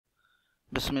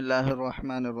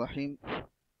பிஸ்மில்லாஹிர்ரஹ்மானிர்ரஹீம்.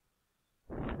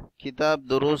 கிதாப்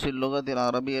துரூஸில் லுகத்தில்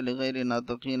அரபிய லிகைரி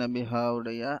நதகீன பிஹா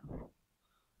உடைய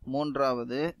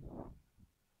மூன்றாவது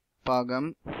பாகம்.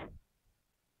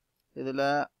 இதில்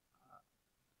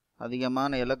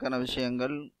அதிகமான இலக்கண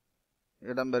விஷயங்கள்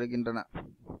இடம்பெறுகின்றன.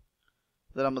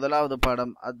 இதில் முதலாவது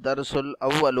பாடம் அத்தர்சுல்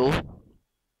அவ்வலு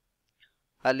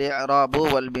அல் இஅராபு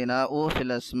வல் பினாஉ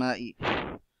ஃபில் அஸ்மாஇ.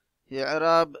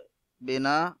 இஅராப்,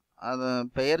 பினா, அது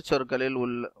பெயர் சொற்களில்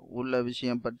உள்ள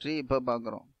விஷயம் பற்றி இப்போ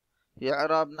பார்க்குறோம்.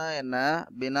 இஅராப்னா என்ன,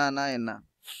 பினானா என்ன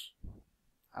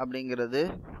அப்படிங்கிறது.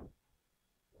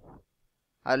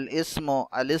 அல்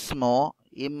இஸ்மோ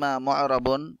இம்மா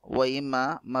முஅரபுன் வ இம்மா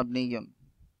மப்னியுன்.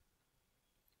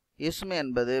 இஸ்ம்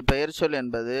என்பது, பெயர் சொல்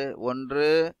என்பது ஒன்று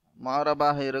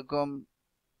முஅரபாக இருக்கும்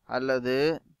அல்லது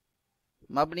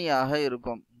மப்னியாக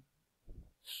இருக்கும்.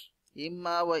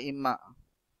 இம்மா வ இம்மா,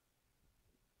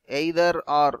 எய்தர்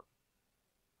ஆர்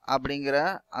அப்படிங்கிற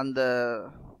அந்த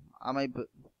அமைப்பு.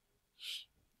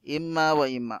 இம்மா வ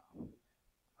இம்மா,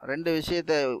 ரெண்டு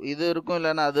விஷயத்தை இது இருக்கும்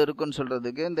இல்லைன்னா அது இருக்குன்னு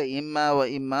சொல்கிறதுக்கு இந்த இம்மா வ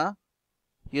இம்மா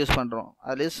யூஸ் பண்ணுறோம்.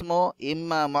 அல் இஸ்மோ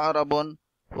இம்மா முஅரபுன்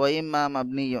வ இம்மா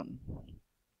மப்னியுன்.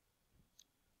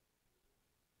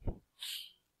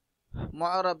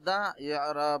 முஅரப் தான்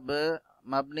இஅராப்,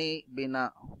 மப்னி பினா.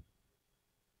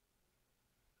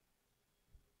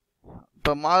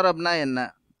 இப்போ முஅரப்னா என்ன?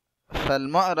 ஃபல்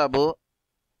முஅரபு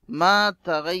மா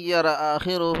தகய்யர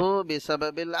ஆஹிருஹு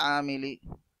பிசபபில் ஆமிலி.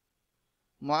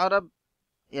 முஅரப்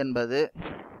என்பது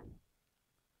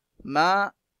மா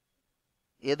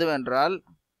எதுவென்றால்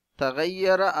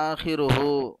தகய்யர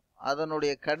ஆஹிருஹு,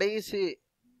 அதனுடைய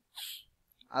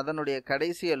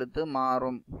கடைசி எழுத்து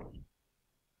மாறும்.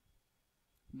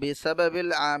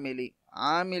 பிசபபில் ஆமிலி,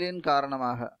 ஆமிலின்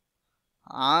காரணமாக.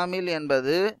 ஆமில்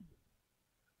என்பது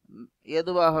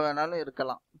எதுவாக வேணாலும்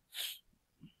இருக்கலாம்.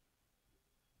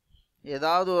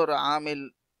 ஏதாவது ஒரு ஆமில்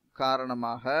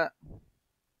காரணமாக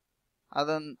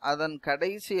அதன்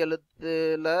கடைசி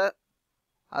எழுத்துல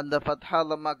அந்த ஃபத்ஹா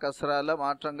லம்மா கஸ்ரால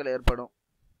மாற்றங்கள் ஏற்படும்.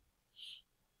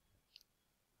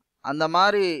 அந்த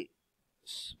மாதிரி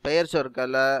பெயர்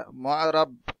சொற்களை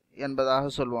முஅரப் என்பதாக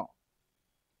சொல்வோம்.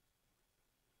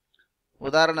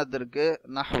 உதாரணத்திற்கு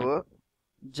நஹ்வு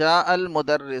ஜா அல்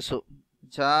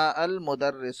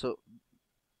முதர்ரிசு,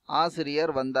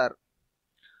 ஆசிரியர் வந்தார்.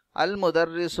 அல்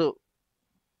முதர்ரிசு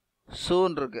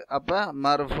சூன் இருக்கு, அப்ப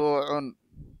மர்ஃபூஉன்.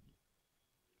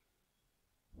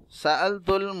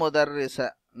 சஅல்துல் முதர்ரிஸ,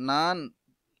 நான்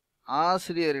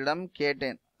ஆசிரியரிடம்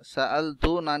கேட்டேன்.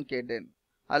 சஅல்து, நான் கேட்டேன்.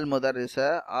 அல் முதர்ரிஸ,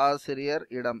 ஆசிரியர்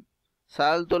இடம்.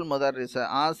 சஅல்துல் முதர்ரிஸ,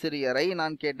 ஆசிரியரை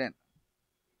நான் கேட்டேன்.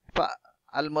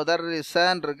 அல்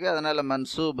முதர்ரிஸன் இருக்கு, அதனால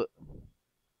மன்சூப்,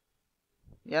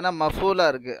 ஏன்னா மஃபூலா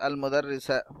இருக்கு. அல் முதர்ரிஸ.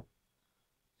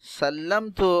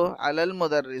 சல்லம்து அலல்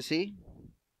முதர்ரிசி,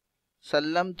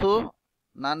 சல்லம்து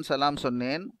நான் சலாம்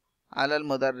சொன்னேன். அலல்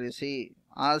முதர்ரிசி,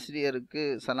 ஆசிரியருக்கு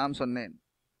சலாம் சொன்னேன்.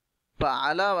 இப்போ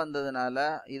அலா வந்ததுனால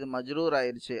இது மஜ்ரூர்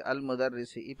ஆயிடுச்சு, அல்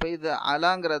முதர்ரிசி. இப்போ இது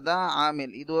அலாங்கிறது தான்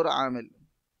ஆமில், இது ஒரு ஆமில்.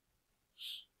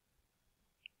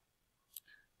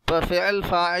 இப்போ ஃபிஅல்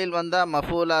ஃபாயில் வந்தால்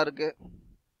மஃபூலா இருக்கு.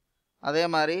 அதே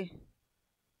மாதிரி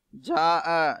ஜா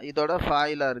இதோட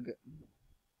ஃபாயிலா இருக்கு.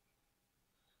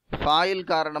 ஃபாயில்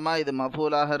காரணமாக இது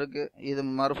மஃபூலாக இருக்கு, இது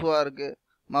மர்ஃபூவா இருக்கு.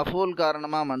 மஃபூல்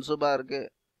காரணமாக மன்சூபா இருக்கு.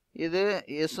 இது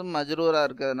இஸ்ம் மஜ்ரூரா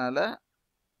இருக்கிறதுனால,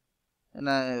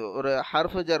 ஒரு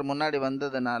ஹர்ஃபு ஜர் முன்னாடி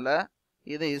வந்ததுனால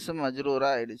இது இஸ்ம் மஜ்ரூரா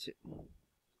ஆயிடுச்சு.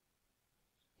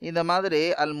 இந்த மாதிரி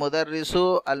அல் முதர்ரிசு,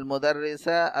 அல் முதர்ரிஸ,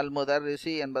 அல்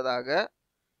முதர்ரிசி என்பதாக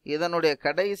இதனுடைய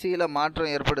கடைசியில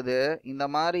மாற்றம் ஏற்படுது. இந்த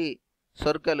மாதிரி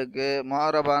சொற்களுக்கு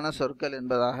முஅரபான சொற்கள்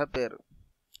என்பதாக பேர்.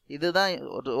 இதுதான்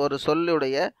ஒரு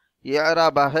சொல்லுடைய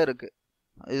இஅராபாக இருக்கு.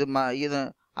 இது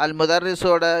அல்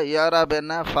முதர்ரிஸோட இஅராப்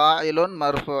என்ன? ஃபாயிலுன்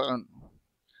மர்ஃபூஉன்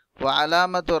வ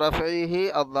அலாமத்து ரஃபிஹி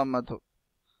அத்தம்மத்து.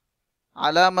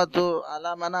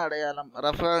 அலாமனா அடையாளம்,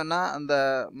 ரஃபுனா அந்த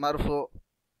மர்ஃபூ,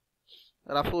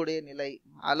 ரஃபுடைய நிலை.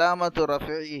 அலாமத்து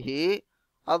ரஃபிஹி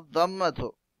அத்தம்மத்து,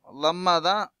 லம்மா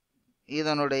தான்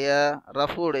இதனுடைய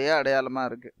ரஃபுடைய அடையாளமா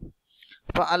இருக்கு.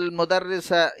 இப்போ அல்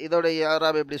முதர்ரிஸ இதோடைய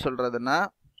இஅராப் எப்படி சொல்றதுன்னா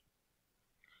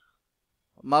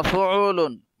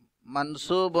மஃஊலுன்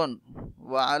மன்சூபுன்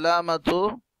வ அலாமத்து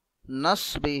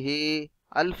நஸ்பிஹி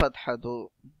அல் ஃபத்ஹது.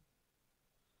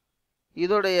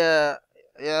 இதோடைய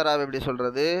இஅராப் எப்படி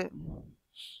சொல்றது?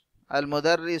 அல்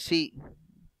முதர்ரிசி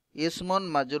இஸ்முன்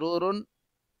மஜ்ரூருன்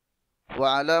வ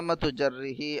அலாமத்து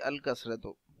ஜர்ரிஹி அல்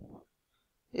கஸ்ரத்து.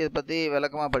 இதை பற்றி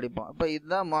விளக்கமாக படிப்போம். இப்போ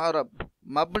இதுதான் முஅரப்.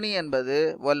 மப்னி என்பது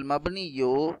வல்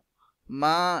மப்னியு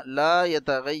மா லா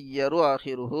யதகய்யரு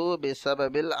ஆஹிருஹு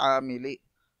பிசபபில் ஆமிலி.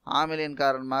 ஆமிலின்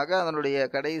காரணமாக அதனுடைய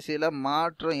கடைசியில்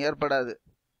மாற்றம் ஏற்படாது.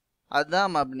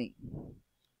 அதுதான் மப்னி.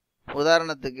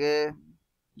 உதாரணத்துக்கு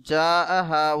ஜாஅ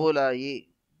ஹாவுலாயி,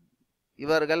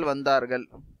 இவர்கள் வந்தார்கள்.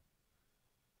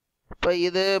 இப்போ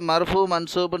இது மர்ஃபு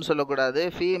மன்சூப்னு சொல்லக்கூடாது,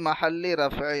 ஃபி மஹல்லி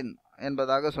ரஃபைன்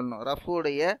என்பதாக சொல்லணும்.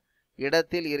 ரஃபுடைய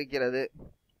இடத்தில் இருக்கிறது.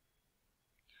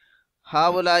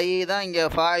 ஹாவுலாயி தான் இங்கே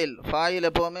ஃபாயில். ஃபாயில்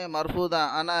எப்போவுமே மர்ஃபு தான்,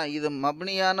 ஆனால் இது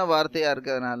மப்னியான வார்த்தையாக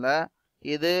இருக்கிறதுனால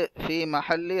இது ஃபி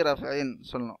மஹல்லி ரஃபைன்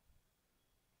சொல்லணும்.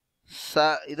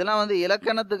 இதெல்லாம் வந்து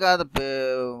இலக்கணத்துக்காக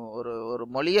ஒரு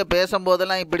மொழியை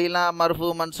பேசும்போதெல்லாம் இப்படிலாம் மர்ஃபு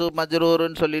மன்சூப்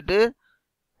மஜ்ரூருன்னு சொல்லிட்டு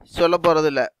சொல்ல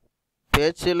போகிறதில்ல,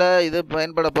 பேச்சில் இது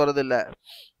பயன்பட போகிறதில்ல.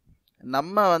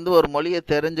 நம்ம வந்து ஒரு மொழியை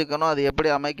தெரிஞ்சுக்கணும், அது எப்படி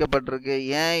அமைக்கப்பட்டிருக்கு,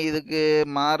 ஏன் இதுக்கு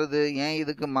மாறுது, ஏன்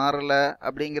இதுக்கு மாறலை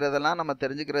அப்படிங்கிறதெல்லாம் நம்ம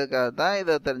தெரிஞ்சுக்கிறதுக்காக தான்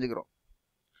இதை தெரிஞ்சுக்கிறோம்.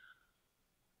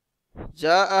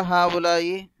 ஜாஅ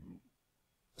ஹாவுலாயி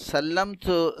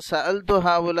சஅல்து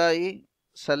ஹாவுலாயி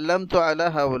சல்லம்து அலா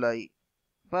ஹாவுலாயி.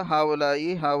 இப்போ ஹாவுலாயி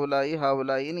ஹாவுலாயி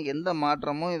ஹாவுலாயின்னு எந்த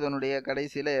மாற்றமும் இதனுடைய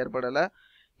கடைசியில் ஏற்படலை.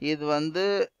 இது வந்து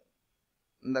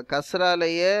இந்த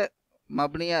கஸ்ராலேயே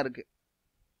மப்னியாக இருக்குது.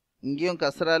 இங்கேயும்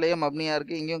கஸ்ராலேயே மப்னியாக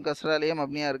இருக்குது, இங்கேயும் கஸ்ராலேயே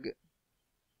மப்னியாக இருக்குது.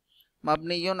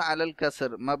 மப்னியுன் அலல்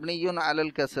கசர், மப்னியுன்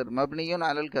அலல் கசர், மப்னியுன்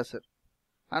அலல் கசர்.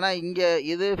 ஆனால் இங்கே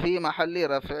இது ஃபி மஹல்லி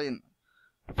ரஃபைன்,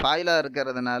 ஃபாயிலாக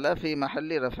இருக்கிறதுனால ஃபி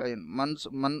மஹல்லி ரஃபைன்,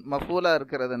 மஃபூலாக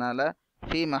இருக்கிறதுனால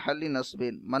ஃபி மஹல்லி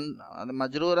நஸ்பின், அது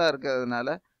மஜ்ரூராக இருக்கிறதுனால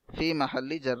ஃபி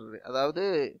மஹல்லி ஜர். அதாவது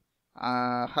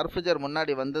ஹர்ஃப் ஜர்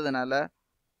முன்னாடி வந்ததுனால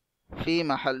ஃபி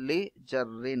மஹல்லி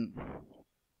ஜர்ரின்.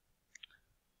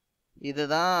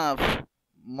 இதுதான்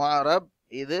முஅரப்,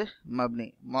 இது மப்னி.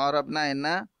 முஅரப்னா என்ன?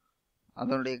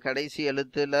 அதனுடைய கடைசி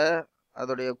எழுத்தில்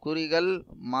அதோடைய குறிகள்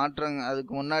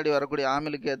அதுக்கு முன்னாடி வரக்கூடிய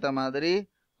ஆமிலுக்கு ஏற்ற மாதிரி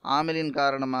ஆமிலின்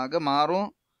காரணமாக மாறும்.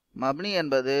 மப்னி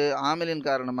என்பது ஆமிலின்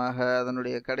காரணமாக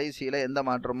அதனுடைய கடைசியில் எந்த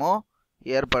மாற்றமோ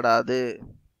ஏற்படாது.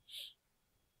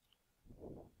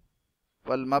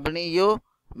 வல் மப்னியு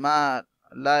மா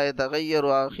லா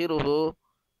யதகய்யரு ஆகிருஹு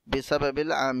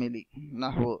பிசபபில் ஆமிலி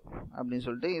நஹ்வு அப்படின்னு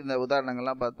சொல்லிட்டு இந்த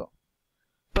உதாரணங்கள்லாம் பார்த்தோம்.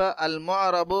 இப்போ அல்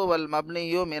முஅரபு வல்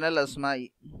மப்னியு மினல் அஸ்மாயி,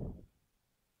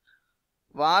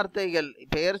 வார்த்தைகள்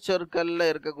பெயர் சொற்களில்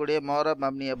இருக்கக்கூடிய முஅரப்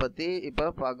மப்னியை பற்றி இப்போ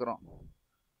பார்க்குறோம்.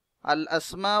 அல்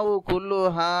அஸ்மாவு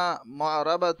குல்லுஹா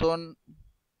முஅரபத்துன்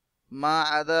மா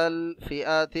அதல்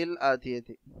ஃபிஆத்தில்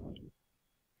ஆத்தியதி.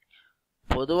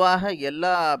 பொதுவாக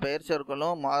எல்லா பெயர்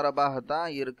சொற்களும்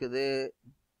முஅரபாகத்தான் இருக்குது,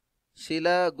 சில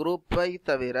குரூப்பை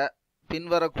தவிர,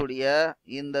 பின்வரக்கூடிய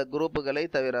இந்த குரூப்புகளை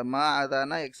தவிர. மா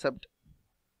அதானா எக்ஸப்ட்,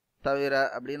 தவிர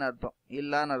அப்படின்னு அர்த்தம்,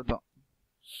 இல்லான்னு அர்த்தம்.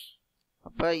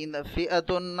 அப்போ இந்த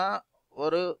ஃபிஅத்துன்னா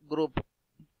ஒரு குரூப்,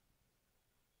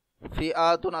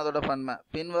 ஃபிஆத்துன் அதோட பன்மை.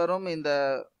 பின்வரும்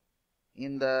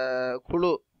இந்த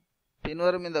குழு,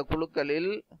 பின்வரும் இந்த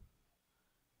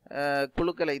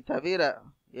குழுக்களை தவிர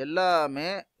எல்லாமே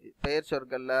பெயர்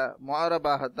சொற்களில்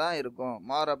முஅரபாகத்தான் இருக்கும்.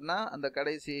 முஅரப்னா அந்த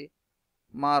கடைசி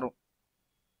மாறும்,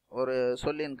 ஒரு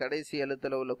சொல்லின் கடைசி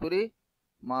எழுத்தில் உள்ள குறி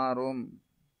மாறும்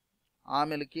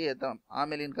ஆமிலுக்கு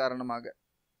ஆமிலின் காரணமாக.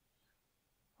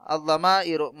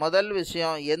 அல்-தமாயிரு, முதல்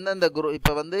விஷயம் எந்தெந்த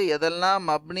இப்போ வந்து எதெல்லாம்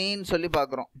மப்னின்னு சொல்லி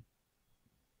பார்க்குறோம்.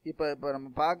 இப்போ நம்ம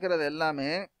பார்க்குறது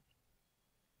எல்லாமே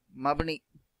மப்னி.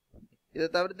 இதை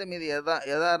தவிர்த்து மீது எதா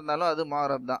இருந்தாலும் அது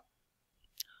முஅரப் தான்.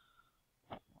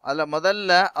 அதில்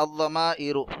முதல்ல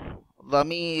அல்-தமாயிரு,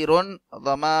 தமீருன்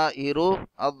தமாயிரு,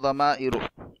 அல்-தமாயிரு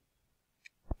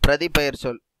பிரதிபெயர்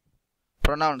சொல்,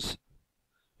 ப்ரொனவுன்ஸ்.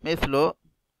 மிஸ்லு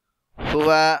ஹுவ,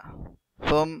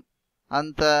 ஹும்,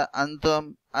 அந்த, அந்தும்,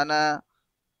 அன,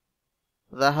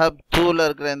 தஹப்தூல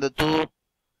இருக்கிற இந்த தூ,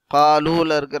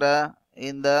 காலூல இருக்கிற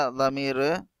இந்த தமீர்,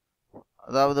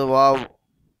 அதாவது வாவ்,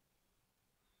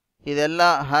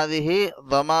 இதெல்லாம் ஹாதிஹி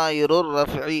தமாயிருர்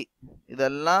ரஃபி,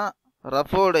 இதெல்லாம்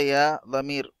ரஃபுடைய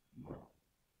தமீர்.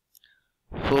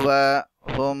 ஹுவ,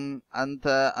 ஹும், அந்த,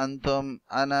 அந்தும்,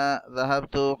 அன,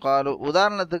 தஹப்து, காலு.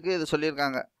 உதாரணத்துக்கு இது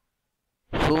சொல்லியிருக்காங்க.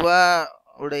 ஹுவ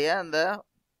உடைய அந்த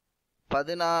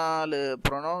 14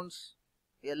 ப்ரொனவுன்ஸ்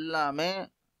எல்லாமே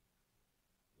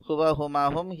ஹுவ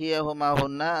ஹுமாஹும், ஹிய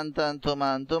ஹுமாஹுன்ன, அந்த அந்துமா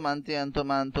அந்தும், அந்தி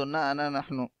அந்துமா அந்துன்ன, அன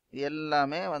நஹ்னு,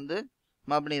 எல்லாமே வந்து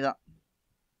மப்னி தான்.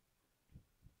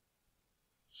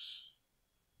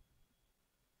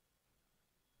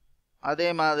 அதே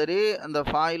மாதிரி அந்த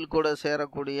ஃபாயில் கூட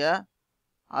சேரக்கூடிய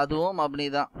அதுவும் மப்னி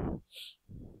தான்.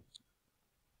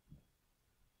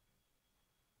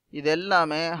 இது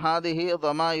எல்லாமே ஹாதிஹி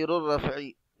தமாயிருர் ரஃபி,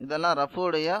 இதெல்லாம்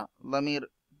ரஃபுடைய தமீர்.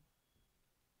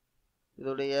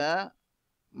 இதோடைய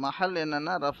மஹல்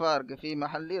என்னன்னா ரஃபா இருக்கு, ஃபி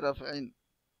மஹல்லி ரஃபின்.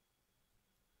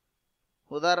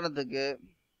 உதாரணத்துக்கு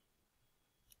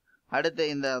அடுத்த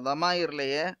இந்த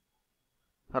தமாயிர்லையே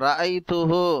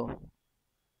ரஐதுஹு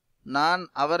நான்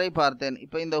அவரை பார்த்தேன்.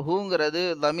 இப்போ இந்த ஹூங்கிறது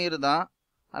தமீர் தான்,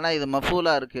 ஆனால் இது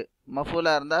மஃபூலா இருக்குது.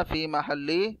 மஃபூலா இருந்தால் ஃபி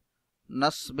மஹல்லி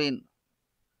நஸ்பின்,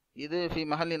 இது ஃபி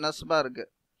மஹல்லி நஸ்பா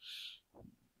இருக்குது.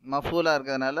 மஃபூலா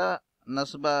இருக்கிறதுனால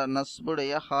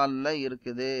நஸ்புடைய ஹாலில்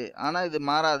இருக்குது. ஆனால் இது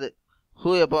மாறாது.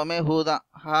 ஹூ எப்போவுமே ஹூ தான்,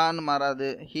 ஹான்னு மாறாது.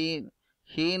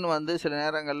 ஹீன் வந்து சில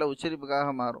நேரங்களில் உச்சரிப்புக்காக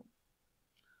மாறும்.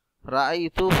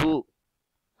 ரஐது ஹூ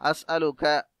அஸ்அலுக,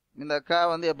 இந்த க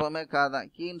வந்து எப்போவுமே கா தான்.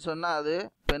 கீன்னு சொன்னால் அது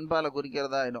பெண்பாலை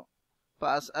குறிக்கிறதா ஆகிடும். இப்போ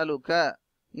அஸ்அலுக,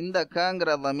 இந்த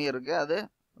கங்கிற தமீர் இருக்கு, அது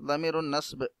தமீருன்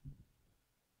நஸ்பு.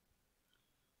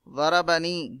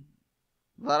 வரபனி,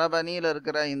 வரபனியில்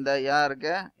இருக்கிற இந்த யா இருக்க,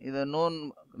 இது நூன்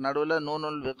நடுவில்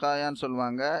நூனுல் விகாயான்னு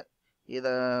சொல்லுவாங்க,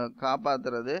 இதை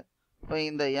காப்பாற்றுறது. இப்போ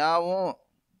இந்த யாவும்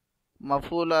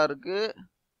மஃபூலா இருக்கு,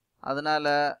 அதனால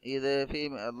இது ஃபி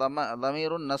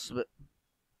தமீருன் நஸ்பு.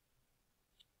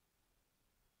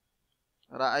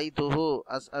 ரஐதுஹு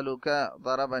அஸ்அலுக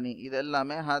தரபனி, இது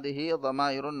எல்லாமே ஹாதிஹி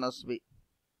தமாயிருன் நஸ்பி.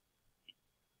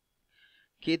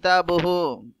 கிதாபுஹு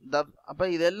அப்போ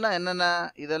இதெல்லாம் என்னென்ன,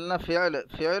 இதெல்லாம்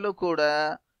ஃபியலு கூட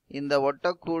இந்த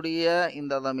ஒட்டக்கூடிய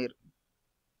இந்த தமீர்,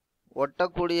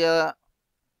 ஒட்டக்கூடிய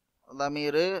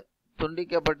தமீர்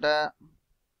துண்டிக்கப்பட்ட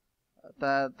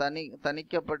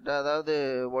தனிக்கப்பட்ட, அதாவது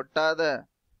ஒட்டாத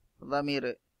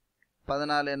தமீர்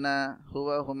 14 என்ன,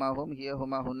 ஹுவ ஹுமாஹும் ஹிய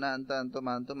ஹுமாஹுன்ன அந்த அந்தும்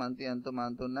அந்தும் அந்தி அந்தும்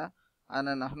அந்துன்ன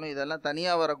அன நஹ்னு, இதெல்லாம்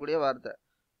தனியாக வரக்கூடிய வார்த்தை.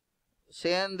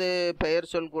 சேர்ந்து பெயர்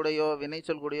சொல் கூடையோ வினை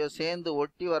சொல் கூடையோ சேர்ந்து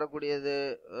ஒட்டி வரக்கூடியது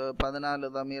 14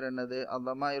 தமீர் என்னது,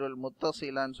 அத்தமாயிருல்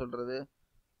முத்தசீலான்னு சொல்கிறது.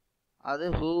 அது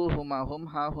ஹூ ஹுமாஹும்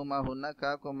ஹா ஹுமாஹுன்ன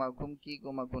கா குமாக்கும் கீ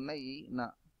குமாக்குன்ன இ நா.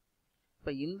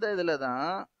 இப்போ இந்த இதில்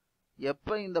தான்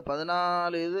எப்போ இந்த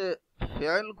 14 இது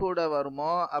ஃபேல் கூட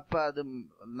வருமோ அப்போ அது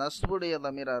நஸ்புடைய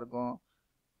தமீராக இருக்கும்.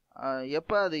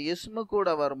 எப்போ அது இஸ்மு கூட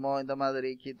வருமோ, இந்த மாதிரி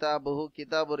கிதாபுஹு,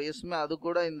 கிதாபுர் இஸ்மு, அது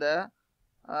கூட இந்த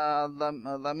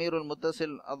தமீருல்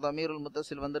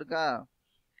முத்தசில் வந்திருக்கா,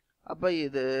 அப்போ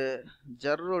இது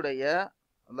ஜர்ருடைய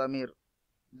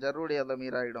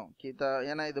தமீர் ஆகிடும்.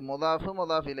 ஏன்னா இது முதாஃபு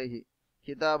முதாஃப் இலைஹி,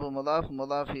 கிதாபு முதாஃப்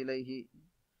முதாஃப் இலைஹி,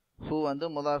 ஹூ வந்து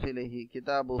முதாஃப் இலைஹி,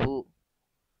 கிதாபுஹு.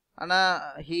 ஆனால்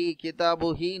ஹி கிதாபு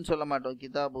ஹீன்னு சொல்ல மாட்டோம்,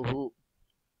 கிதாபுஹு,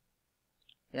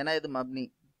 ஏன்னா இது மப்னி.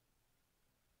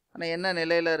 ஆனால் என்ன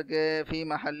நிலையில் இருக்குது, ஃபி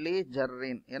மஹல்லி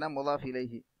ஜர்ரின், ஏன்னா முதாஃப்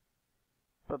இலைஹி.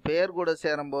 இப்போ பேர் கூட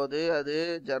சேரும்போது அது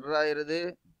ஜர்ராயிடுது,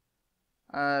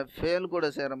 ஃபேல் கூட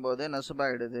சேரும்போது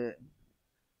நசுபாயிடுது.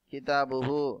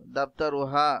 கிதாபுஹு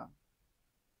தப்தருஹா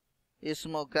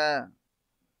இஸ்முக,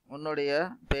 உன்னுடைய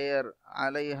பெயர்,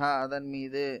 அலைஹா அதன்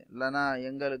மீது, லனா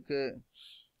எங்களுக்கு.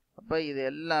 அப்போ இது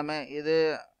எல்லாமே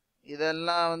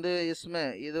இதெல்லாம் வந்து இஸ்மு,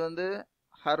 இது வந்து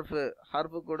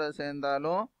ஹர்ஃபு கூட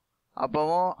சேர்ந்தாலும்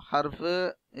அப்போவும் ஹர்ஃபு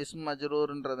இஸ்ம்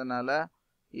மஜ்ரூர்ன்றதுனால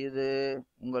இது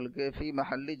உங்களுக்கு ஃபி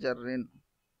மஹல்லி ஜர்ரின்,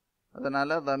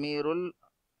 அதனால் தமீருல்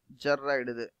ஜர்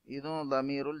ஆயிடுது, இதுவும்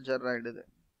தமீருல் ஜர் ஆயிடுது.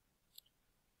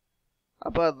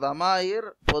 அப்போ தமாயிர்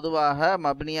பொதுவாக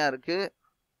மப்னியாக இருக்குது.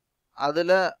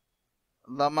 அதில்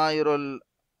தமாயிருல்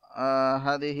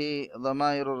ஹதிஹி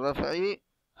தமாயிருல் ரஃபி,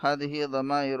 ஹதிஹி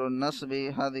தமாயிருல் நஸ்பி,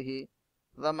 ஹதிஹி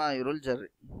தமாயிருல் ஜர்ரி.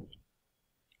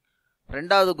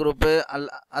 ரெண்டாவது குரூப்பு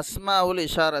அஸ்மாவுல்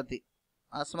இஷாரத்தி.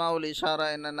 அஸ்மாவுல் இஷாரா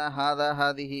என்னென்ன, ஹாதா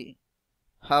ஹாதிஹி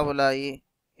ஹவுலாயி,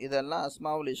 இதெல்லாம்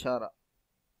அஸ்மாவுல் இஷாரா.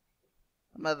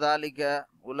 தாலிக்க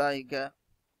உலாயிக்க,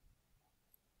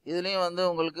 இதுலேயும் வந்து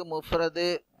உங்களுக்கு முஃப்ரது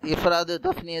இஃப்ராது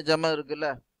தஃப்னிய ஜம இருக்குல்ல.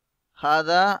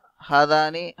 ஹாதா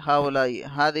ஹாதானி ஹவுலாயி,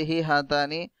 ஹாதிஹி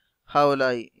ஹாதானி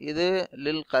ஹவுலாயி, இது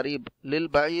லில் கரீப். லில்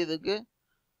பஈதுக்கு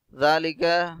தாலிக்க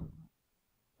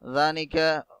தானிக்க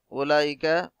உலாயிக்க,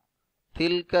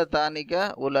 தில்க தானிக்க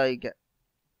உலாயிக்க.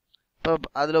 இப்போ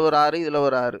அதில் ஒரு 6, இதில்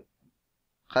ஒரு 6,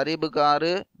 கரீபுக்கு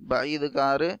 6, பஈதுக்கு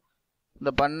 6.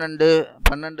 இந்த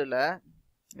 12ல்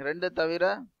 2 தவிர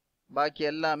பாக்கி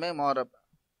எல்லாமே மோரப்.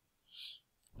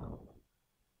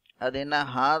 அது என்ன,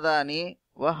 ஹாதானி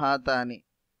வ ஹாத்தானி,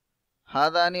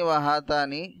 ஹாதானி வ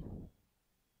ஹாத்தானி.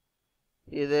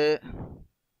 இது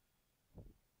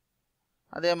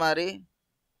அதே மாதிரி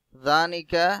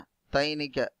தானிக்க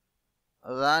தைனிக்க,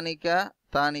 தானிக்க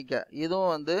தானிக்க,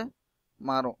 இதுவும் வந்து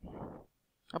மாறும்.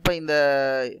 அப்போ இந்த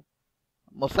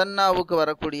முசன்னாவுக்கு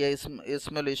வரக்கூடிய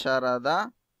இஸ்முல் இஷாரா தான்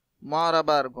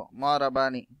மோரபா இருக்கும்,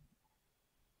 மோரபானி.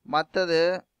 மற்றது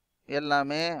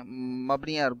எல்லாமே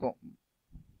மப்னியாக இருக்கும்.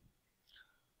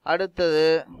 அடுத்தது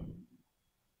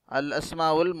அல்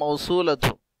அஸ்மாவுல்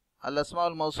மௌசூலத்து. அல்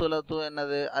அஸ்மாவுல் மௌசூலத்து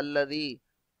என்னது, அல்லதி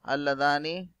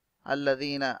அல்லதானி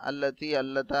அல்லதீன அல்லதி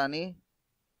அல்லதானி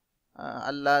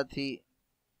அல்லாத்தி.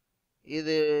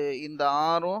 இது இந்த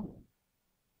 6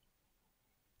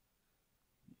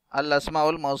 அல்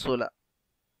அஸ்மாவுல் மௌசூலா.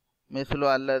 மிஸ்லு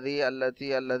அல்லதி அல்லதி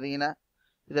அல்லதீன.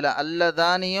 இதில்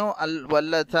அல்லதானியும்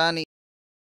வல்லதானி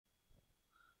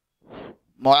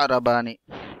முஅரபானி,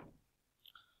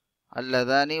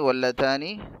 அல்லதானி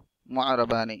வல்லதானி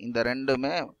முஅரபானி, இந்த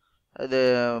ரெண்டுமே இது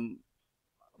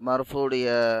மர்ஃபூடைய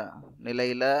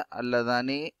நிலையில்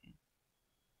அல்லதானி,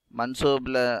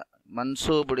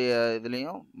 மன்சூபுடைய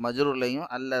இதுலேயும் மஜ்ரூர்லையும்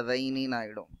அல்லதைனின்னு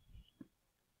ஆகிடும்.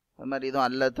 அது மாதிரி இதுவும்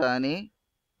அல்லதானி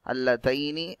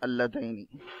அல்லதைனி அல்லதைனி.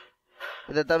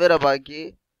 இதை தவிர பாக்கி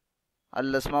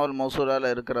அஸ்மாவுல்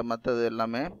மௌசூலால் இருக்கிற மற்றது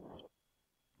எல்லாமே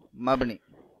மப்னி.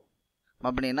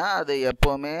 மப்னினா அது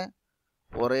எப்போவுமே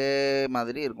ஒரே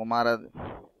மாதிரி இருக்கும், மாறாது.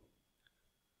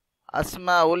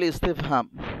 அஸ்மாவுல் இஸ்திஃப்ஹாம்,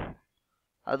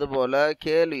 அதுபோல்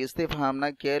கேள்வி. இஸ்திஃப்ஹாம்னா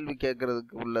கேள்வி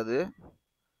கேட்கறதுக்கு உள்ளது.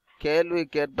 கேள்வி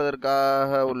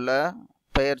கேட்பதற்காக உள்ள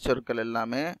பெயர் சொற்கள்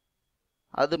எல்லாமே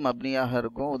அது மப்னியாக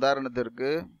இருக்கும். உதாரணத்திற்கு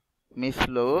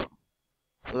மிஸ்லு,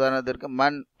 உதாரணத்திற்கு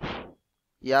மன்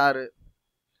யார்,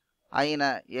 ஐன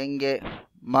எங்கே,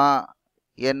 மா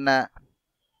என்ன,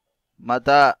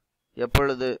 மதா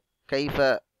எப்பொழுது, கைஃப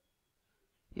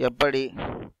எப்படி,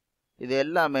 இது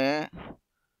எல்லாமே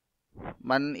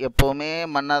மண் எப்போவுமே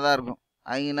மண்ணாக தான் இருக்கும்.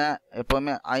 ஐன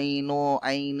எப்போவுமே ஐனு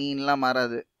ஐனின்லாம்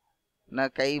மாறாது,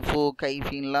 கைஃபு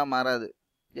கைஃபின்லாம் மாறாது,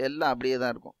 எல்லாம் அப்படியே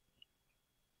தான் இருக்கும்.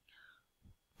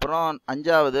 அப்புறம்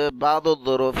அஞ்சாவது பாது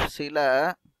துருஃப், சில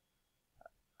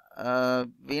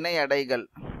வினையடைகள்.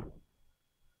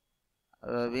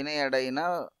 வினையடைனா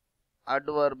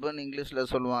அட்வர்புன்னு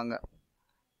இங்கிலீஷில் சொல்லுவாங்க.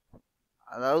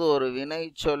 அதாவது ஒரு வினை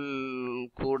சொல்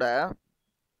கூட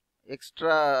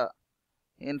எக்ஸ்ட்ரா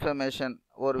இன்ஃபர்மேஷன்,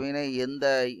 ஒரு வினை எந்த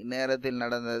நேரத்தில்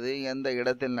நடந்தது, எந்த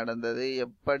இடத்தில் நடந்தது,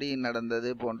 எப்படி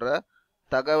நடந்தது போன்ற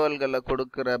தகவல்களை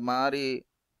கொடுக்குற மாதிரி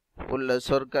உள்ள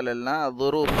சொற்கள் எல்லாம்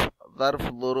துருஃப்,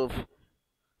 தர்ஃப் துருஃப்.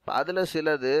 அதில்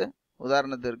சிலது,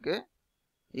 உதாரணத்திற்கு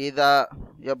இதா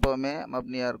எப்போவுமே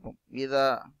மப்னியாக இருக்கும். இதா,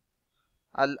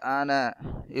 அல் ஆன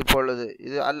இப்பொழுது,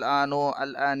 இது அல் ஆனு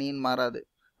அல் ஆனின்னு மாறாது.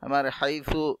 அது மாதிரி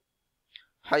ஹைசு,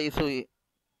 ஹைசு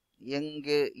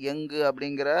எங்கு, எங்கு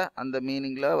அப்படிங்கிற அந்த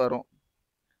மீனிங்கில் வரும்.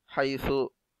 ஹைசு,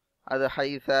 அது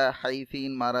ஹைச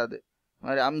ஹைசின்னு மாறாது. அது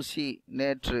மாதிரி அம்சி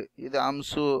நேற்று, இது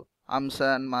அம்சு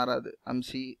அம்சன்னு மாறாது.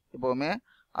 அம்சி எப்போவுமே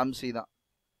அம்சி தான்.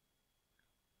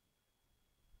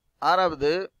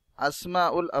 ஆறாவது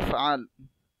அஸ்மாஉல் அஃஆல்.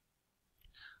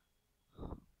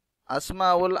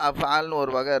 அஸ்மாவுல் அஃஆல்னு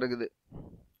ஒரு வகை இருக்குது.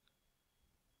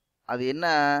 அது என்ன,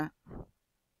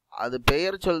 அது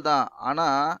பெயர் சொல் தான்,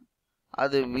 ஆனால்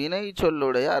அது வினை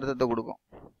சொல்லுடைய அர்த்தத்தை கொடுக்கும்.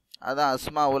 அதான்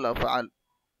அஸ்மாவுல் அஃஆல்,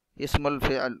 இஸ்முல்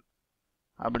ஃபிஅல்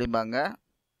அப்படிம்பாங்க.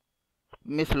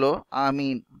 மிஸ்லோ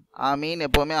ஆமீன், ஆமீன்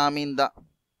எப்போவுமே ஆமீன் தான்,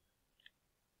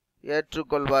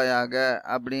 ஏற்றுக்கொள்வாயாக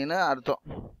அப்படின்னு அர்த்தம்.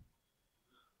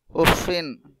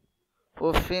 உஃபின்,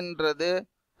 உஃபின்றது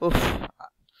உஃப்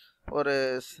ஒரு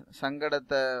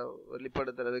சங்கடத்தை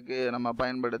வெளிப்படுத்துறதுக்கு நம்ம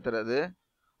பயன்படுத்துறது.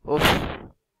 உஃப்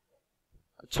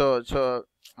சோ சோ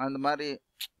அந்த மாதிரி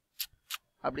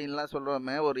அப்படின்லாம்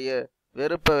சொல்கிறோமே, ஒரு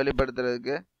வெறுப்பை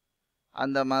வெளிப்படுத்துறதுக்கு,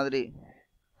 அந்த மாதிரி.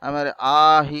 அது மாதிரி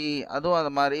ஆஹி, அதுவும்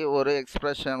அந்த மாதிரி ஒரு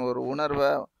எக்ஸ்ப்ரெஷன், ஒரு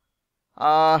உணர்வை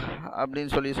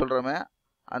அப்படின்னு சொல்லி சொல்கிறோமே,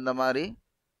 அந்த மாதிரி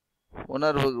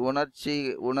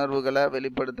உணர்வுகளை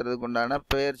வெளிப்படுத்துறதுக்கு உண்டான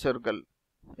பெயர் சொற்கள்.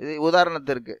 இது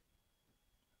உதாரணத்திற்கு.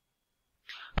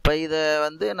 இப்போ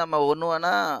இதை நம்ம ஒன்று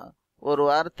வேணால் ஒரு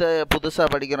வார்த்தை புதுசாக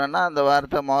படிக்கிறோன்னா அந்த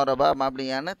வார்த்தை மோரபா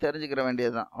மப்னியான்னு தெரிஞ்சுக்கிற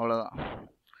வேண்டியது தான், அவ்வளோதான்.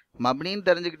 மப்னின்னு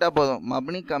தெரிஞ்சுக்கிட்டா போதும்.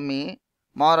 மப்னி கம்மி,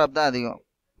 மோரப் தான் அதிகம்.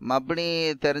 மப்னி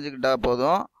தெரிஞ்சுக்கிட்டா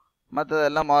போதும்,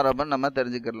 மற்றதெல்லாம் மோரப்னு நம்ம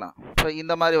தெரிஞ்சுக்கிடலாம். இப்போ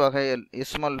இந்த மாதிரி வகைகள்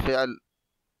இஸ்முல் ஃபிஅல்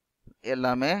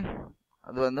எல்லாமே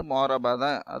அது மோரபா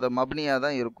தான், அது மப்னியாக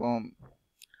தான் இருக்கும்.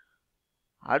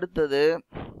 அடுத்தது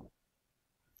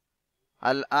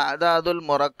அல் அதாதுல்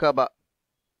முரக்கபா.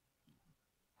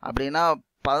 அப்படின்னா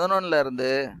 11லேருந்து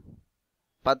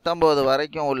 19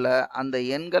 வரைக்கும் உள்ள அந்த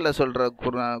எண்களை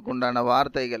சொல்கிறக்குண்டான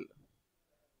வார்த்தைகள்.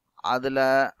 அதில்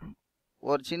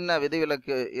ஒரு சின்ன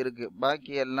விதிவிலக்கு இருக்குது,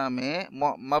 பாக்கி எல்லாமே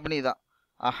மப்னி தான்.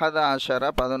 அஹதா அஷரா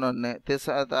 11,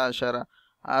 திஸஅத அஷரா,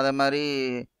 அது மாதிரி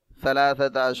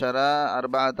சலாசத அஷரா,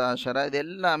 அர்பாத்த அஷரா, இது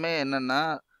எல்லாமே என்னென்னா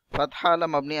ஃபத்ஹால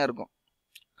மப்னியாக இருக்கும்.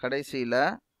 கடைசியில்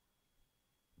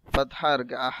ஃபத்ஹா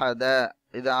இருக்குது. அஹத,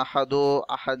 இது அஹது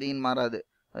அஹதீன் மாறாது.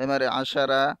 அதே மாதிரி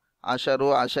அஷரா அஷரு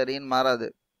அஷரின் மாறாது.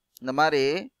 இந்த மாதிரி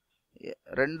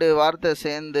 2 வார்த்தை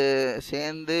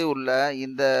சேர்ந்து உள்ள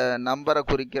இந்த நம்பரை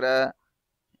குறிக்கிற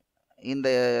இந்த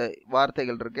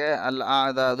வார்த்தைகள் இருக்கு. அல்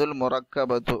அதாதுல்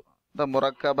முரக்கபத்து, இந்த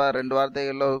முரக்கபா 2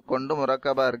 வார்த்தைகளை கொண்டு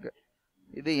முரக்கபா இருக்கு.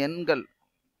 இது எண்கள்.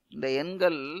 இந்த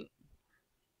எண்கள்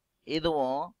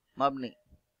இதுவும் மப்னி.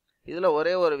 இதில்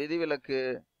ஒரே ஒரு விதிவிலக்கு.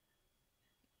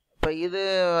 இப்போ இது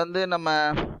நம்ம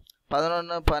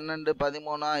 11, 12,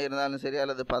 13 இருந்தாலும் சரி,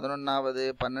 அல்லது 11வது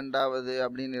 12வது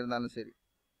அப்படின்னு இருந்தாலும் சரி,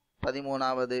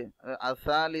 13வது.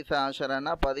 அசாலிச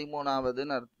ஆஷரனா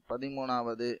 13வதுன்னு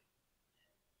 13வது.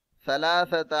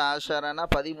 சலாசத ஆஷரனா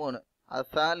 13.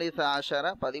 அசாலிச ஆஷர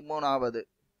 13வது.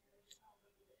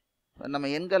 நம்ம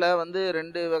எண்களை வந்து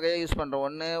 2 வகையாக யூஸ் பண்ணுறோம்.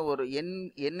 ஒன்று ஒரு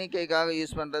எண்ணிக்கைக்காக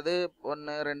யூஸ் பண்ணுறது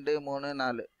 1, 2, 3,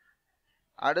 4.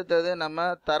 அடுத்தது நம்ம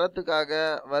தரத்துக்காக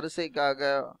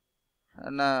வரிசைக்காக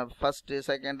என்ன ஃபஸ்ட்டு,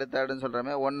 செகண்டு, தேர்டுன்னு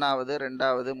சொல்கிறோமே, 1வது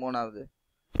 2வது 3வது.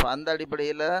 இப்போ அந்த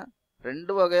அடிப்படையில்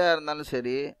 2 வகையாக இருந்தாலும்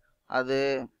சரி, அது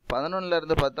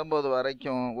 11லேருந்து 19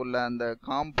 வரைக்கும் உள்ள அந்த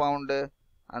காம்பவுண்டு,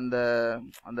 அந்த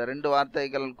அந்த 2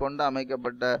 வார்த்தைகள் கொண்டு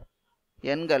அமைக்கப்பட்ட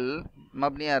எண்கள்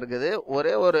மப்னியாக இருக்குது.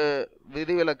 ஒரே ஒரு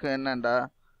விதிவிலக்கு என்னண்டா,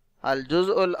 அல்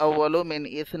ஜுஸ் உல் அவ்வலு மின்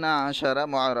இஸ்னா ஆஷர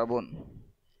முஅரபுன்.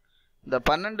 இந்த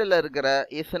 12ல் இருக்கிற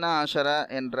இஸ்னா ஆஷர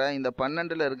என்ற இந்த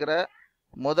 12ல் இருக்கிற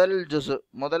முதல் ஜுசு,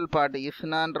 முதல் பாட்டு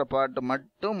இஸ்னான்ற பாட்டு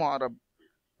மட்டும் முஅரப்,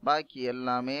 பாக்கி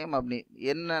எல்லாமே மப்னி.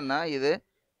 என்னன்னா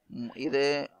இது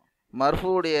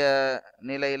மர்ஃபூடைய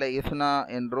நிலையில் இஸ்னா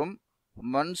என்றும்,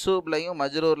 மன்சூப்லையும்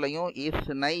மஜ்ரூர்லையும்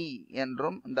இஸ்னை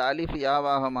என்றும் இந்த அலிஃப்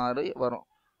யாவாக மாறி வரும்.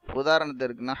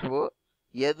 உதாரணத்திற்கு நஹ்வு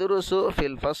யதுருசு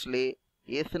ஃபில் ஃபஸ்லி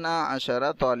இஸ்னா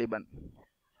அஷர தாலிபன்.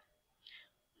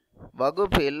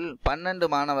 வகுப்பில் 12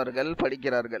 மாணவர்கள்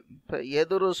படிக்கிறார்கள். இப்போ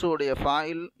எதுருசுடைய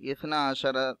ஃபாயில் இஸ்னா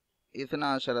அஷர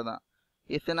தான்.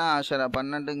 இஸ்னா அஷர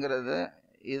 12ங்கிறது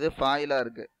இது ஃபாயிலாக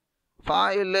இருக்குது.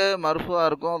 ஃபாயில் மர்ஃபுவாக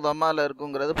இருக்கும், தம்மாவில்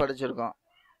இருக்குங்கிறது படிச்சிருக்கோம்.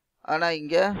 ஆனால்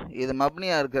இங்கே இது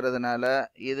மப்னியாக இருக்கிறதுனால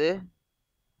இது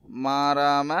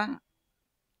மாறாமல்,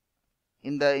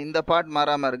 இந்த பாட்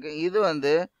மாறாமல் இருக்குது. இது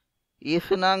வந்து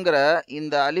இஸ்னாங்கிற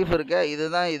இந்த அலிஃப் இருக்க,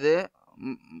 இதுதான்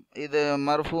இது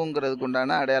மர்ஃபூங்கிறதுக்கு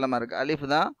உண்டான அடையாளமாக இருக்குது. அலிஃப்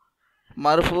தான்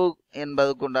மர்ஃபூ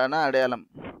என்பதுக்கு உண்டான அடையாளம்.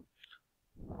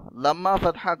 லம்மா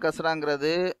ஃபத்ஹா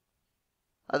கஸ்ராங்கிறது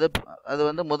அது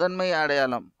வந்து முதன்மை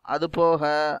அடையாளம். அது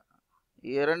போக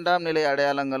 2ஆம் நிலை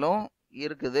அடையாளங்களும்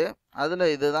இருக்குது. அதில்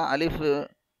இதுதான் அலிஃப்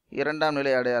 2ஆம்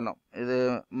நிலை அடையாளம். இது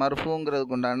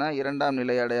மர்ஃபூங்கிறதுக்கு உண்டான 2ஆம்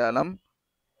நிலை அடையாளம்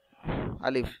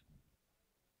அலிஃப்.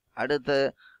 அடுத்து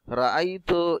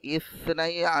ரஐத்து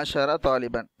இஸ்னை அஷர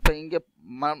தாலிபன். இப்போ இங்கே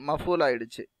மஃபூல்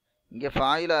ஆயிடுச்சு, இங்கே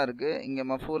ஃபாயிலாக இருக்குது, இங்கே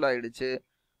மஃபூல் ஆயிடுச்சு.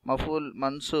 மஃபூல்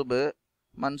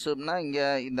மன்சூப்னா இங்கே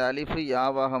இந்த அலிஃபு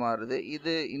யாவாக மாறுது.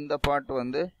 இந்த பாட்டு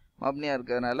வந்து மப்னியாக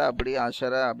இருக்கிறதுனால அப்படியே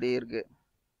அஷர அப்படியே இருக்குது.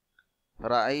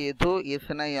 ரஐத்து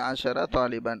இஸ்னை அஷர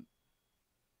தாலிபன்.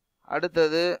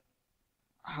 அடுத்தது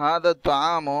ஹாத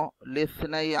துஆமு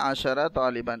லிஸ்னை அஷர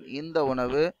தாலிபன். இந்த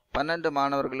உணவு 12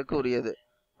 மாணவர்களுக்கு உரியது.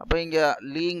 அப்போ இங்கே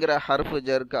லீங்கிற ஹர்ஃபு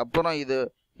ஜருக்கு அப்புறம் இது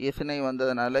இஸ்னை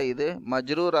வந்ததுனால இது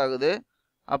மஜ்ரூர் ஆகுது.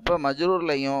 அப்போ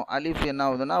மஜ்ரூர்லையும் அலிஃப் என்ன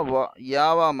ஆகுதுன்னா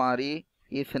யாவா மாறி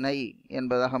இஸ்னை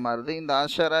என்பதாக மாறுது. இந்த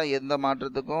அஷரா எந்த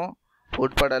மாற்றத்துக்கும்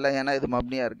உட்படலை, ஏன்னா இது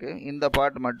மப்னியாக இருக்குது. இந்த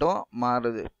பாட்டு மட்டும்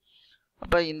மாறுது.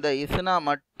 அப்போ இந்த இஸ்னா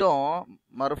மட்டும்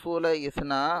மர்ஃபூல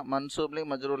இஸ்னா,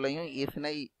 மன்சூப்லையும் மஜ்ரூர்லையும்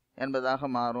இஸ்னை என்பதாக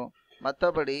மாறும்.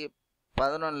 மற்றபடி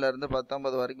 11லேருந்து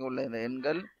 19 வரைக்கும் உள்ள இந்த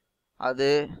எண்கள் அது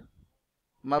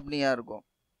மப்னியாக இருக்கும்,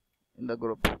 இந்த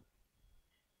குரூப்.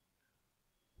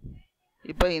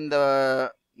 இப்போ இந்த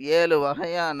 7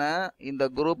 வகையான இந்த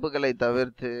குரூப்புகளை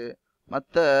தவிர்த்து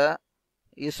மற்ற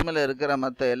இஸ்மில் இருக்கிற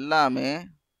மற்ற எல்லாமே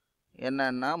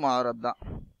என்னன்னா முஅரப் தான்.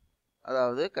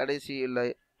 அதாவது கடைசியில்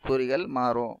குறிகள்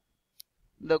மாறும்.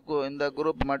 இந்த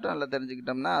குரூப் மட்டும் நல்லா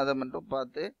தெரிஞ்சுக்கிட்டோம்னா அதை மட்டும்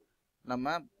பார்த்து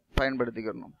நம்ம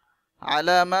பயன்படுத்திக்கணும்.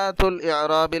 அலமாத்துல்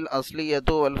இஅராபில்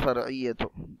அஸ்லியத்து வல் ஃபர்இய்யத்து.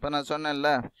 இப்போ நான் சொன்னேன்ல,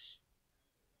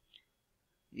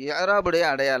 இஅராபுடைய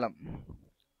அடையாளம்.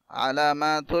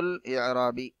 அலமாத்துல்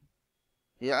இஅராபி,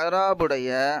 இஅராபுடைய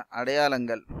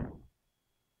அடையாளங்கள்.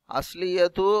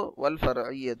 அஸ்லியத்து வல்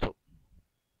ஃபர்இய்யத்து,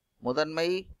 முதன்மை,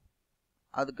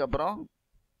 அதுக்கப்புறம்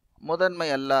முதன்மை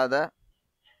அல்லாத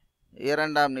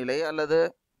 2ஆம் நிலை அல்லது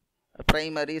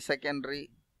பிரைமரி, செகண்டரி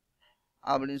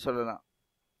அப்படின்னு சொல்லலாம்.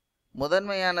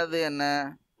 முதன்மையானது என்ன?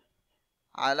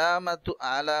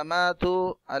 அலமாத்து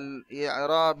அல்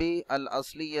இஅராபி அல்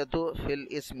அஸ்லியத்து ஃபில்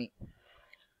இஸ்மி.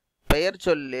 பெயர்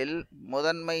சொல்லில்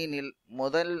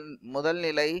முதல்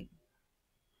நிலை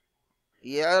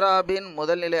இஅராபின்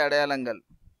முதல்நிலை அடையாளங்கள்.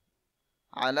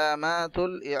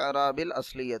 அலமாத்துல் இஅராபில்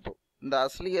அஸ்லியத்து. இந்த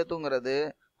அஸ்லியத்துங்கிறது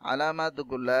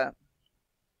அலாமாத்துக்குள்ள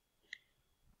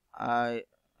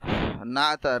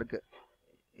நாத்தா இருக்குது.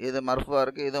 இது மர்ஃபுவா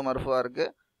இருக்குது, இது மர்ஃபுவா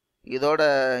இருக்குது. இதோட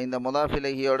இந்த முதாஃப்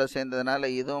இலைஹியோட சேர்ந்ததுனால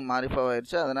இதுவும்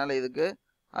மாரிஃபாவாயிடுச்சு. அதனால் இதுக்கு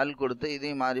அல் கொடுத்து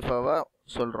இதையும் மாரிஃபாவாக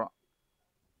சொல்கிறோம்.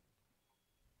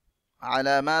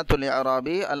 அலமாத்துல்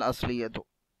இஅராபி அல் அஸ்லியத்து.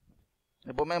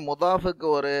 எப்போவுமே முதாஃபுக்கு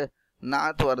ஒரு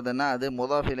நாத் வருதுன்னா அது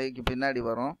முதாஃப் இலைஹிக்கு பின்னாடி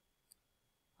வரும்.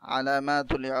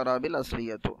 அலமாத்துல் இஅராபில்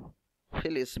அஸ்லியத்து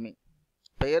ஃபில் இஸ்மி.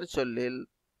 பெயர் சொல்லில்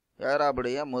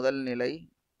ஏராபுடைய முதல் நிலை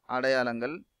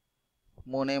அடையாளங்கள்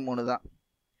 3 தான்.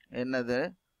 என்னது?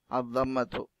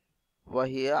 அத்தம்மத்து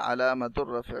வஹிய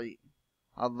அலாமத்துர் ரஃபி.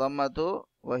 அத்தம்மத்து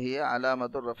வஹிய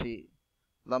அலாமத்துர் ரஃபி.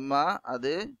 தம்மா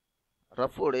அது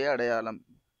ரஃபுடைய அடையாளம்.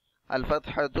 அல்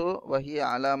ஃபத்ஹத்து வஹிய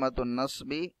அலாமத்துன்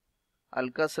நஸ்பி.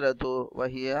 அல் கஸ்ரத்து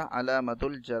வஹிய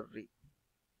அலாமத்துல் ஜர்ரி.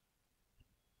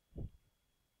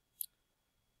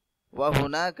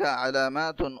 وهناك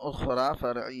علامات أخرى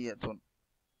فرعية.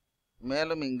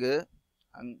 மேலும் இங்கு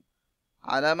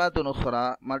அலாமத்துன் உஹ்ரா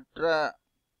மற்ற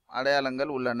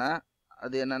அடையாளங்கள் உள்ளன.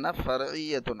 அது என்னன்னா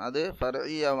ஃபர்இய்யத்துன், அது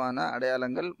ஃபர்இய்யவான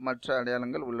அடையாளங்கள், மற்ற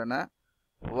அடையாளங்கள் உள்ளன.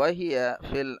 வஹிய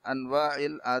ஃபில்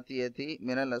அன்வாஇல் ஆத்தியதி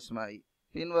மினல் அஸ்மாஇ.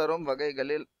 பின்வரும்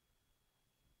வகைகளில்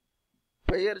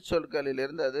பெயர்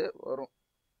சொற்களிலிருந்து அது வரும்.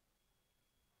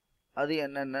 அது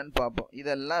என்னென்னு பார்ப்போம்.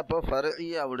 இதெல்லாம் இப்போ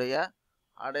ஃபர்இய்யாவுடைய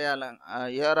அடையாளம்,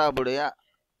 ஏராபுடைய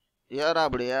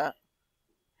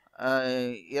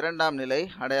இரண்டாம் நிலை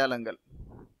அடையாளங்கள்.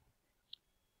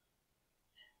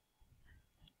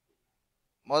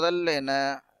 முதல்ல என்ன?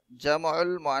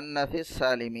 ஜம்உல் முஅன்னஸிஸ்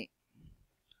சாலிமி.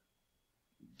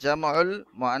 ஜம்உல்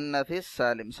முஅன்னஸிஸ்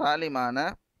சாலிம், சாலிமான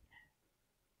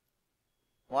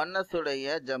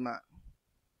முஅன்னஸுடைய ஜம.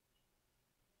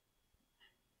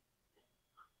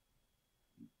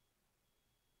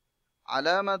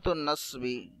 அலாமத்துன்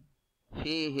நஸ்பி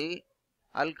ஃபீஹி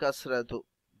அல் கஸ்ரத்து.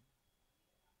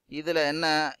 இதில்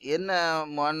என்ன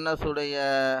முஅன்னஸுடைய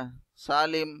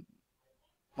சாலிம்,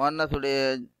 முஅன்னஸுடைய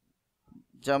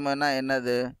ஜமனா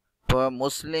என்னது? இப்போ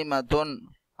முஸ்லிமத்துன்,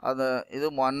 அது இது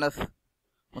முஅன்னஸ்.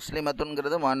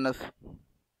 முஸ்லிமத்துன்கிறது முஅன்னஸ்.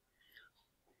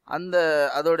 அந்த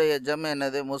அதோடைய ஜம்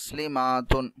என்னது?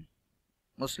 முஸ்லிமாத்துன்.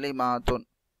 முஸ்லிமாத்துன்.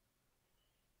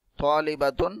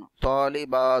 தாலிபத்துன்,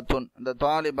 தாலிபாத்துன். இந்த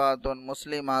தாலிபாத்துன்,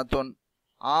 முஸ்லிமாத்துன்,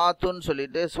 ஆத்துன்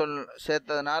சொல்லிட்டு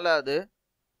சேர்த்ததுனால அது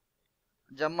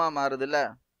ஜம்மா மாறுதுல்ல.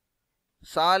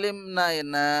 சாலிம்னா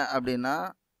என்ன அப்படின்னா,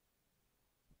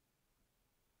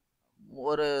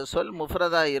 ஒரு சொல்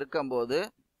முஃப்ரதா இருக்கும்போது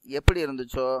எப்படி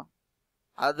இருந்துச்சோ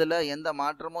அதில் எந்த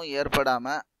மாற்றமும்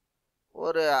ஏற்படாமல்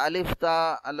ஒரு அலிஃப்தா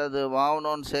அல்லது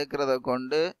வாவ்னோன் சேர்க்கிறத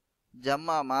கொண்டு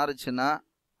ஜம்மா மாறுச்சுன்னா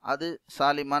அது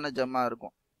சாலிமான ஜம்மா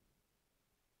இருக்கும்.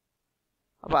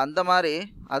 அப்போ அந்த மாதிரி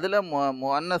அதில்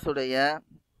முஅன்னஸுடைய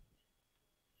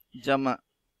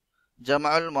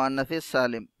ஜம்உல் முஅன்னஸிஸ்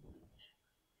சாலிம்,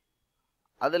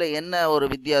 அதில் என்ன ஒரு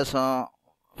வித்தியாசம்?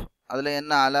 அதில்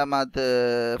என்ன அலாமத்து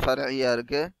ஃபர்இய்யா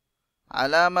இருக்குது?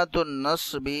 அலாமத்துன்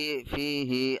நஸ்பி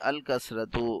ஃபீஹி அல்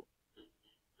கஸ்ரத்து.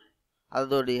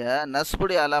 அதோடைய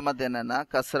நஸ்புடைய அலாமத்து என்னன்னா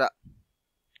கஸ்ரா.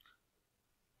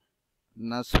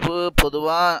 நஸ்பு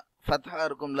பொதுவாக ஃபத்ஹா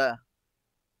இருக்கும்ல.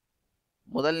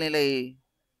 முதல் நிலை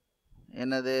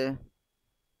என்னது?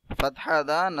 ஃபத்ஹா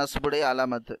தான் நஸ்புடைய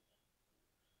அலாமத்து.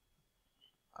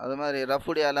 அது மாதிரி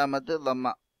ரஃபுடைய அலாமத்து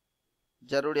தம்மா,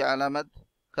 ஜருடைய அலாமத்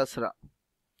கஸ்ரா.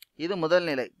 இது முதல்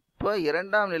நிலை. இப்போ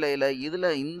இரண்டாம் நிலையில்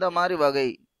இதில் இந்த மாதிரி வகை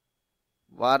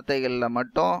வார்த்தைகளில்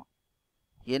மட்டும்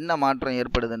என்ன மாற்றம்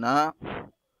ஏற்படுதுன்னா,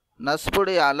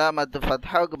 நஸ்புடைய அலாமத்து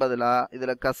ஃபத்ஹாவுக்கு பதிலாக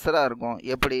இதில் கஸ்ரா இருக்கும்.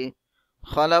 எப்படி?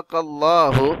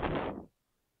 ஹலகல்லாஹு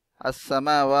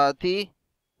அஸ்ஸமாவாதி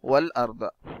வல் அர்த.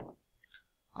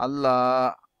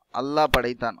 அல்லாஹ்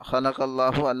படைத்தான்.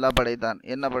 ஹலகல்லாஹு, அல்லாஹ் படைத்தான்.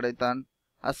 என்ன படைத்தான்?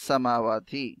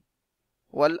 அஸ்ஸமாவாதி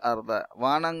வல் அர்த,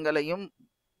 வானங்களையும்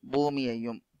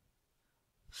பூமியையும்.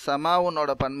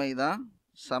 சமாவுனோட பன்மை தான்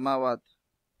சமாவாத்.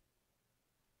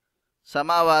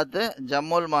 சமாவாத்து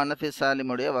ஜம்முல் முஅன்னஸிஸ்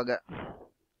சாலிமுடைய வகை.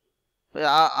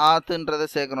 ஆத்துன்றதை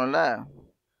சேர்க்கணும்ல.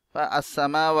 இப்போ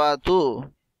அஸ்ஸமாவாத்து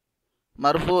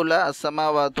மர்ஃபூல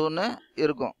அஸ்ஸமாவாத்துன்னு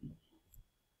இருக்கும்,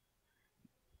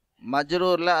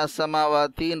 மஜ்ரூரில்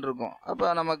அஸ்ஸமாவாத்தின்னு இருக்கும். அப்போ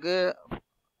நமக்கு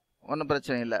ஒன்றும்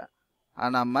பிரச்சனை இல்லை.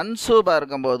 ஆனால் மன்சூபாக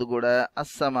இருக்கும்போது கூட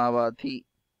அஸ்ஸமாவாத்தி.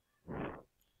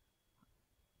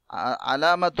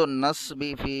 அலாமத்துன் நஸ்பி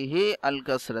ஃபீஹி அல்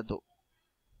கஸ்ரத்து.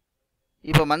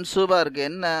 இப்போ மன்சூபாக இருக்குது.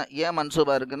 என்ன, ஏன்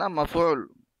மன்சூபாக இருக்குன்னா மஃபூல்.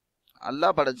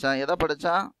 அல்லாஹ் படைச்சான்.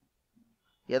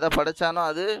 எதை படைச்சானோ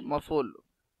அது மஃபூல்.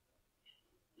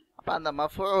 அப்போ அந்த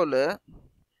மஃபூல்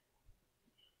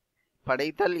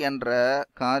படைத்தல் என்ற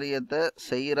காரியத்தை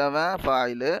செய்கிறவன்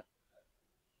ஃபாயிலு.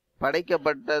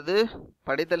 படைக்கப்பட்டது,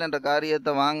 படைத்தல் என்ற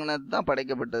காரியத்தை வாங்கினது தான்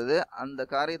படைக்கப்பட்டது. அந்த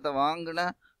காரியத்தை வாங்கின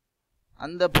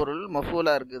அந்த பொருள்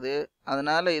மஃபூலாக இருக்குது.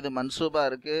 அதனால் இது மன்சூபாக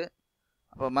இருக்குது.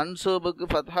 அப்போ மன்சூபுக்கு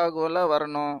ஃபத்ஹாகுவல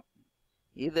வரணும்.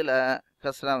 இதில்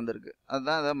கஸ்ரா வந்திருக்கு.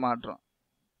 அதுதான் அதை மாற்றம்.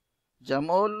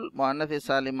 ஜமூல் முஅன்னஸிஸ்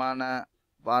சாலிமான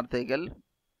வார்த்தைகள்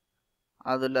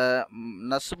அதில்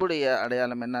நஸ்புடைய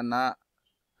அடையாளம் என்னன்னா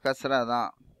கஸ்ரா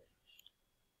தான்.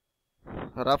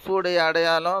 ரஃபுடைய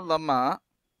அடையாளம் தம்மா.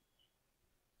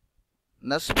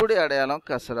 நஸ்புடைய அடையாளம்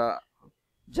கஸ்ரா,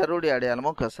 ஜருடைய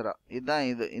அடையாளமும் கஸ்ரா. இதுதான்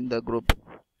இந்த குரூப்.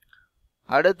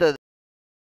 அடுத்தது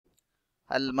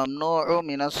அல் மம்னூஉ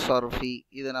மினஸ் ஸர்ஃபி.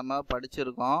 இது நம்ம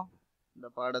படிச்சிருக்கோம் இந்த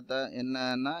பாடத்தை.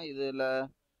 என்னன்னா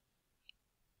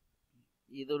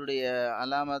இதனுடைய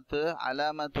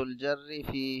அலாமத்துல் ஜர்ரி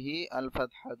ஃபீஹி அல்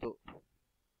ஃபத்ஹத்து.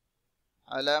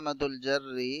 அலாமத்துல்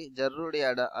ஜர்ரி, ஜர்ருடைய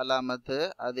அலாமத்து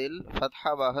அதில்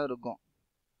ஃபத்ஹாவாக இருக்கும்.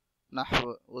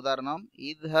 நஹ்வு, உதாரணம்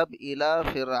இத்ஹப் இலா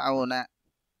ஃபிர்அவுன.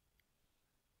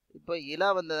 இப்போ இலா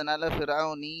வந்ததுனால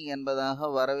ஃபிர்அவுனி என்பதாக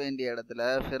வர வேண்டிய இடத்துல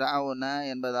ஃபிர்அவுன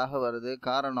என்பதாக வருது.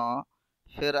 காரணம்,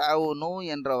 ஃபிர்அவுனு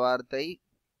என்ற வார்த்தை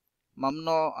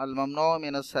மம்னூ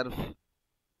மினஸ் ஸர்ஃப்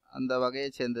அந்த வகையை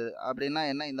சேர்ந்தது. அப்படின்னா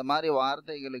என்ன, இந்த மாதிரி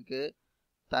வார்த்தைகளுக்கு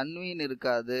தன்வீன்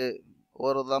இருக்காது,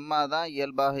 ஒரு தம்மா தான்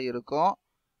இயல்பாக இருக்கும்.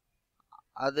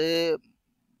 அது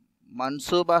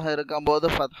மன்சூபாக இருக்கும்போது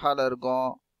ஃபத்ஹால இருக்கும்,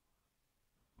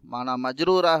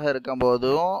 மஜ்ரூராக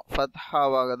இருக்கும்போதும்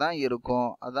ஃபத்ஹாவாக தான் இருக்கும்.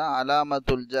 அதான்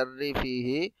அலாமத்துல் ஜர்ரி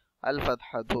ஃபீஹி அல்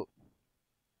ஃபத்ஹத்து.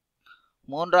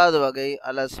 மூன்றாவது வகை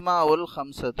அல் அஸ்மாஉல்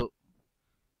ஹம்சத்து.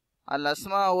 அல்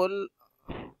அஸ்மாஉல்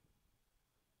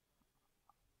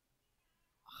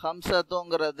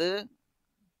ஹம்சத்துங்கிறது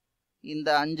இந்த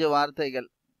 5 வார்த்தைகள்: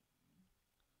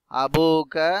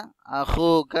 அபூக,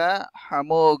 அஹூக,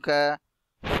 ஹமூக,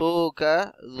 ஃபூக,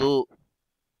 து.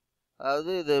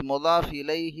 அதாவது இது முதாஃப்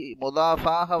இலைஹி,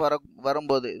 முதாஃபாக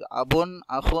வரும்போது அபுன்,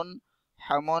 அஹுன்,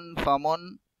 ஹமுன், ஃபமுன்,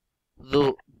 து.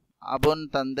 அபுன்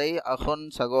தந்தை, அஹுன்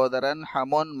சகோதரன்,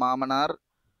 ஹமுன் மாமனார்,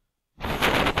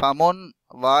 ஃபமுன்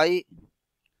வாய்,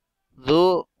 து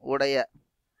உடைய.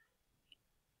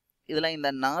 இதில் இந்த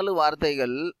 4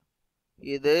 வார்த்தைகள்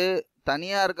இது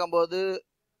தனியாக இருக்கும்போது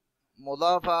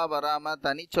முதாஃபா வராமல்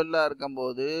தனிச்சொல்லாக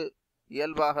இருக்கும்போது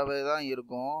இயல்பாகவே தான்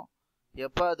இருக்கும்.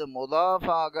 எப்போ அது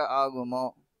முதாஃபாக ஆகுமோ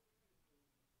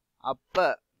அப்போ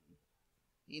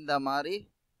இந்த மாதிரி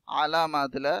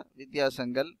அலாமாத்தில்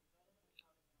வித்தியாசங்கள்.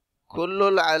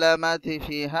 குல்லுல் அலாமாத்தி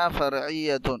ஃபீஹா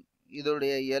ஃபர்இய்யத்துன்.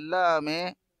 இதோடைய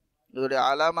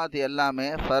அலாமாத் எல்லாமே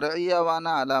ஃபர்இய்யவான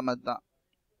அலாமத் தான்.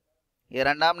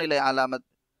 இரண்டாம் நிலை அலாமத்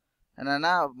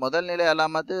என்னென்னா, முதல் நிலை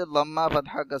அலாமத்து லம்மா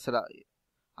ஃபத்ஹா கஸ்ரா,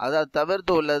 அதை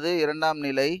தவிர்த்து உள்ளது இரண்டாம்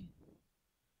நிலை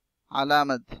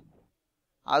அலாமத்.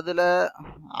 அதில்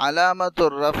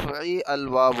அலாமத்துர் ரஃப்இ அல்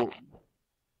வாவு.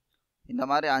 இந்த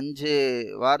மாதிரி 5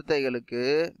 வார்த்தைகளுக்கு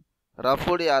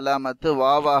ரஃபுடைய அலாமத்து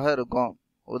வாவாக இருக்கும்.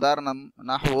 உதாரணம்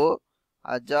நஹ்வு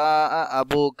அஜா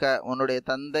அபூக, உன்னுடைய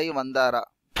தந்தை வந்தாரா.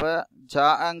 இப்போ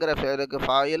ஜாங்கிற ஃபேலுக்கு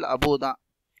ஃபாயில் அபு தான்,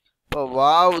 இப்போ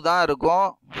வாவ் தான் இருக்கும்.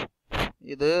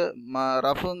 இது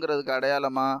ரஃபுங்கிறதுக்கு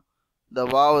அடையாளமாக இந்த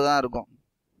வாவ் தான் இருக்கும்.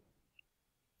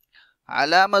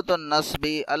 அலாமத்துன்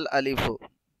நஸ்பி அல் அலிஃபு.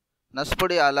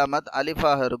 நஸ்புடைய அலாமத்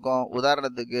அலிஃபாக இருக்கும்.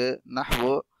 உதாரணத்துக்கு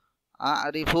நஹ்வு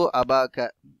அரிஃபு அபாக்க,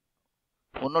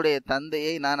 உன்னுடைய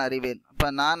தந்தையை நான் அறிவேன். இப்போ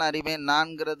நான் அறிவேன்,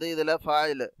 நான்கிறது இதில்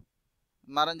ஃபாயில்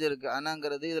மறைஞ்சிருக்கு,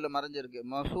 அனங்கிறது இதில் மறைஞ்சிருக்கு.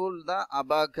 மஃபூல் தான்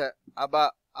அபாக்க,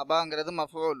 அபாங்கிறது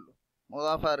மஃபூல்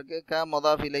முதாஃபா இருக்குது, க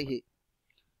முதாஃப் இலைஹி.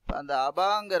 அந்த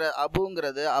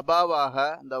அபுங்கிறது அபாவாக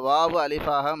இந்த வாவு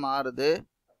அலிஃபாக மாறுது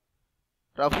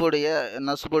ரஃபுடைய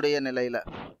நஸ்புடைய நிலையில்.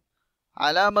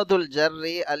 அலாமத்துல்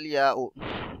ஜர்ரி அல் யாஉ.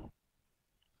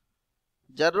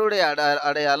 ஜர்ருடைய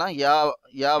அடையாளம்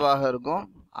யாவாக இருக்கும்.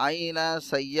 ஐன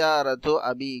சய்யாரத்து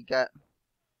அபீக,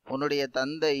 உன்னுடைய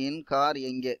தந்தையின் கார்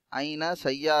எங்கே. ஐன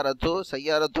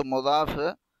சய்யாரத்து முதாஃப்,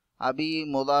 அபி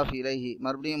முதாஃப் இலைஹி,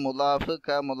 மறுபடியும் முதாஃபு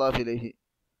க முதாஃப் இலைஹி.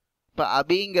 இப்போ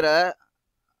அபிங்கிற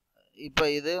இப்போ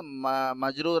இது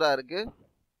மஜ்ரூராக இருக்குது.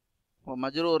 இப்போ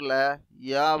மஜ்ரூரில்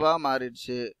யாவா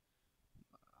மாறிடுச்சு.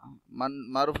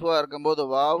 மர்ஃபுவாக இருக்கும்போது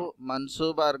வாவ்,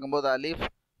 மன்சூபாக இருக்கும்போது அலிஃப்,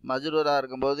 மஜ்ரூராக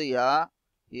இருக்கும்போது யா.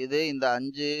 இது இந்த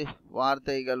 5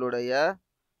 வார்த்தைகளுடைய.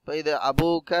 இப்போ இது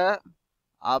அபூக்க,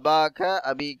 அபாக்க,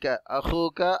 அபீக்க,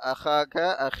 அஹூக்க, அஹாக்க,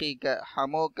 அஹீக்க,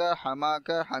 ஹமூக்க, ஹமாக்க,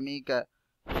 ஹமீக்க,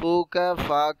 ஃபூக்க,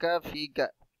 ஃபாக்க, ஃபீக்க.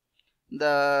 இந்த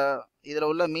இதில்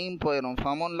உள்ள மீம் போயிடும்,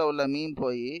 ஃபமுன்ல உள்ள மீம்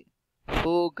போய்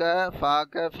ஃபூக்க,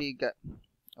 ஃபாக்க, ஃபீக்க,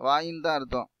 வாயின் தான்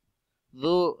அர்த்தம்.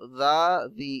 து, தா,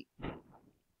 தி.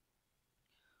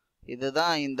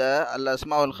 இதுதான் இந்த அல்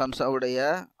அஸ்மாவுல் ஹம்சாவுடைய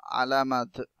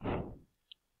அலாமாத்,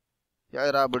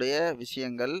 இராபுடைய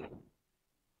விஷயங்கள்.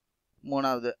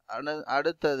 மூணாவது.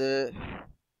 அடுத்தது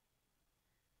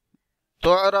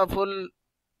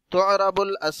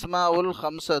துஅரபுல் அஸ்மாவுல்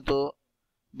ஹம்சத்து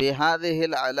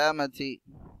பிஹாதிஹில் அலாமதி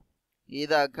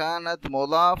இதா கானத்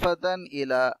முதாஃபதன்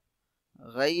இலா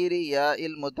غير ياء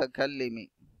المتكلم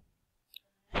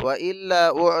وإلا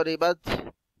أعربت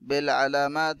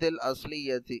بالعلامات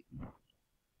الأصلية.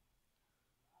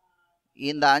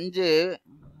 இந்த 5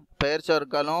 பெயர்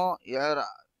சொற்களும்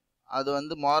அது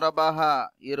வந்து மோரபாக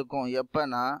இருக்கும்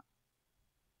எப்பன்னா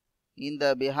இந்த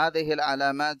பிஹாதிஹில்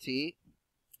அலமாத்தி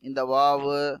இந்த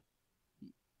வாவு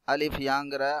அலிஃப்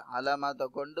யாங்கிற அலமாத்தை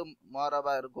கொண்டு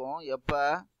மோரபா இருக்கும் எப்ப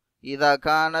இதா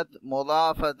கானத்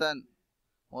முதாஃபதன்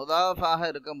முதாஃபாக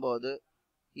இருக்கும்போது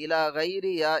இலா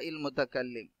கைரி யா இல்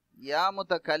முத்தக்கல்லிம் யா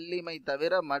முத்தக்கல்லிமை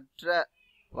தவிர மற்ற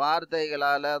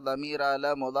வார்த்தைகளால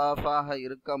தமீரால முதாஃபாக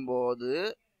இருக்கும்போது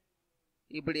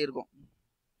இப்படி இருக்கும்.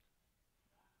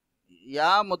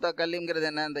 யா முத்தக்கல்லிம்ங்கிறது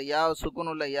என்ன? இந்த யா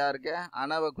சுக்குனுள்ள யா இருக்க,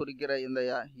 அனவை குறிக்கிற இந்த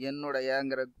யா,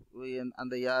 என்னுடையங்கிற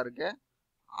அந்த யா இருக்க,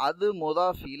 அது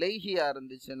முதாஃப் இலைஹியா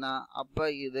இருந்துச்சுன்னா அப்ப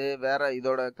இது வேற,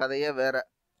 இதோட கதையே வேற.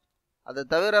 அதை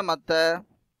தவிர மற்ற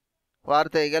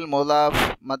வார்த்தைகள் முதாஃப்,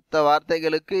 மற்ற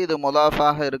வார்த்தைகளுக்கு இது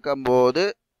முதாஃபாக இருக்கும்போது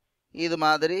இது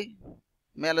மாதிரி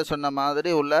மேலே சொன்ன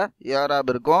மாதிரி உள்ள யாராப்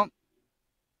இருக்கும்.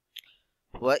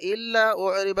 வ இல்லா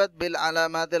உரிபத் பில்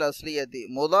அலாமாத்தில் அஸ்லியத்தி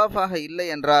முதாஃபாக இல்லை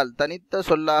என்றால், தனித்த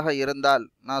சொல்லாக இருந்தால்,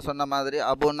 நான் சொன்ன மாதிரி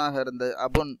அபுனாக இருந்து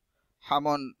அபுன்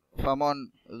ஹமுன் ஃபமுன்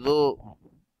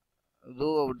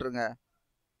தூவை விட்டுருங்க,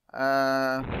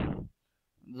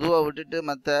 தூவை விட்டுட்டு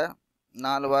மற்ற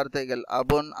 4 வார்த்தைகள்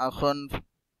அபுன் அஹுன்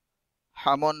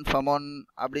ஹமுன் ஃபமுன்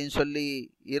அப்படின்னு சொல்லி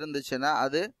இருந்துச்சுன்னா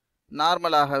அது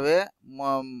நார்மலாகவே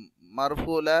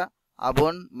மர்ஃபூல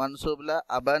அபுன், மன்சூப்ல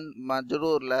அபன்,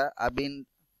 மஜ்ரூர்ல அபின்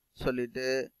சொல்லிட்டு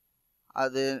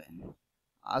அது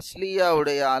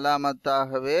அஸ்லியாவுடைய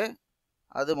அலாமத்தாகவே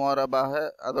அது மோரபாக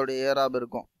அதோடைய ஏராப்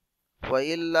இருக்கும்.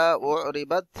 வயில்லா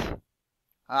உரிபத்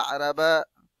அரப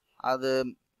அது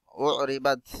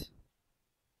உரிபத்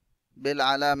பில்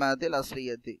அலாமத்தில்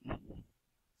அஸ்லியத்தி.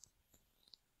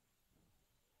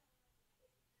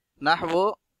 நஹ்வு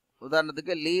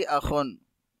உதாரணத்துக்கு லீ அஹுன்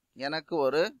எனக்கு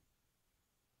ஒரு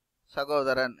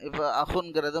சகோதரன். இப்போ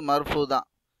அஹுன்கிறது மர்ஃபூ தான்,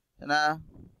 ஏன்னா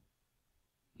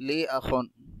லீ அஹுன்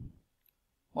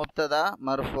முப்ததா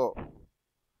மர்ஃபூ.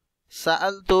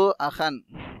 சஅல்து அஹன்,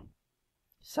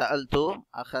 சஅல்து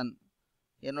அஹன்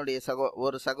என்னுடைய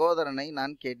ஒரு சகோதரனை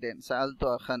நான் கேட்டேன். சஅல்து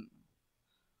அஹன்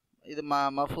இது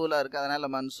மஃபூலா இருக்கு, அதனால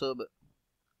மன்சூப்.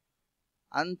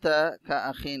 அந்த க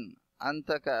அஹின்,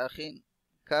 அந்த க அஹின்,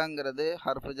 கங்கிறது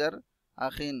ஹர்ஃபுஜர்,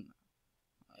 அஹின்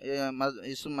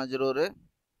இஸ்ம் மஜ்ரூர்.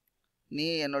 நீ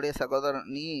என்னுடைய சகோதரன்,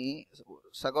 நீ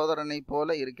சகோதரனை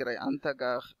போல இருக்கிறாய். அந்த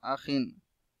அஹின்,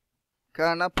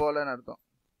 கன போலன்னு அர்த்தம்.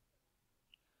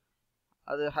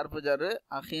 அது ஹர்ஃபுஜர்,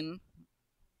 அஹின்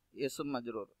இஸ்ம்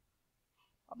மஜ்ரூர்.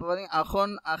 அப்போ பார்த்தீங்கன்னா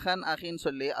அஹுன் அஹன் அஹின்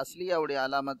சொல்லி அஸ்லியாவுடைய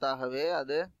அலாமத்தாகவே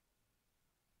அது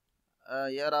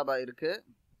ஏராபா இருக்கு.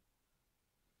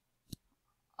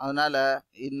 அதனால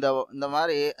இந்த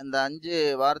மாதிரி இந்த 5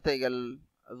 வார்த்தைகள்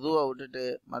தூவை விட்டுட்டு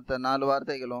மற்ற 4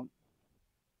 வார்த்தைகளும்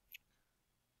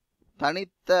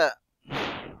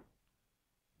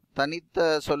தனித்த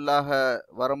சொல்லாக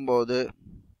வரும்போது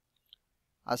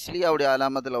அஸ்லியாவுடைய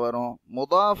அலாமத்தில் வரும்.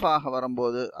 முதாஃபாக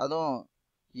வரும்போது அதுவும்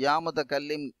யாமுத்த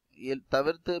கல்லிம்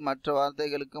தவிர்த்து மற்ற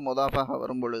வார்த்தைகளுக்கு முதாஃபாக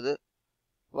வரும் பொழுது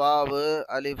வாவு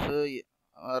அலிஃபு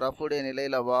ரஃபுடைய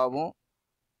நிலையில் வாவும்,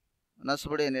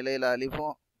 நஸ்புடைய நிலையில்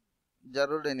அலிஃபும்,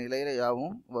 ஜருடைய நிலையில்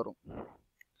யாவும் வரும்.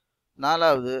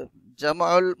 4வது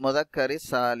ஜம்உல் முதக்கரி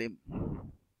சாலிம்.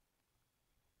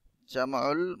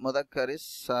 ஜம்உல் முதக்கரி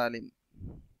சாலிம்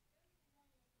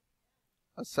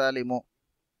அஸ்ஸாலிமு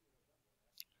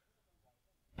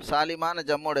சாலிமான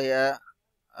ஜம்முடைய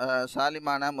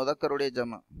சாலிமான முதக்கருடைய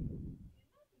ஜம்மு.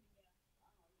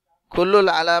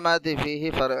 குல்லுல் அலாமாத்தி ஃபீஹி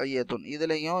ஃபர்இய்யத்துன்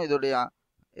இதுலேயும் இதோடைய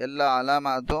எல்லா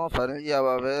அலாமாத்தும்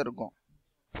ஃபர்இய்யாவாகவே இருக்கும்.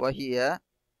 வஹிய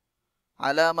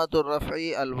அலாமத்து ரஃபி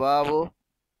அல் வாவு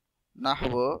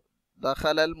நஹ்வு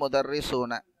தஹலல்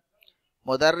முதர்ரிசூன,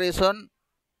 முதர்ரிசுன்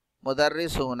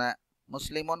முதர்ரிசூன,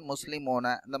 முஸ்லிமுன் முஸ்லிமூன,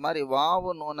 இந்த மாதிரி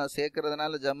வாவு நூனை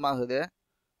சேர்க்கறதுனால ஜம் ஆகுது,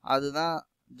 அதுதான்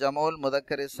ஜமூல்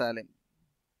முதக்கரி சாலிம்.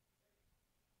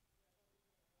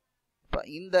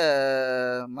 இந்த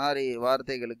மாதிரி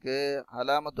வார்த்தைகளுக்கு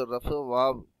அலாமத்து ரஃபு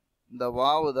வாவ், இந்த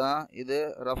வாவு தான் இது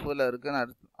ரஃபுல இருக்குன்னு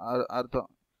அர்த்தம்.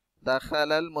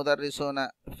 தஹலல் முதர்ரிசூன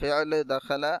ஃபிஅலு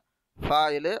தஹல,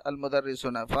 ஃபாயிலு அல்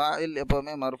முதர்ரிசூன, ஃபாயில்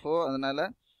எப்போவுமே மர்ஃபூ, அதனால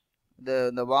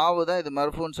இந்த வாவு தான் இது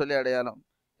மர்ஃபூன்னு சொல்லி அடையாளம்.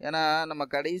 ஏன்னா நம்ம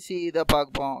கடைசி இதை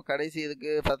பார்ப்போம், கடைசி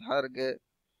இதுக்கு ஃபத்ஹா இருக்கு,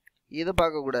 இது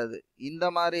பார்க்கக்கூடாது. இந்த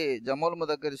மாதிரி ஜமூல்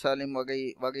முதக்கரி சாலிம்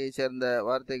வகையை சேர்ந்த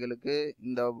வார்த்தைகளுக்கு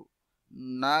இந்த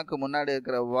நாக்கு முன்னாடி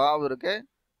இருக்கிற வாவ் இருக்கு,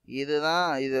 இதுதான்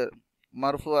இது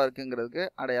மர்ஃபுவா இருக்குங்கிறதுக்கு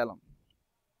அடையாளம்.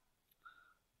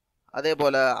 அதே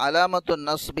போல அலாமத்து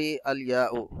நஸ்பி அல்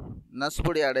யாஉ,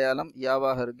 நஸ்புடைய அடையாளம்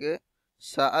யாவாக இருக்கு.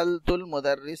 சஅல்துல்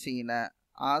முதர்ரிசீன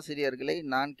ஆசிரியர்களை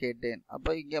நான் கேட்டேன்.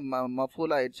 அப்போ இங்கே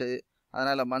மஃபூல் ஆயிடுச்சு,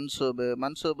 அதனால மன்சூபு.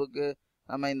 மன்சூபுக்கு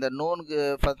நம்ம இந்த நூனுக்கு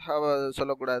ஃபத்ஹாவை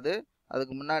சொல்லக்கூடாது,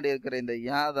 அதுக்கு முன்னாடி இருக்கிற இந்த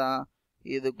யா தான்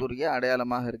இதுக்குரிய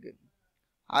அடையாளமாக இருக்கு.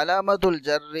 அலாமத்துல்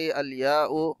ஜர்ரி அல்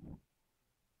யாஉ,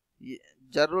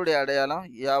 ஜர்ருடைய அடையாளம்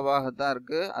யாவாகத்தான்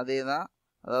இருக்கு. அதே தான்,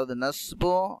 அதாவது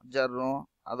நஸ்பும் ஜர்ரும்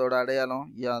அதோட அடையாளம்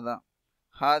யா தான்.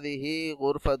 ஹாதிஹி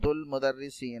குர்ஃபத்துல்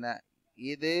முதர்ரிசீன,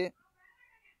 இது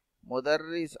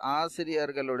முதர்ரிஸ்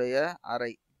ஆசிரியர்களுடைய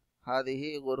அறை.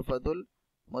 ஹாதிஹி குர்ஃபத்துல்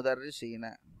முதர்ரிசீன.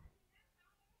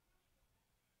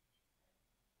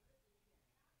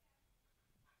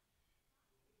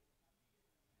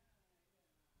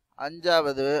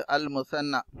 அஞ்சாவது அல்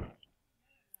முசன்னா,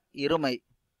 இருமை.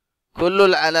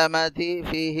 குல்லுல் அலாமாத்தி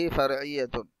ஃபீஹி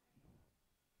ஃபர்இய்யத்துன்,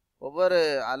 ஒவ்வொரு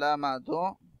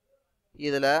அலாமாத்தும்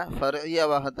இதில்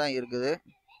ஃபர்இய்யவாகத்தான் இருக்குது.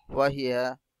 வஹிய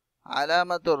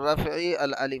அலாமத்து ரஃபி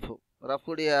அல் அலிஃபு,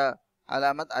 ரஃபுடைய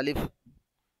அலாமத் அலிஃப்.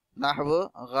 நஹ்வு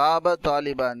காப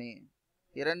தாலிபானி,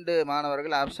 2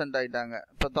 மாணவர்கள் ஆப்சண்ட் ஆகிட்டாங்க.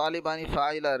 இப்போ தாலிபானி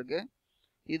ஃபாயிலாக இருக்குது.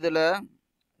 இதில்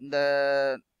இந்த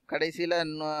கடைசியில்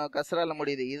இன்னும் கஸ்ரால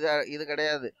முடியுது. இது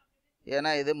கிடையாது,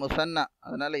 ஏன்னா இது முசன்னா.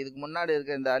 அதனால் இதுக்கு முன்னாடி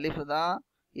இருக்க இந்த அலிஃபு தான்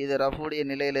இது ரஃபுடைய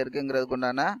நிலையில் இருக்குங்கிறதுக்கு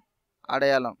உண்டான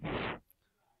அடையாளம்.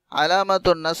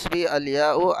 அலாமத்துல் நஸ்பி அல்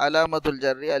யாஉ, அலாமத்துல்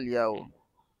ஜர்ரி அல் யாஉ.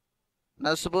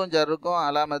 நஸ்பும் ஜர்ருக்கும்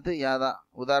அலாமத்து யா தான்.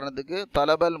 உதாரணத்துக்கு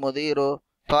தலபல் முதீரு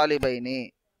தாலிபைனி,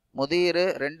 முதீரு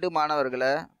 2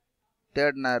 மாணவர்களை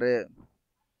தேடினாரு.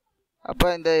 அப்போ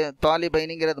இந்த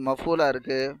தாலிபைனிங்கிறது மஃபூலாக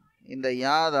இருக்குது. இந்த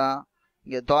யா தான்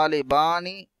இங்கே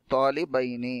தாலிபானி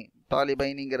தாலிபைனி,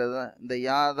 தாலிபைனிங்கிறது இந்த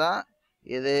யா தான்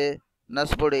இது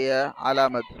நஸ்புடைய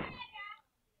அலாமத்.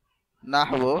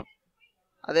 நஹ்வு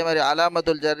அதே மாதிரி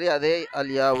அலாமத்துல் ஜர்ரி அதே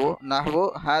அல் யாவு. நஹ்வு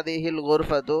ஹாதிஹில்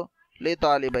குர்ஃபத்து லி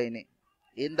தாலிபைனி,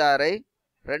 இந்த அறை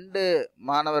 2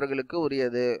 மாணவர்களுக்கு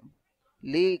உரியது.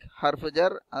 லீ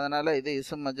ஹர்ஃபுஜர், அதனால் இது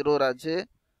இஸ்ம் மஜ்ரூர் ஆச்சு.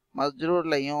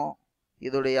 மஜ்ரூர்லையும்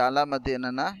இதோடைய அலாமத்து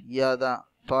என்னென்னா யா தான்,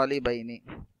 தாலிபைனி.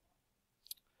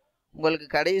 உங்களுக்கு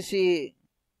கடைசி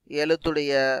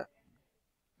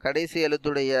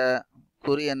எழுத்துடைய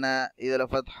குறி என்ன? இதில்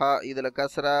ஃபத்ஹா, இதில்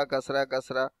கஸ்ரா கஸ்ரா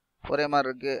கஸ்ரா ஒரே மாதிரி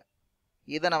இருக்குது.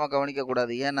 இதை நம்ம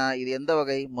கவனிக்கக்கூடாது. ஏன்னா இது எந்த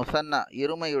வகை? முசன்னா,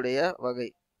 இருமையுடைய வகை.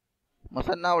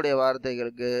 முசன்னாவுடைய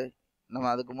வார்த்தைகளுக்கு நம்ம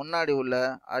அதுக்கு முன்னாடி உள்ள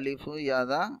அலிஃபு யா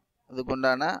தான்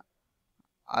இதுக்குண்டான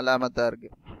அலாமத்தாக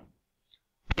இருக்குது.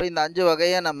 இப்போ இந்த 5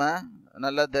 வகையை நம்ம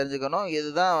நல்லா தெரிஞ்சுக்கணும்.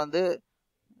 இதுதான் வந்து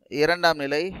 2ஆம்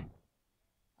நிலை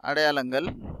அடையாளங்கள்.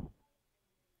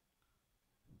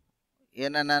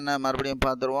 என்னென்ன மறுபடியும்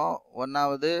பார்த்துருவோம்.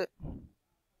 1வது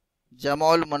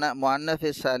ஜமால் முஅன்னஸ்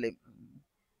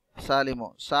சாலிமு,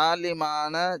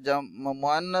 சாலிமான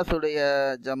முஅன்னஸுடைய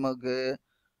ஜம்முக்கு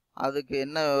அதுக்கு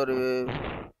என்ன ஒரு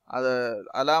அது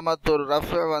அலாமத்துல்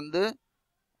ரஃப் வந்து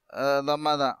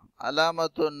தம்மா தான்.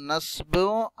 அலாமத்துல்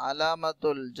நஸ்பும்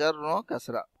அலாமத்துல் ஜர்ரும்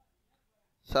கஸ்ரா.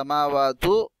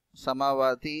 சமாவாத்து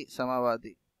சமாவாதி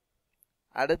சமாவாதி.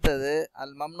 அடுத்தது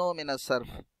அல் மம்னூ மினஸ்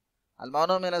சர்ஃப். அல்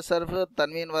மம்னூ மினஸ் சர்ஃப்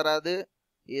தன்வீன் வராது.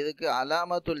 இதுக்கு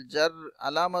அலாமத்துல் ஜர்,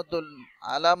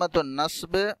 அலாமத்துல்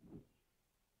நஸ்பு,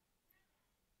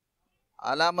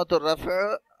 அலாமத்துல் ரஃப்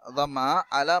தம்மா,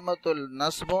 அலாமத்துல்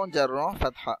நஸ்பும் ஜர்ரும்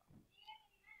ஃபத்ஹா.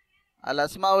 அல்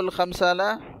அஸ்மாவுல் ஹம்சால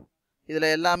இதில்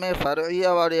எல்லாமே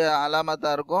ஃபர்இய்யாவுடைய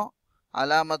அலாமத்தாக இருக்கும்.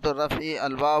 அலாமத்துல் ரஃபி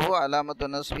அல் வாவு,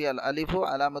 அலாமத்துல் நஸ்பி அல் அலிஃபு,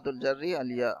 அலாமத்துல் ஜர்ரி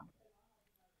அல் யா.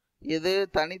 இது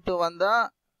தனித்து வந்தால்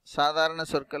சாதாரண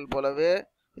சொற்கள் போலவே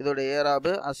இதோடைய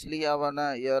ஏராபு அஸ்லியாவான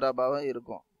ஏராபாக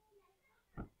இருக்கும்.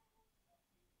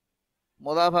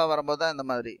 முதாஃபா வரும்போது தான் இந்த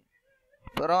மாதிரி.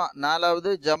 அப்புறம்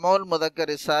 4வது ஜமோல்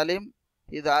முதக்கரி சாலிம்.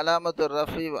 இது அலாமத்துல்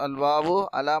ரஃபி அல் வாவு,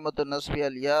 அலாமத்துல் நஸ்பி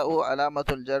அல் யாவு,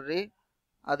 அலாமத்துல் ஜர்ரி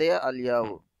அதே அல்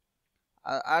யாவு.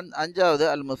 5வது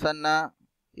அல் முசன்னா.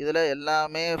 இதில்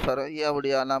எல்லாமே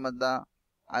ஃபர்இய்யாவுடைய அலாமத் தான்.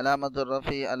 அலாமத்துல்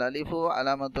ரஃபி அல் அலிஃபு,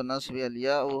 அலாமத்துல் நஸ்பி அல்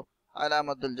யாவு,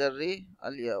 அலாமத்துல் ஜர்ரி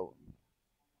அல் யாவு.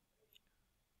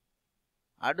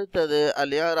 அடுத்தது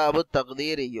அல் இஅராபு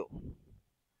தக்தீரியு.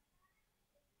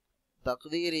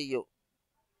 தக்தீரியு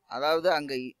அதாவது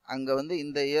அங்கே வந்து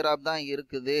இந்த இஅராப் தான்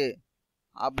இருக்குது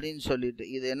அப்படின்னு சொல்லிட்டு.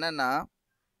 இது என்னன்னா,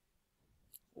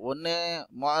 ஒன்று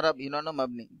முஅரப், இன்னொன்று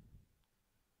மப்னி.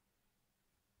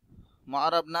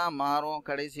 முஅரப்னா மாறும்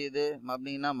கடைசி, இது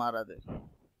மப்னின்னா மாறாது.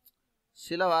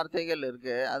 சில வார்த்தைகள்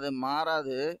இருக்கு அது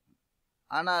மாறாது,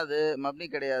 ஆனால் அது மப்னி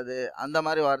கிடையாது. அந்த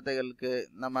மாதிரி வார்த்தைகளுக்கு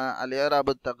நம்ம அல்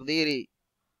இஅராபு தக்தீரி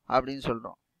அப்படின்னு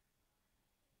சொல்கிறோம்.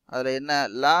 அதில் என்ன?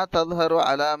 லா தத்ஹரு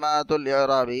அலாமாத்துல்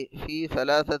இஅராபி ஃபி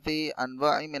 3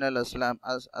 அன்வாஇ மினல்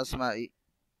அஸ்மாஇ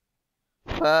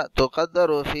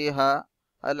ஃபதுகத்தரு ஃபீஹா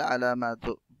அல்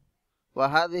அலாமாத்து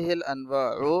வஹாதிஹில்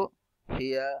அன்வாஉ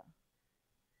ஹிய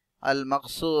அல்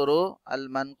மக்சூரு அல்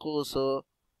மன்கூசு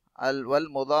வல்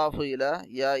முதாஃபு இலா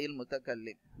யாஇல்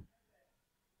முத்தகல்லிம்.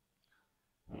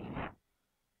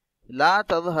 லா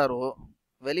தத்ஹரு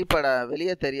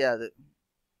வெளியே தெரியாது.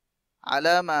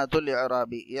 அலாமாத்துல்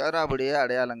இஅராபி, இஅராபுடைய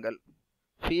அடையாளங்கள்.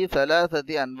 ஃபி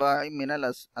ஸலாஸதி அன்வாஇ மினல்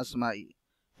அஸ்மாஇ,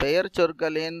 பெயர்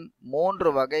சொற்களின் மூன்று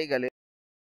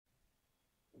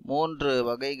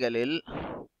வகைகளில்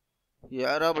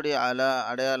இஅராபுடைய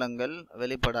அடையாளங்கள்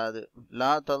வெளிப்படாது.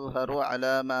 லா தظஹரு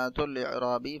அலாமாத்துல்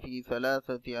இஅராபி ஃபி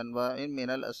ஸலாஸதி அன்வாஇ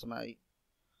மினல் அஸ்மாஇ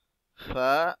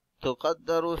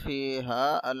ஃபதுகத்தரு ஃபீஹா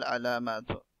அல்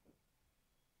அலாமாத்து.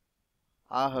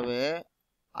 ஆகவே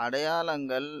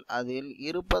அடையாளங்கள் அதில்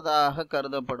இருப்பதாக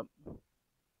கருதப்படும்.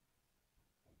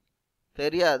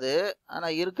 தெரியாது,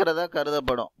 ஆனால் இருக்கிறதா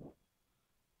கருதப்படும்.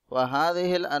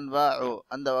 வஹாதிஹில் அன்வாஉ,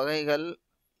 அந்த வகைகள்,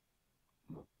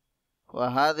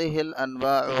 வஹாதிஹில்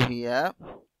அன்வாஉ ஹிய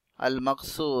அல்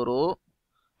மக்சூரு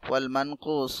வல்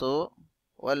மன்கூசு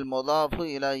வல் முதாஃபு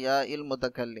இலா யாஇல்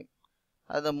முத்தக்கல்லிம்.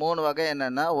 அது மூணு வகை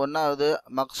என்னென்னா, ஒன்றாவது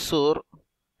மக்சூர்,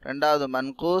 ரெண்டாவது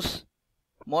மன்கூஸ்,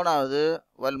 மூணாவது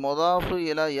வல் முதாஃபு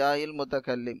இலா யாஇல்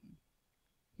முத்தக்கல்லிம்,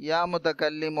 யா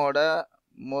முத்தக்கல்லிமோட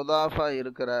முதாஃபா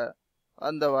இருக்கிற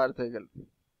அந்த வார்த்தைகள்.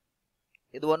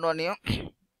 இது ஒன்றையும்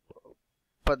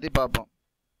பற்றி பார்ப்போம்.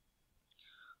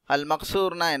 அல்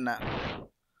மக்சூர்னா என்ன?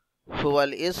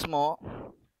 ஹுவல் இஸ்மு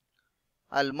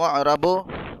அல் முஅரபு,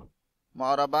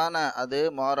 முஅரபான, அது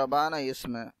முஅரபான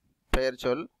இஸ்மு பெயர்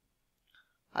சொல்.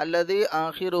 அல்லது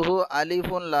ஆஹிருஹு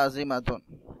அலிஃபுன் லாசிமத்துன்,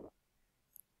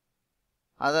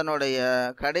 அதனுடைய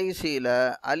கடைசியில்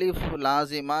அலிஃப்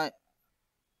லாசிமா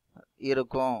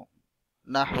இருக்கும்.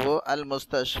 நஹ்வு அல்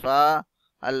முஸ்தஷ்ஃபா,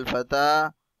 அல் ஃபதா,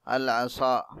 அல்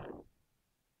அஸா.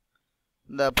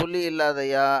 இந்த புள்ளி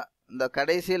இல்லாதையா இந்த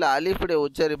கடைசியில் அலிஃபுடைய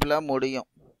உச்சரிப்பில் முடியும்.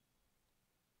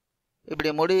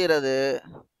 இப்படி முடிகிறது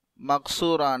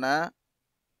மக்சூரான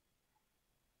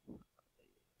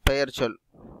பெயர் சொல்.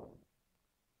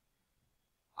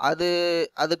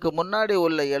 அதுக்கு முன்னாடி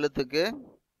உள்ள எழுத்துக்கு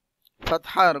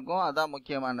ஃபத்ஹா இருக்கும், அதான்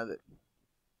முக்கியமானது.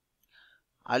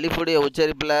 அலிஃபுடைய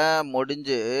உச்சரிப்பில்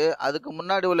முடிஞ்சு அதுக்கு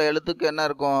முன்னாடி உள்ள எழுத்துக்கு என்ன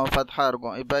இருக்கும்? ஃபத்ஹா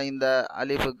இருக்கும். இப்போ இந்த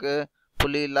அலிஃபுக்கு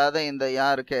புள்ளி இல்லாத இந்த யா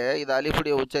இருக்கே, இது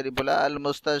அலிஃபுடைய உச்சரிப்பில் அல்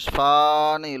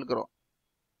முஸ்தஷ்ஃபான்னு இழுக்கிறோம்.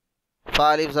 ஃபா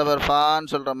அலிஃப் சபர்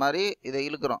ஃபான்னு சொல்கிற மாதிரி இதை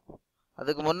இழுக்கிறோம்.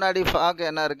 அதுக்கு முன்னாடி ஃபாக்கு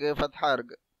என்ன இருக்குது? ஃபத்ஹா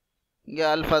இருக்குது. இங்கே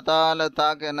அல் ஃபதால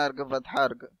தாக்கு என்ன இருக்குது? ஃபத்ஹா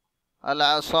இருக்குது. அல்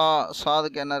அஸா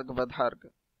சாதுக்கு என்ன இருக்குது? ஃபத்ஹா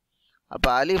இருக்குது. அப்போ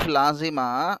அலிஃப் லாசிமா,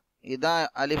 இதுதான்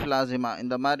அலிஃப் லாசிமா.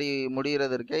 இந்த மாதிரி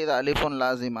முடிகிறது இருக்கே, இது அலிஃபுன்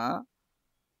லாசிமா.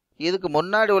 இதுக்கு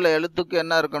முன்னாடி உள்ள எழுத்துக்கு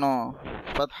என்ன இருக்கணும்?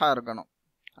 ஃபத்ஹா இருக்கணும்.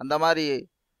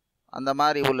 அந்த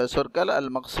மாதிரி உள்ள சொற்கள்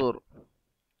அல் மக்சூர்.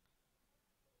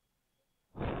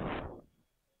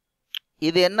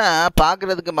 இது என்ன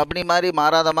பார்க்குறதுக்கு மப்னி மாதிரி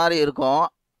மாறாத மாதிரி இருக்கும்,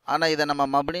 ஆனால் இதை நம்ம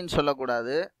மப்னின்னு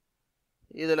சொல்லக்கூடாது.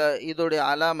 இதோடைய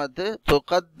அலாமத்து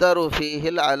துகத்தரு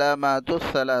ஃபீஹில் அலாமத்து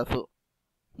ஸலாஸு,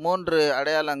 மூன்று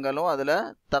அடையாளங்களும் அதில்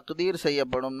தக்தீர்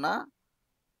செய்யப்படும்னா,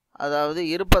 அதாவது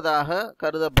இருப்பதாக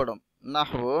கருதப்படும்.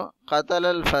 நஹ்வு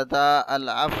கதலல் ஃபதா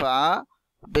அல் அஃபா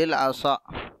பில் அஸா,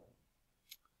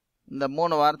 இந்த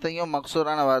மூணு வார்த்தையும்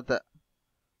மக்சூரான வார்த்தை.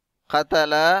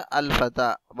 கதல அல் ஃபதா,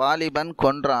 வாலிபன்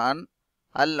கொன்றான்.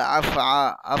 அல் அஃபா,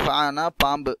 அஃபானா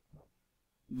பாம்பு.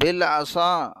 பில் அஸா,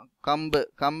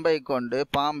 கம்பை கொண்டு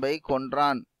பாம்பை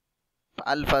கொன்றான்.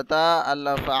 அல் ஃபதா அல்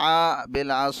அஃபா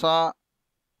பில் அஸா.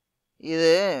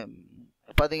 இது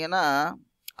பார்த்தீங்கன்னா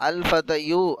அல்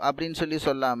ஃபதயு அப்படின்னு சொல்லி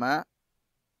சொல்லாமல்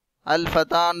அல்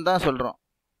ஃபதான் தான் சொல்கிறோம்.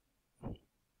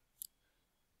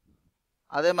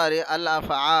 அதே மாதிரி அல்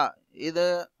அஃபா, இது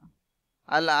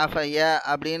அல் அஃபய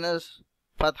அப்படின்னு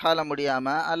ஃபத்ஹால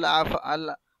முடியாமல் அல்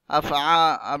அஃபா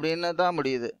அப்படின்னு தான்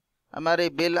முடியுது. அது மாதிரி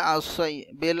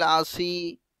பில் அசி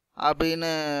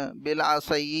அப்படின்னு பில்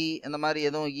அசையி, இந்த மாதிரி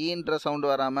எதுவும் ஈன்ற சவுண்டு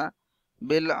வராமல்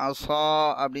பில் அசா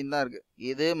அப்படின்னு தான் இருக்குது.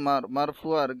 இது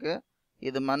மர்ஃபுவாக இருக்குது,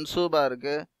 இது மன்சூபாக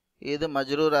இருக்குது, இது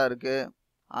மஜ்ரூராக இருக்குது.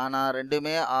 ஆனால்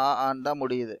ரெண்டுமே ஆன்னு தான்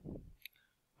முடியுது.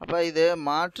 அப்போ இது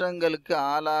மாற்றங்களுக்கு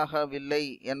ஆளாகவில்லை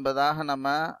என்பதாக நம்ம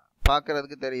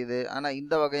பார்க்குறதுக்கு தெரியுது. ஆனால்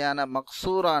இந்த வகையான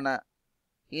மக்சூரான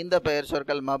இந்த பெயர்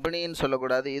சொற்கள் மப்னின்னு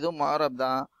சொல்லக்கூடாது, இதுவும் முஅரப்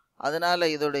தான்.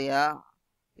 அதனால் இதோடைய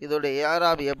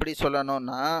இஅராப் எப்படி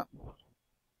சொல்லணும்னா,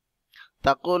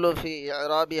 தக்கூலு ஃபி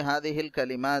இஅராபி ஹாதிஹில்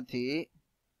கலிமாத்தி,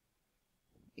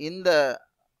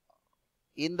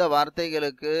 இந்த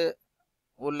வார்த்தைகளுக்கு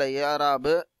உள்ள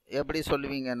இஅராபு எப்படி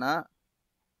சொல்லுவீங்கன்னா,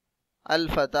 அல்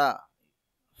ஃபதா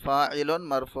ஃபாயிலுன்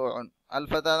மர்ஃபூஉன். அல்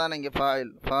ஃபதா தான் இங்கே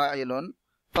ஃபாயிலுன்.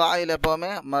 ஃபாயில்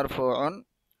எப்போவுமே மர்ஃபூஉன்.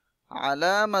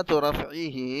 அலாமத்து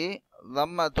ரஃப்இஹி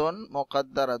தம்மத்துன்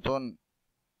முகத்தரத்துன்,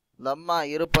 லம்மா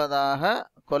இருப்பதாக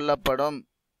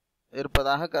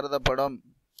கருதப்படும்.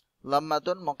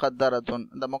 லம்மத்துன் முகத்தரத்துன்,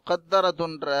 இந்த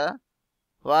முகத்தரத்துன்ற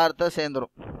வார்த்தை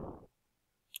சேர்ந்துடும்.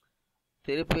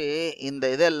 திருப்பி இந்த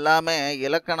இது எல்லாமே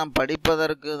இலக்கணம்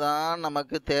படிப்பதற்கு தான்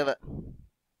நமக்கு தேவை.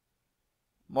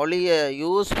 மொழியை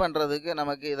யூஸ் பண்ணுறதுக்கு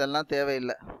நமக்கு இதெல்லாம்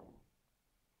தேவையில்லை.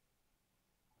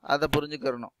 அதை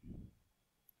புரிஞ்சுக்கிறணும்.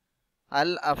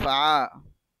 அல் அஃபா,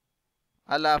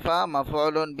 அல் அஃபா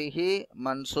மஃபூலுன் பிஹி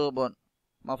மன்சூபுன்,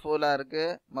 மஃபூலா இருக்கு,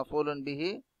 மஃபூலுன்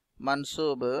பிஹி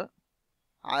மன்சூபு,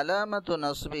 அலாமத்து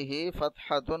நஸ்பிஹி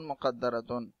ஃபத்ஹத்துன்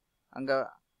முகத்தரத்துன். அங்கே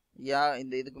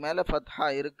இந்த இதுக்கு மேலே ஃபத்ஹா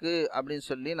இருக்கு அப்படின்னு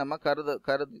சொல்லி நம்ம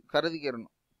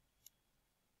கருதிக்கிறணும்.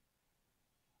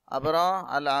 அப்புறம்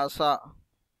அல் ஆசா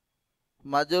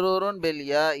மஜ்ரூருன் பில்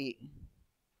யாஇ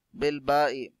பில்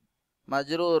பாஇ,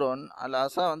 மஜ்ரூருன் அல்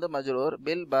ஆசா மஜ்ரூர்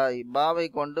பில் பாஇ, பாவை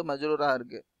கொண்டு மஜ்ரூராக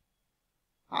இருக்கு.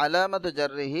 அலாமத்து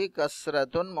ஜர்ரிஹி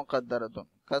கஸ்ரத்துன்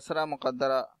முகத்தரத்துன், கஸ்ரா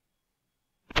முகத்தரா.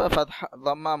 இப்போ ஃபத்ஹா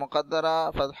தம்மா முகத்தரா,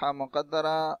 ஃபத்ஹா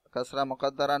முகத்தரா, கஸ்ரா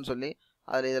முகத்தரான்னு சொல்லி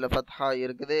அதில் இதில் ஃபத்ஹா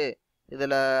இருக்குது,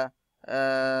 இதில்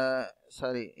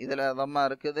இதில் தம்மா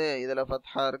இருக்குது, இதில்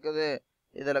ஃபத்ஹா இருக்குது,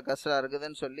 இதில் கஸ்ரா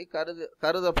இருக்குதுன்னு சொல்லி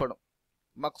கருதப்படும்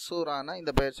மக்சூரான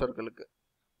இந்த பெயர் சொற்களுக்கு.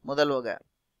 முதல் வகை.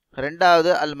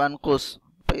 ரெண்டாவது அல் மன்கூஸ்.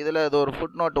 இப்போ இதில் இது ஒரு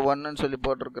ஃபுட் நோட் 1ன்னு சொல்லி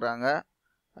போட்டிருக்கிறாங்க.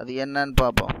 அது என்னன்னு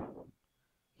பார்ப்போம்.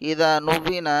 இதா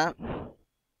நுவின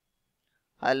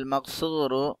அல்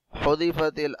மக்சூரு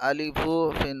ஹுதிஃபத்தில் அலிஃபு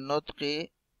ஃபின் நுத்கி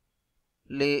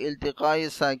لالتقاء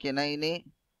الساكنين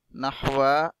نحو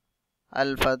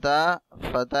الفتى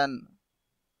فتى،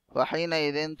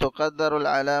 وحينئذ تقدر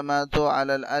العلامات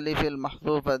على الألف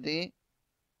المحذوفة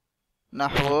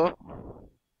نحو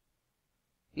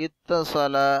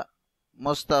اتصل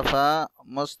مصطفى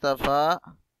مصطفى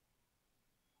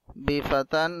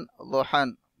بفتى ضحى.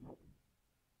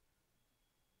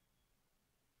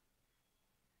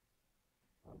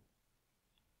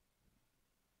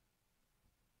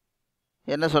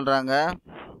 என்ன சொல்றாங்க?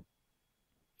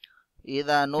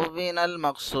 இதா நுவினல்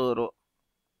மக்சூரு,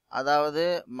 அதாவது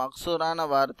மக்சூரான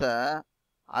வார்த்தை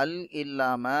அல்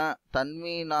இல்லாம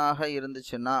தன்வீனாக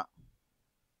இருந்துச்சுன்னா,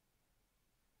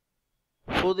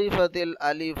 ஹுதிஃபத்தில்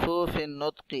அலிஃபு ஃபின்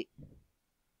நுத்கி,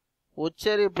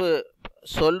 உச்சரிப்பு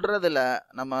சொல்றதுல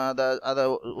நம்ம அதை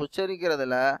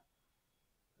உச்சரிக்கிறதுல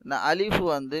அலிஃபு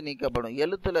நீக்கப்படும்.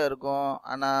 எழுத்துல இருக்கும்,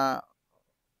 ஆனா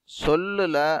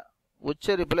சொல்லுல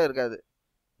உச்சரிப்புல இருக்காது.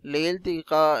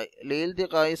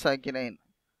 லில்திகாய் சாக்கினைன்,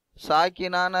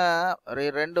 சாக்கினான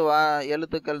ரெண்டு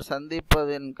எழுத்துக்கள்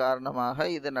சந்திப்பதன் காரணமாக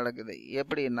இது நடக்குது.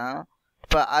 எப்படின்னா,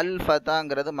 இப்போ அல்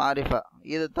ஃபத்தாங்கிறது மாரிஃபா,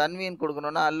 இது தன்வீன்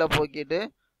கொடுக்கணும்னா அல்ல போக்கிட்டு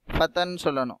ஃபத்தன்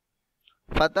சொல்லணும்.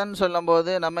 ஃபத்தன் சொல்லும்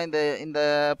போது நம்ம இந்த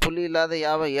புள்ளி இல்லாத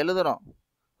யாவை எழுதுறோம்,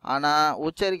 ஆனால்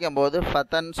உச்சரிக்கும் போது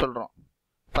ஃபத்தன் சொல்கிறோம்,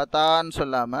 ஃபத்தான்னு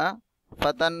சொல்லாமல்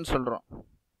ஃபத்தன் சொல்கிறோம்.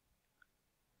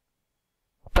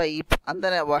 இப்போ அந்த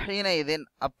வஹீன இதின்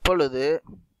அப்பொழுது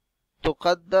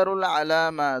துகத்தருல்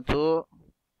அலாமத்து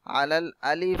அலல்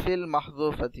அலிஃபில்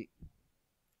மஹ்தூஃபதி,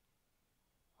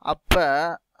 அப்போ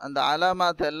அந்த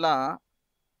அலாமாத் எல்லாம்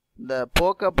இந்த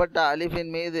போக்கப்பட்ட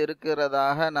அலிஃபின் மீது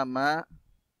இருக்கிறதாக நம்ம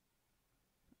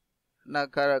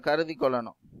கருதி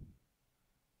கொள்ளணும்.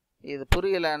 இது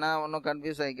புரியலைன்னா ஒன்றும்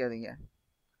கன்ஃபியூஸ் ஆகிக்காதீங்க.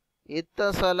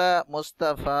 இத்தசல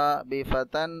முஸ்தஃபா பி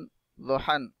ஃபதன்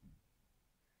லுஹன்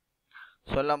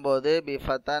சொல்லும்போது பி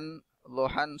ஃபதன்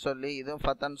லுஹன் சொல்லி இதுவும்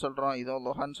ஃபத்தன் சொல்கிறோம், இதுவும்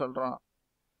லுஹன் சொல்கிறோம்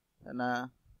என்ன.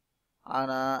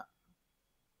 ஆனால்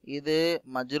இது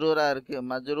மஜ்ரூராக இருக்குது,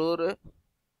 மஜ்ரூர்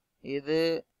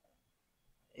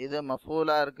இது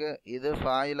மஃபூலாக இருக்குது, இது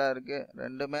ஃபாயிலாக இருக்குது,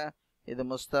 ரெண்டுமே. இது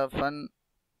முஸ்தஃபன்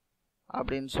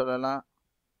அப்படின்னு சொல்லலாம்,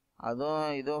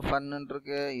 இதுவும் ஃபன்னு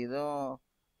இருக்கு, இதுவும்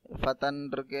ஃபத்தன்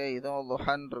இருக்கு, இதுவும்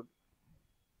லுஹன் இருக்கு.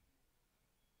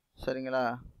 சரிங்களா?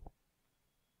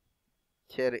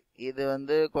 சரி,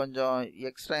 இது கொஞ்சம்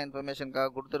எக்ஸ்ட்ரா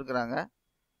இன்ஃபர்மேஷனுக்காக கொடுத்துருக்குறாங்க.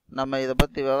 நம்ம இதை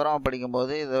பற்றி விவரமாக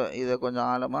படிக்கும்போது இதை கொஞ்சம்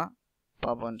ஆழமாக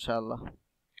பார்ப்போம் இன்ஷா அல்லாஹ்.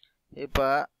 இப்போ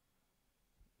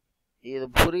இது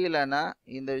புரியலைன்னா,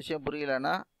 இந்த விஷயம்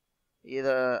புரியலைன்னா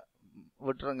இதை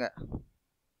விட்டுருங்க.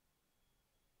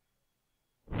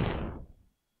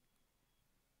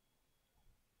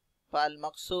 இப்போ அல்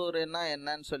மக்சூர்னா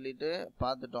என்னன்னு சொல்லிட்டு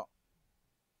பார்த்துட்டோம்.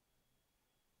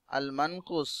 அல்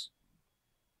மன்கூஸ்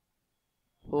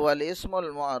هو الاسم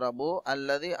المعرب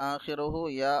الذي آخره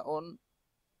ياء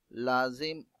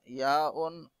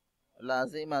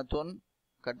لازمة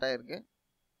கட்டா இருக்கு,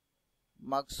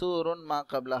 மக்சூருன் மா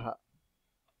கப்லஹா.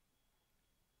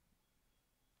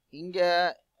 இங்க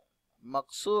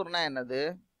மக்சூர்னா என்னது?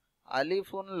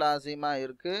 அலிஃபுன் லாசிமா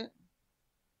இருக்கு,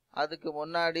 அதுக்கு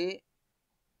முன்னாடி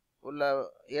உள்ள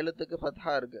எழுத்துக்கு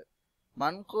ஃபத்ஹா இருக்கு.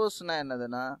 மன்கூஸ்னா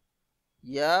என்னதுன்னா,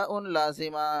 யாஉன்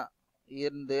லாசிமா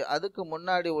இருந்து அதுக்கு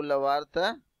முன்னாடி உள்ள வார்த்தை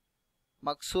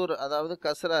மக்சூர், அதாவது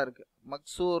கஸ்ரா இருக்கு.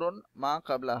 மக்சூருன் மா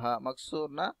கப்லஹா,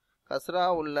 மக்சூர்னா கஸ்ரா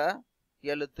உள்ள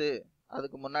எழுத்து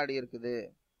அதுக்கு முன்னாடி இருக்குது.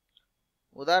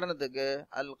 உதாரணத்துக்கு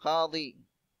அல் காதி,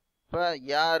 இப்போ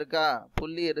யா இருக்கா,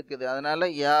 புள்ளி இருக்குது, அதனால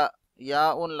யா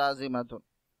உன் லாசிமத்துன்,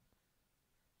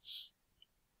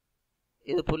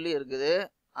 இது புள்ளி இருக்குது.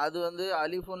 அது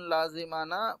அலிஃபுன்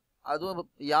லாசிமானா அதுவும்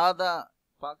யா தான்,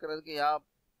 பார்க்கறதுக்கு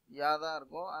யா தான்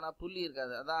இருக்கும், ஆனால் புள்ளி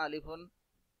இருக்காது, அதான் அலிஃபுன்.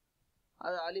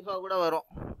 அது அலிஃபா கூட வரும்,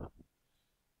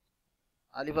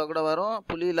 அலிஃபா கூட வரும்,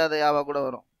 புள்ளி இல்லாத யாவா கூட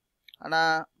வரும்.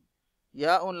 ஆனால்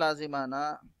யா உன் லாசிமானா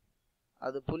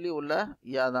அது புள்ளி உள்ள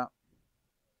யா தான்.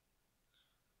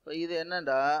 இப்போ இது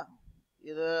என்னண்டா,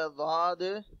 இது வாது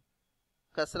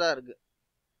கஸ்ரா இருக்கு,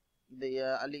 இந்த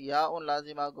யா உன்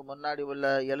லாசிமாவுக்கு முன்னாடி உள்ள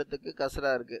எழுத்துக்கு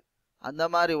கஸ்ரா இருக்கு. அந்த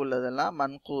மாதிரி உள்ளதெல்லாம்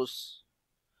மன்கூஸ்.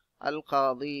 அல்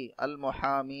காதி, அல்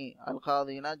முஹாமி, அல்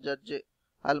காதினா ஜட்ஜு,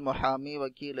 அல் முஹாமி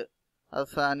வக்கீல்,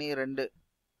 அசானி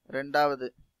ரெண்டாவது,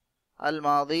 அல்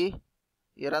மாதி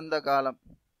இறந்த காலம்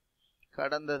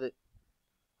கடந்தது,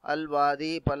 அல்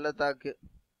வாதி பள்ளத்தாக்கு,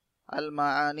 அல்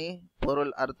மஆனி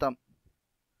பொருள் அர்த்தம்.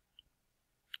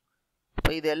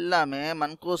 இப்போ இது எல்லாமே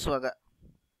மன்கூஸ் வகை.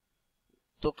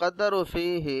 துகத்தரு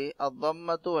ஃபீஹி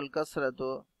அத்தம்மத்து வல்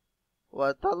கஸ்ரத்து வ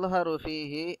தல்ஹரு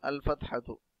ஃபீஹி அல்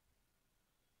ஃபத்ஹத்து.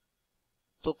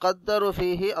 துகத்தரு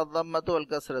ஃபீஹி அத்தம்மத்து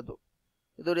வல் கஸ்ரத்து,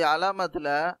 இதோடைய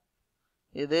அலாமத்தில்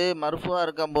இது மர்ஃபுவா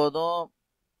இருக்கும் போதும்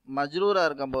மஜ்ரூரா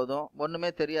இருக்கும் போதும் ஒன்றுமே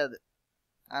தெரியாது.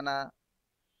 ஆனால்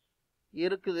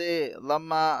இருக்குது,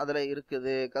 லம்மா அதில்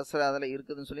இருக்குது, கஸ்ரா அதில்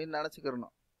இருக்குதுன்னு சொல்லி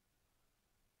நினச்சிக்கிறணும்.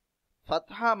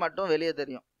 ஃபத்ஹா மட்டும் வெளியே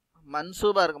தெரியும்.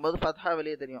 மன்சூபா இருக்கும்போது ஃபத்ஹா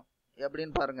வெளியே தெரியும்.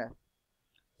 எப்படின்னு பாருங்க.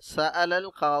 சஅலல்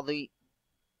காதி,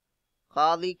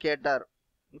 காதி கேட்டார்.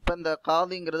 இப்போ இந்த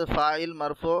காதிங்கிறது ஃபாயில்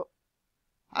மர்ஃபு,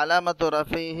 அலாமத்து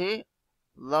ரஃபீஹி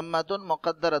லம்மத்துன்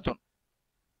முகத்தரத்துன்,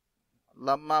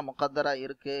 லம்மா முகத்தரா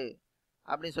இருக்கு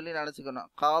அப்படின்னு சொல்லி நினச்சிக்கணும்.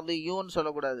 காதியூன்னு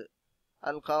சொல்லக்கூடாது,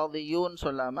 அல் காதியூன்னு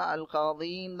சொல்லாமல் அல்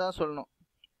காதின்னு தான் சொல்லணும்.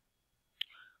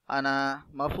 ஆனால்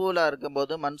மஃபூலா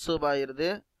இருக்கும்போது மன்சூபாயிருது,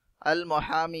 அல்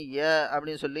முஹாமிய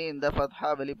அப்படின்னு சொல்லி இந்த ஃபத்ஹா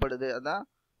வெளிப்படுது. அதான்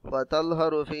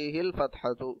வதல்ஹரு ஃபீஹில்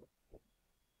ஃபத்ஹது.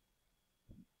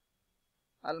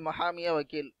 அல் முஹாமிய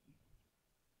வக்கீல்,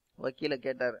 வக்கீலை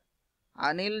கேட்டார்.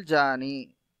 அனில் ஜானி,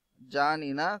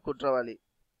 ஜானினா குற்றவாளி,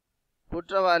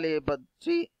 குற்றவாளியை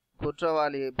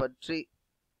பற்றி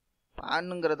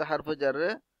அன்னுங்கிறது ஹர்ஃபு ஜர்ரு.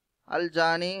 அல்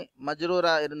ஜானி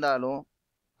மஜ்ரூரா இருந்தாலும்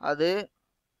அது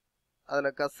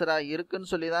அதில் கஸ்ரா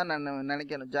இருக்குன்னு சொல்லி தான் நான்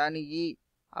நினைக்கணும். ஜானி ஈ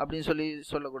அப்படின்னு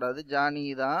சொல்லக்கூடாது, ஜானி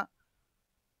தான்.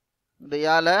 இந்த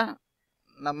யால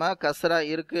நம்ம கஸ்ரா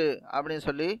இருக்கு அப்படின்னு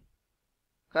சொல்லி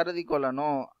கருதி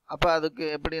கொள்ளணும். அப்போ அதுக்கு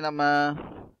எப்படி நம்ம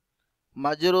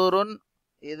மஜ்ரூருன்,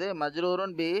 இது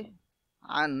மஜ்ரூருன் பி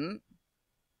அன்,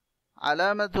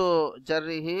 அலாமத்து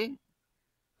ஜர்ரிஹி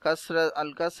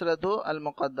அல் கஸ்ரத்து அல்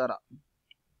முகத்தரா.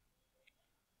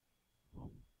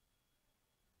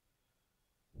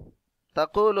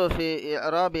 تقول في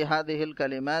إعراب هذه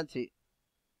الكلمات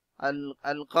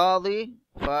القاضي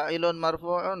فاعل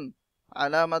مرفوع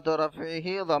علامة رفعه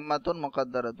ضمة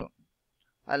مقدرة،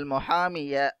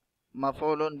 المحامي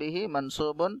مفعول به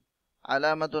منصوب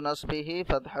علامة نصبه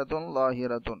فتحة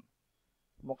ظاهرة.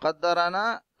 முகத்தரானா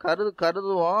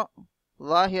கருதுவோம்,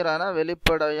 லாஹிரானா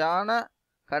வெளிப்படையான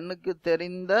கண்ணுக்கு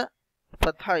தெரிந்த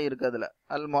ஃபத்ஹா இருக்குதுல.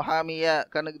 அல் முஹாமிய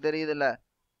கண்ணுக்கு தெரியுதுல்ல,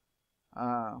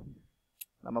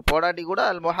 நம்ம போடாட்டி கூட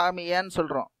அல் முஹாமியான்னு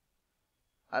சொல்கிறோம்.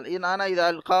 நானா இது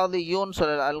அல் காதியூன்னு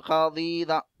சொல்லலை, அல் காதி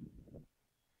தான்.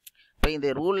 இப்போ இந்த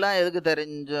ரூல்லாம் எதுக்கு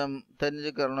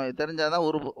தெரிஞ்சுக்கணும், தெரிஞ்சாதான்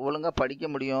ஒழுங்காக படிக்க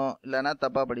முடியும், இல்லைன்னா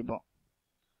தப்பாக படிப்போம்.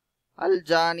 அல்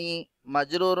ஜானி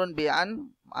மஜ்ரூருன் பி அன்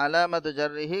அலாமத்து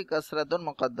ஜர்ரிஹி கஸ்ரத்துன்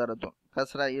முகத்தரத்துன்,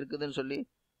 கஸ்ரா இருக்குதுன்னு சொல்லி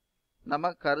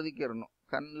நம்ம கருதிக்கிறணும்.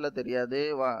 கண்ணில் தெரியாது,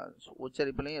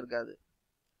 உச்சரிப்புலையும் இருக்காது.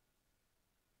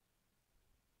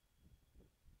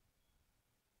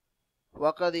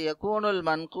 وقد يكون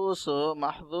المنقوص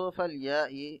محذوف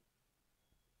الياء.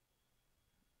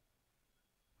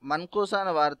 மன்கூஸான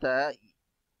வார்த்தை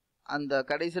அந்த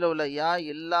கடைசியில் உள்ள யா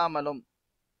இல்லாமலும்,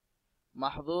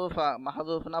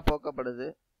 மஹதூஃப்னா போக்கப்படுது,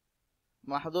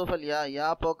 மஹதூஃபல் யா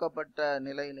போக்கப்பட்ட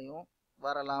நிலையிலையும்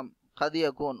வரலாம். கத்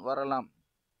யகூன் வரலாம்,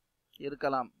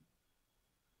 இருக்கலாம்.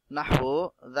 நஹ்வு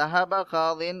ذهب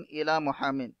قاضٍ إلى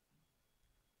முஹாமின்.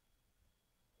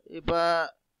 இப்போ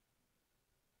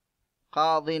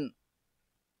காதின்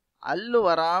அல்லு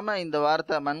வராமல் இந்த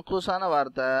வார்த்தை மன்கூஸான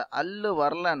வார்த்தை அல்லு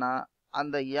வரலன்னா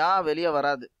அந்த யா வெளியே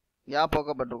வராது, யா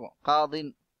போக்கப்பட்டிருக்கும்.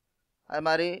 காதின். அது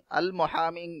மாதிரி அல்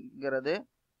முஹாமிங்கிறது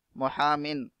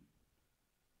முஹாமின்,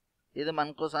 இது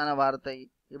மன்கூஸான வார்த்தை,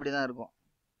 இப்படி தான் இருக்கும்.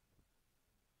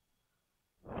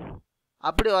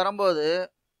 அப்படி வரும்போது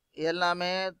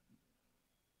எல்லாமே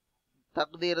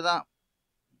தக்தீர் தான்.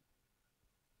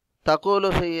 தகூலு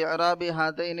ஃபி இராபி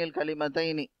ஹாதைனில்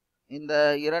கலிமத்தைனி, இந்த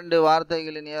இரண்டு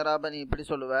வார்த்தைகளின் இராபை நீ இப்படி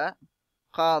சொல்லுவ.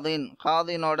 காதின்,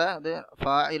 காதினோட அது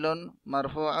ஃபாயிலுன்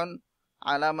மர்ஃபூஉன்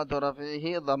அலாமத்து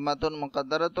ரஃபீஹி தம்மத்துன்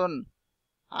முகத்தரத்துன்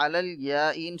அலல்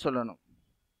யாஇன்னு சொல்லணும்.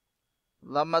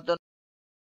 தம்மத்துன்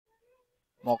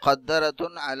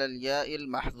முகத்தரத்துன் அலல் யாஇல்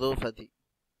மஹ்தூஃபதி,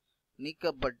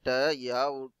 நீக்கப்பட்ட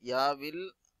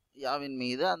யாவின்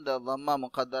மீது அந்த தம்மா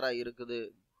முகத்தரா இருக்குது,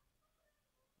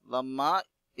 தம்மா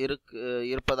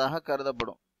இருப்பதாக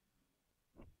கருதப்படும்.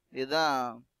 இதுதான்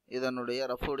இதனுடைய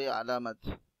ரஃபுடைய அலாமத்.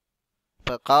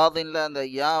 இப்போ காதின்ல அந்த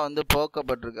யா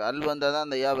போக்கப்பட்டிருக்கு, அல் வந்தால் தான்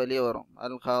அந்த யா வெளியே வரும்,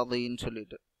 அல் காதின்னு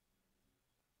சொல்லிட்டு.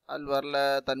 அல் வரல,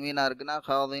 தன்வீனா இருக்குன்னா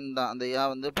காதின் தான், அந்த யா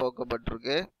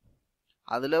போக்கப்பட்டிருக்கு,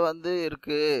 அதில்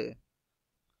இருக்கு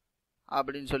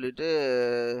அப்படின்னு சொல்லிட்டு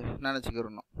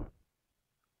நினச்சிக்கிறணும்.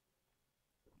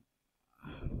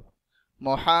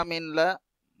 முஹாமின்ல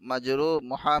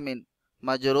முஹாமின்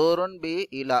மஜ்ரூருன் பி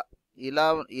இலா,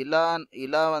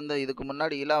 இலா இதுக்கு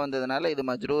முன்னாடி இலா வந்ததுனால இது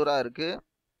மஜ்ரூரா இருக்கு.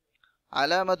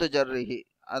 அலாமத்து ஜர்ரிஹி,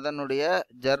 அதனுடைய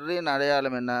ஜர்ரின்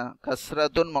அடையாளம் என்ன?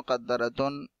 கஸ்ரத்துன்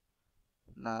முகத்தரத்துன்.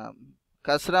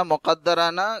 கஸ்ரா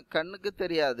முகத்தரானா கண்ணுக்கு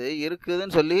தெரியாது,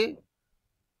 இருக்குதுன்னு சொல்லி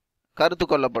கருத்து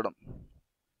கொள்ளப்படும்.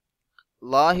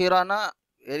 லாஹிரானா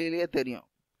வெளியிலேயே தெரியும்.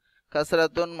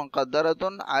 கஸ்ரத்துன்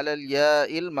முகத்தரத்துன் அலல்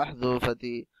யாஇல்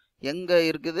மஹ்தூஃபதி, எங்க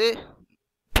இருக்குது?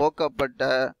 போக்கப்பட்ட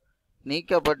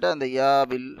நீக்கப்பட்ட அந்த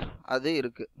யாவில் அது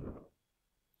இருக்கு.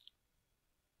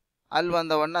 அல்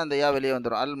வந்த உடனே அந்த யா வெளியே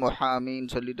வந்துடும், அல்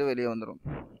முஹாமின்னு சொல்லிட்டு வெளியே வந்துடும்.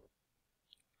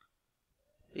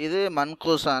 இது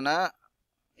மன்கூஸான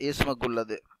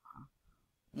இஸ்முக்குள்ளது.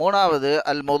 மூணாவது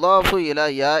அல் முதாஃபு இலா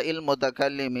யா இல்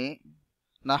முதக்கல்லிமி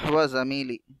நஹ்வ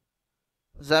ஜமீலி,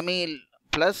 ஜமீல்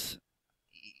ப்ளஸ்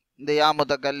இந்த யா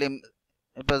முதக்கல்லிம்.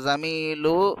 இப்போ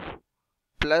ஜமீலு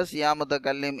ப்ளஸ் யா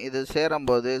முதக்கல்லிம் இது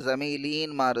சேரும்போது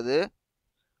ஜமீலின்னு மாறுது.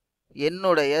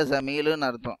 என்னுடைய ஜமீலுன்னு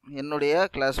அர்த்தம், என்னுடைய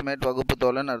கிளாஸ்மேட் வகுப்பு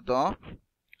தோழன்னு அர்த்தம்.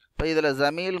 இப்போ இதில்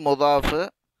ஜமீல் முதாஃபு,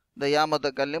 இந்த யா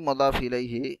முதக்கல்லிம் முதாஃப்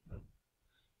இலைஹி.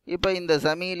 இப்போ இந்த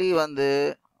ஜமீலி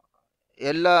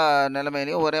எல்லா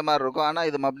நிலைமையிலையும் ஒரே மாதிரி இருக்கும், ஆனால்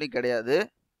இது மப்னி கிடையாது.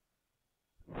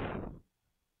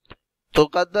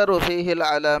 துகத்தரு ஃபீஹில்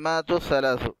அலமாத்து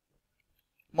ஸலாஸு,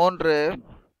 மூன்று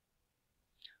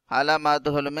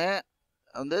அலமாத்துகளுமே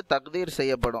தக்தீர்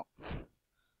செய்யப்படும்,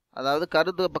 அதாவது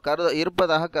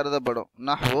இருப்பதாக கருதப்படும்.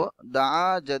 நஹ்வு தஆ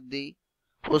ஜத்தி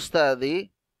உஸ்தாதி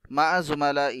மஅ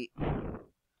ஜுமலாஇ.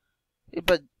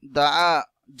 இப்போ தஆ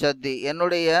ஜத்தி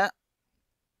என்னுடைய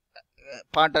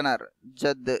பாட்டனார்,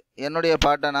 ஜத்து என்னுடைய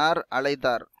பாட்டனார்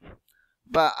அழைத்தார்.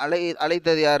 இப்போ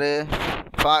அழைத்தது யாரு?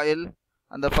 ஃபாயில்,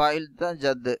 அந்த ஃபாயில் தான்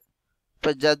ஜத்து.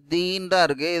 இப்போ ஜத்தீன் தான்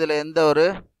இருக்குது, இதில் எந்த ஒரு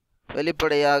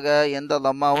வெளிப்படையாக எந்த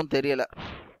லம்மாவும் தெரியலை,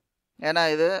 ஏன்னா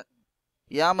இது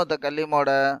யாமத்த கல்லிமோட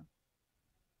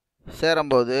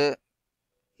சேரும்போது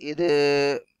இது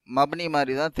மப்னி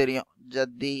மாதிரி தான் தெரியும்,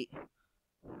 ஜத்தி.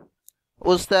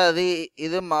 உஸ்தாதி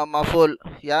இது மஃபூல்,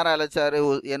 யார் அழைச்சார்?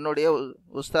 என்னுடைய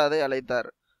உஸ்தாதை அழைத்தார்.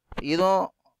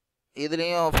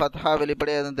 இதுலேயும் ஃபத்ஹா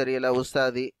வெளிப்படையாக எதுவும் தெரியல,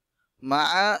 உஸ்தாதி.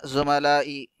 மஅ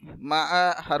ஜுமலாஇ, மஅ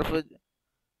ஹர்ஃபு,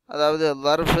 அதாவது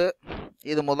லர்ஃபு,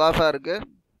 இது முதாஃபா இருக்கு,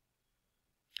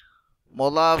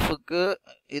 முதாஃபுக்கு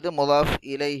இது முதாஃப்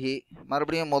இலைஹி,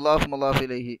 மறுபடியும் முதாஃப்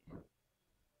இலைஹி.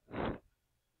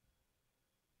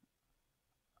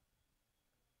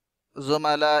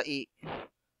 ஜுமலாஇ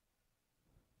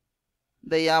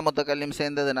இந்த யா முத்தக்கல்லிம்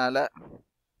சேர்ந்ததுனால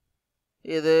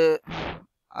இது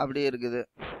அப்படி இருக்குது.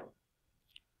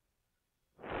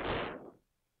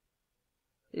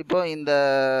 இப்போ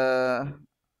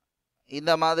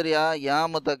இந்த மாதிரியா யா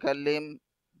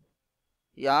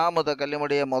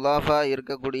முத்தக்கல்லிமுடைய முதாஃபா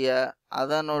இருக்கக்கூடிய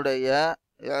அதனுடைய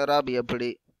இராப்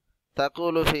எப்படி?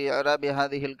 தகூலு ஃபி இராபி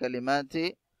ஹாதிஹில் கலிமாத்தி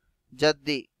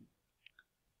ஜத்தி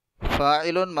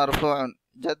ஃபாயிலுன் மர்ஃபூஉன்,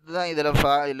 ஜத் தான் இதில்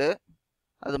ஃபாயிலு,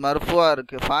 அது மர்ஃபூவா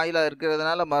இருக்குது, ஃபாயிலாக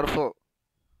இருக்கிறதுனால மர்ஃபூ.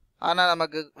 ஆனால்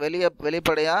நமக்கு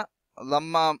வெளிப்படையாக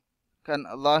லம்மா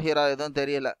லாஹிரா எதுவும்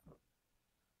தெரியலை,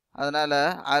 அதனால்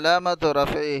அலாமத்து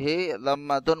ரஃபீஹி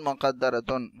லம்மத்துன்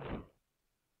முகத்தரத்துன்,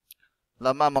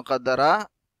 லம்மா முகத்தரா,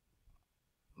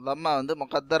 லம்மா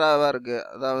முகத்தராவாக இருக்குது,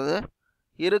 அதாவது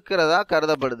இருக்கிறதா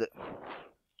கருதப்படுது.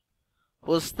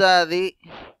 உஸ்தாதி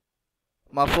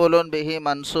மஃபூலுன் பிஹி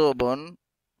மன்சூபுன்,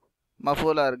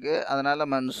 மஃபூலாக இருக்குது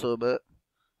அதனால் மன்சூபு.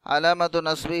 அலாமத்து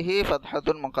நஸ்பிஹி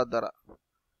ஃபத்ஹத்துன் முகத்தரா.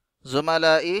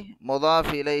 ஜுமலாஇ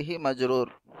முதாஃப் இலைஹி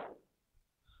மஜ்ரூர்,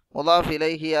 முதாஃப்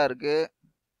இலைஹியாக இருக்குது,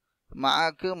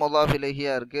 மஅக்கு முதாஃப்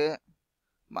இலைஹியாக இருக்குது,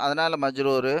 அதனால்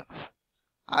மஜ்ரூரு.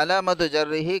 அலாமத்து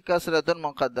ஜர்ரிஹி கஸ்ரத்துன்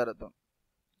முகத்தரத்துன்,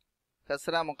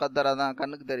 கஸ்ரா முகத்தரா தான்,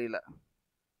 கண்ணுக்கு தெரியல.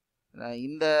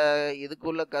 இந்த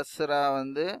இதுக்குள்ள கஸ்ரா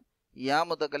யா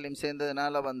முத்தக்கல்லிம்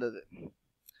சேர்ந்ததுனால வந்தது.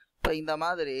 இப்போ இந்த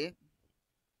மாதிரி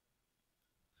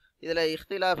இதில்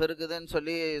இஃப்திலாஃப் இருக்குதுன்னு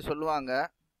சொல்லுவாங்க.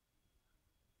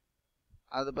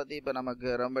 அதை பற்றி இப்போ நமக்கு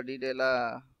ரொம்ப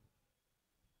டீட்டெயிலாக,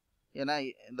 ஏன்னா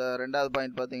இந்த ரெண்டாவது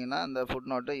பாயிண்ட் பார்த்தீங்கன்னா இந்த ஃபுட்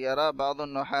நோட்டு யரா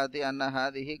பாதுன் நொஹாதி அன்ன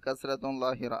ஹாதிஹி கஸ்ரத்துன்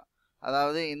லாஹிரா,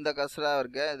 அதாவது இந்த கஸ்ரா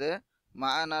இருக்க இது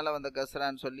மானால வந்த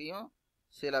கஸ்ரான்னு சொல்லியும்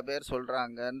சில பேர்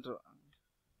சொல்கிறாங்கன்ற.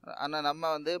 ஆனால் நம்ம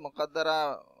வந்து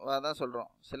முகத்தராவாக தான் சொல்கிறோம்.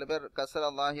 சில பேர் கஸ்ரா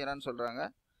லாஹிரான்னு சொல்கிறாங்க,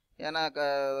 ஏன்னா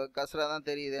கஸ்ரா தான்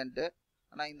தெரியுதுன்ட்டு.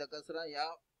 ஆனால் இந்த கஸ்ரா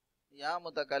யா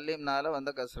முத்தக்கல்லிம்னால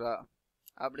வந்த கஸ்ரா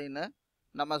அப்படின்னு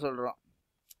நம்ம சொல்கிறோம்.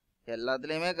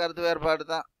 எல்லாத்துலேயுமே கருத்து வேறுபாடு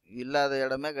தான், இல்லாத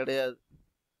இடமே கிடையாது.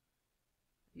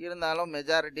 இருந்தாலும்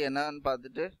மெஜாரிட்டி என்னன்னு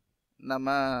பார்த்துட்டு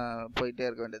நம்ம போயிட்டே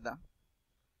இருக்க வேண்டியது தான்.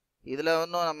 இதில்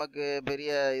ஒன்றும் நமக்கு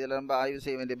பெரிய இதில் ரொம்ப ஆய்வு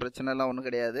செய்ய வேண்டிய பிரச்சனைலாம் ஒன்றும்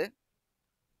கிடையாது.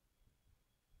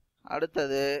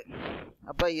 அடுத்தது,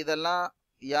 அப்போ இதெல்லாம்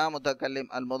யா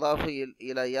முத்தக்கல்லிம் அல் முதாஃபு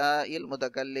இல யா இல்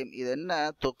முத்தக்கல்லிம், இது என்ன?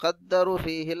 துகத்தரு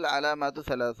ஃபீஹில் அலாமத்து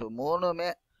சலாசு, மூணுமே,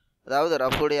 அதாவது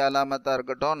ரஃபுடைய அலாமத்தாக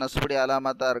இருக்கட்டும், நஸ்புடைய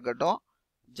அலாமத்தாக இருக்கட்டும்,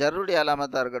 ஜர்ருடைய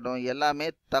அலாமத்தாக இருக்கட்டும், எல்லாமே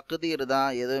தக்தீர் தான்,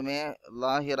 எதுவுமே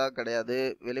லாஹிரா கிடையாது,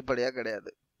 வெளிப்படையாக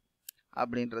கிடையாது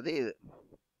அப்படின்றது இது.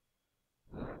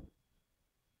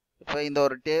 இப்போ இந்த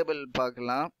ஒரு டேபிள்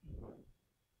பார்க்கலாம்.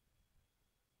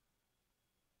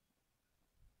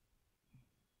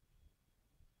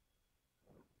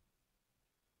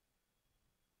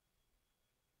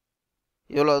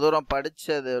 இவ்வளோ தூரம்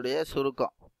படித்ததுடைய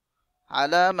சுருக்கம்.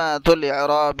 அலாமத்துல்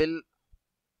இஅராபில்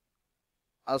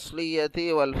அஸ்லியத்தி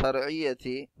வல்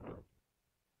ஃபர்இய்யத்தி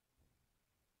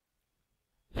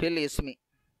ஃபில் இஸ்மி.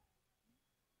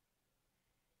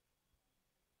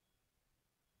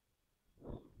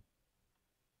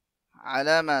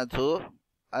 அலாமத்து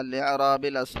அல்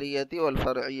இஅராபில் அஸ்லியத்தி வல்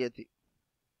ஃபர்இய்யத்தி,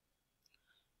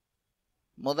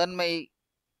 முதன்மை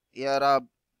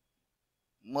இஅராப்,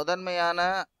 முதன்மையான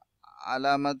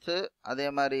அலாமத்து, அதே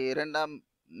மாதிரி இரண்டாம்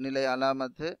நிலை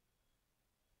அலாமத்து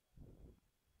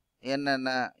என்னென்ன,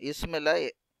 இஸ்மில்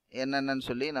என்னென்னு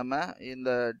சொல்லி நம்ம இந்த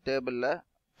டேபிளில்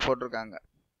போட்டிருக்காங்க.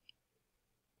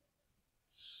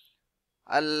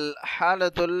 அல்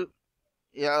ஹாலத்துல்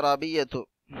இஅராபியத்து,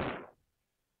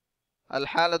 அல்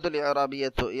ஹாலத்துல்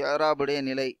இஅராபியத்து இஅராபுடைய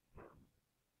நிலை.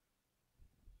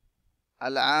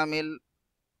 அல் ஆமில்,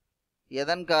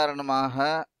 எதன் காரணமாக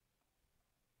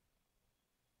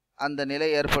அந்த நிலை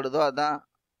ஏற்படுதோ அதான்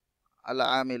அல்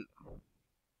ஆமில்.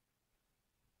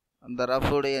 அந்த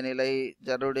ரஃபுடைய நிலை,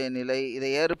 ஜர்ருடைய நிலை, இதை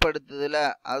ஏற்படுத்துதில்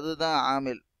அதுதான்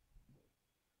ஆமில்.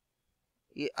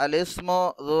 அல் இஸ்மு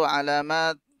து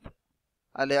அலாமத்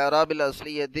அல் இஅராபில்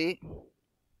அஸ்லியத்தி,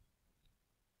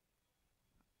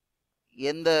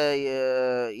 எந்த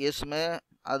இஸ்மு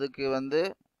அதுக்கு வந்து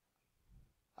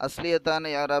அஸ்லியத்தான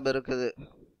இஅராப் இருக்குது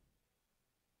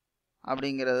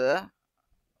அப்படிங்கிறத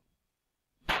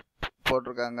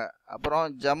போட்டிருக்காங்க. அப்புறம்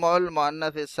ஜமுல்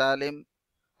முஅன்னஸ் சாலிம்,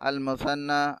 அல்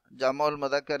முசன்னா, ஜமுல்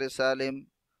முதக்கர் சாலிம்,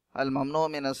 அல் மம்னூ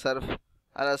மின் ஸர்ஃப்,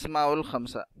 அல் அஸ்மாஉல்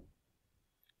ஹம்ஸா.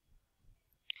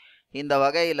 இந்த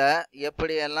வகையில்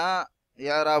எப்படியெல்லாம்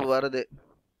இஅராப் வருது?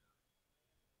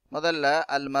 முதல்ல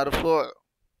அல் மர்ஃபூ,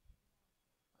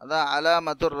 அதான்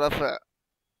அலாமத்துர் ரஃப்.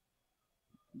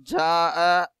 ஜாஅ,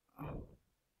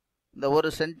 இந்த ஒரு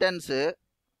சென்டென்ஸு,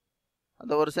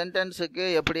 அந்த ஒரு சென்டென்ஸுக்கு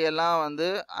எப்படியெல்லாம் வந்து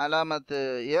அலாமத்து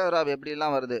இஅராப்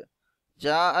எப்படியெல்லாம் வருது?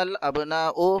 ஜா அல்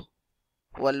அப்னாஉ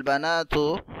வல் பனாத்து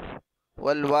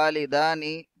வல்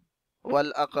வாலிதானி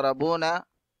வல் அக்ரபூன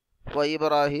வ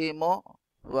இப்ராஹீமு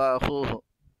வ அஹூஹு,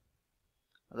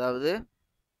 அதாவது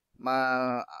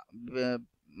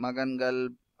மகன்கள்,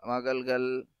 மகள்கள்,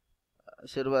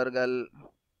 சிறுவர்கள்,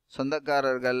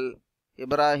 சொந்தக்காரர்கள்,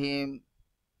 இப்ராஹீம்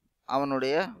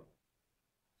அவனுடைய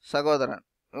சகோதரன்,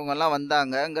 இவங்கெல்லாம்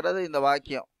வந்தாங்கங்கிறது இந்த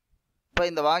வாக்கியம். இப்போ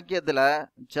இந்த வாக்கியத்தில்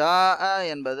ஜா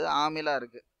என்பது ஆமிலாக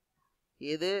இருக்குது.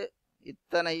 இது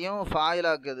இத்தனையும்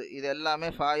ஃபாயிலாக்குது. இது எல்லாமே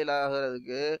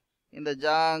ஃபாயிலாகிறதுக்கு இந்த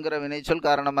ஜாங்கிற வினைச்சொல்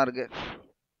காரணமாக இருக்குது.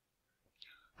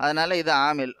 அதனால் இது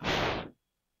ஆமில்.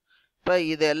 இப்போ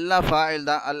இது எல்லாம் ஃபாயில்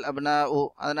தான். அல் அப்னா உ,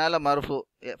 அதனால் மர்ஃபு.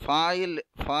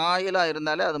 ஃபாயிலாக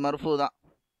இருந்தாலே அது மர்ஃபு தான்.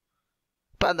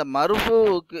 இப்போ அந்த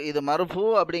மர்ஃபுவுக்கு, இது மர்ஃபு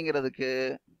அப்படிங்கிறதுக்கு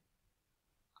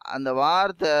அந்த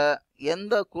வார்த்தை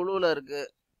எந்த குழுவில்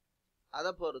இருக்குது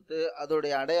அதை பொறுத்து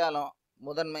அதோடைய அடையாளம்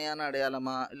முதன்மையான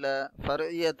அடையாளமா இல்லை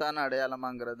ஃபர்இய்யத்தான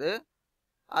அடையாளமாங்கிறது,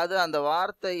 அது அந்த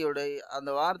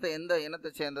வார்த்தை எந்த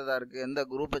இனத்தை சேர்ந்ததாக இருக்குது, எந்த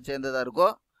குரூப்பை சேர்ந்ததாக இருக்கோ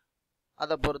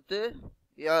அதை பொறுத்து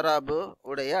இஅராபு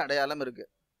உடைய அடையாளம்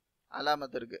இருக்குது,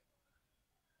 அலாமத்து இருக்குது.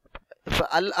 இப்போ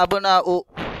அல் அப்னா உ,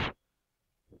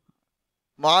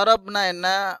 முஅரப்னா என்ன?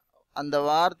 அந்த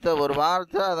வார்த்தை ஒரு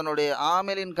வார்த்தை அதனுடைய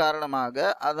ஆமிலின்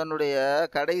காரணமாக அதனுடைய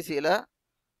கடைசியில்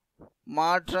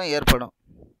மாற்றம் ஏற்படும்.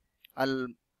 அல்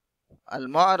அல்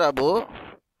முஅரபு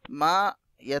மா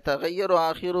யதகய்யரு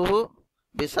ஆஹிருஹு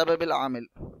பிசபபில் ஆமில்.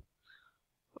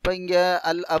 இப்போ இங்கே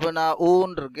அல் அபுனா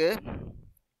ஊன் இருக்கு.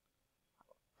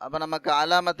 அப்போ நமக்கு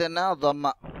அலாமத்து என்ன?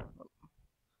 தம்மா.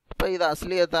 இப்போ இது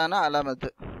அஸ்லியத்தான அலாமத்து.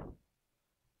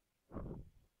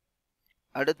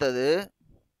 அடுத்தது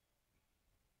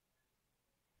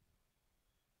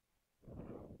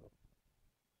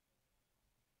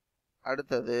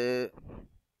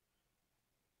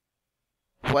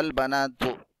வல் பனாத்து.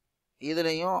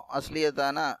 இதுலேயும்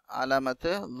அஸ்லியத்தான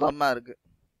அலாமத்து தம்மா இருக்கு.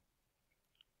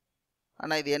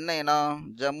 ஆனால் இது என்ன இனம்?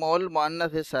 ஜம்முல்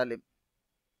முஅன்னஸ் சாலிம்.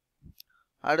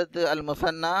 அடுத்து அல்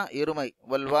முசன்னா இருமை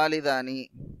வல் வாலிதானி.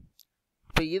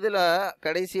 இப்போ இதில்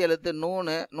கடைசி எழுத்து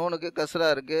நூனுக்கு கஸ்ரா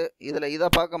இருக்குது. இதில் இதை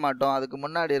பார்க்க மாட்டோம். அதுக்கு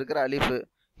முன்னாடி இருக்கிற அலிஃபு,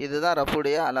 இதுதான்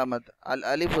ரஃபுடைய அலாமத்.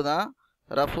 அலிஃபு தான்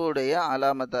ரஃபுடைய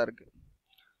அலாமத்தாக இருக்குது.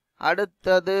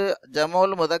 அடுத்தது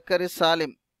ஜமுல் முதக்கரி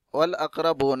சாலிம் வல்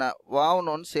அக்ரபூன. வாவ்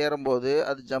நூன் சேரும்போது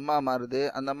அது ஜம்மா மாறுது.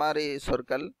 அந்த மாதிரி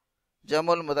சொற்கள்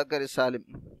ஜமுல் முதக்கரி சாலிம்.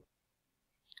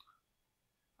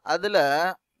 அதில்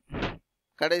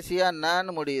கடைசியாக நான்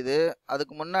முடியுது.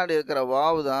 அதுக்கு முன்னாடி இருக்கிற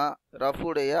வாவ் தான்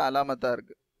ரஃபுடைய அலாமத்தாக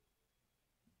இருக்குது.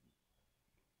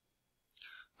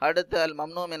 அடுத்து அல்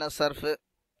மம்னூ மின சர்ஃபு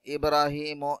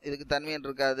இப்ராஹீமோ. இதுக்கு தன்வீன்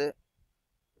இருக்காது.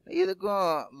 இதுக்கும்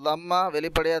லம்மா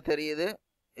வெளிப்படையாக தெரியுது.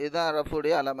 இதுதான்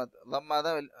ரஃபுடைய அலாமத். லம்மா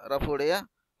தான் ரஃபுடைய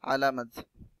அலாமத்.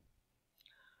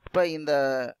 இப்போ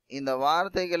இந்த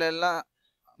வார்த்தைகள் எல்லாம்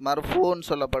மர்ஃபூன்னு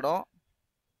சொல்லப்படும்.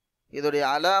 இதோடைய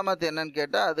அலாமத் என்னன்னு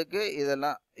கேட்டால் அதுக்கு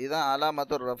இதுதான்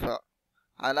அலாமத்துர் ரஃபா.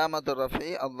 அலாமத்துர் ரஃபி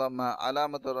அல்லாமா,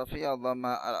 அலாமத்துர் ரஃபி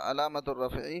அல்லாமா, அலாமத்துர்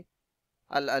ரஃபி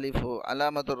அல் அலிஃபு,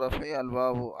 அலாமத்துர் ரஃபி அல்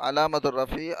வாஹு, அலாமத்துர்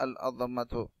ரஃபி அல்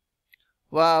அத்தம்மத்து.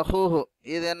 வா ஹூஹு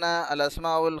இது என்ன? அல்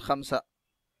அஸ்மாவுல் ஹம்சா.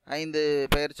 5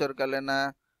 பெயர் சொற்கள் என்ன?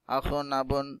 அஹுன்,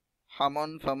 அபுன்,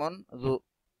 ஹமுன், ஃபமுன், ஜூ.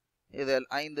 இது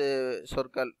 5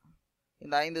 சொற்கள்.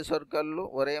 இந்த 5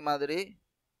 சொற்களும் ஒரே மாதிரி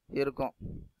இருக்கும்.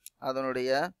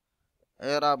 அதனுடைய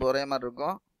ஏராப் ஒரே மாதிரி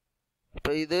இருக்கும்.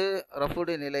 இப்போ இது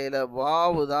ரஃபுடைய நிலையில்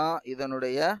வாவு தான்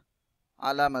இதனுடைய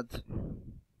அலாமத்.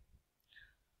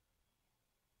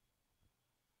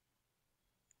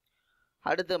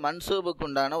 அடுத்து மன்சூபுக்கு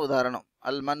உண்டான உதாரணம்.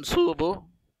 அல் மன்சூபு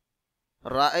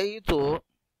ரஐது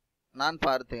நான்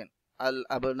பார்த்தேன். அல்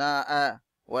அப்னா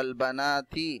வல்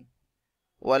பனாதி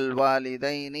வல்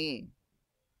வாலிதைனி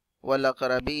வல்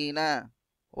அக்ரபீன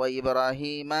வ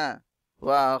இப்ராஹீம வ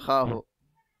அஹாஹு.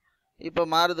 இப்போ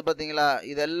மாறுது பார்த்தீங்களா?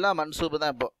 இதெல்லாம் மன்சூபு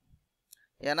தான் இப்போ.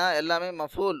 ஏன்னா எல்லாமே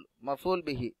மஃபூல்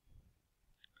பிஹி.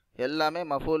 எல்லாமே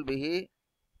மஃபூல் பிஹி.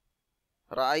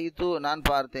 ராயித்து நான்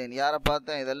பார்த்தேன். யாரை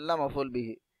பார்த்தேன்? இதெல்லாம் மஃபூல்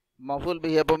பிஹி. மஃபூல்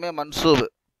பிஹி எப்போவுமே மன்சூபு.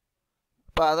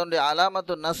 இப்போ அதனுடைய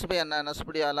அலாமத்து நஸ்பு என்ன?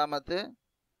 நஸ்புடைய அலாமத்து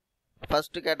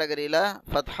ஃபஸ்ட்டு கேட்டகரியில்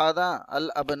ஃபத்ஹா தான்.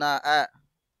 அல் அப்னா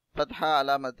ஃபத்ஹா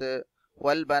அலாமத்து.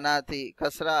 வல் பனாத்தி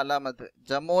கஸ்ரா அலாமத்து.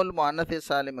 ஜமூல் முஅன்னஸ்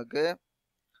சாலிமுக்கு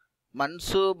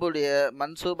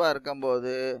மன்சூபா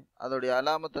இருக்கும்போது அதோடைய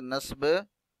அலாமத்து நஸ்பு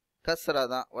கஸ்ரா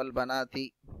தான். வல் பனாத்தி.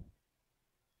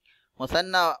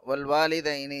 முசன்னா வல்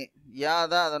வாலிதைனி யா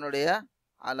தான் அதனுடைய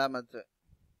அலாமத்து.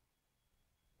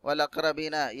 வல்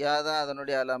அக்ரபீன யா தான்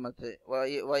அதனுடைய அலாமத்து.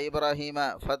 வ இப்ராஹீம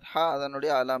ஃபத்ஹா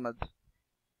அதனுடைய அலாமத்.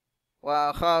 வ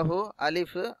அஹாஹு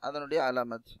அலிஃபு அதனுடைய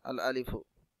அலாமத். அல் அலிஃபு.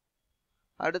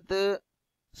 அடுத்து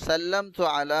சல்லம் து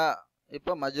அலா.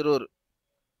 இப்போ மஜ்ரூர்.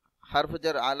 ஹர்ஃபு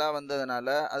ஜர் அலா வந்ததுனால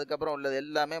அதுக்கப்புறம் உள்ளது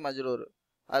எல்லாமே மஜ்ரூர்.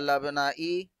 அல்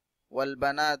அப்னாஇ வல்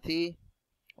பனாதி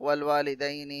வல்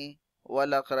வாலிதைனி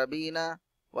வல் அக்ரபீன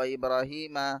வ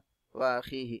இப்ராஹீம வ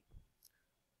அஹீஹி.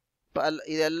 இப்போ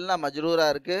இதெல்லாம்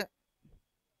மஜ்ரூராக இருக்குது.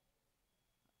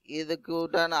 இதுக்கு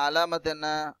உண்டான அலாமத் என்ன?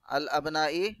 அல்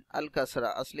அப்னாஇ அல்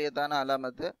கஸ்ரா அஸ்லியத்தான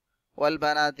அலாமத்து. வல்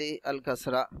பனாதி அல்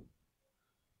கஸ்ரா.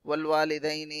 வல்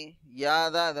வாலிதைனி யா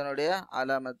தான் இதனுடைய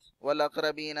அலாமத். வல்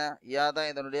அக்ரபீன யா தான்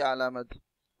இதனுடைய அலாமத்.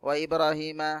 வ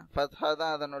இப்ராஹீம ஃபத்ஹா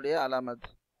தான் அதனுடைய அலாமத்.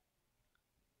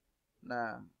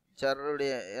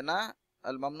 ஜர்ருடைய ஏன்னா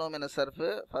அல் மம்னூ மின சர்ஃபு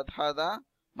ஃபத்ஹா தான்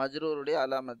மஜ்ரூருடைய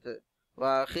அலாமத்து. வ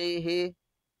அஹீஹி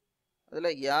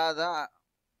அதில் யா தான்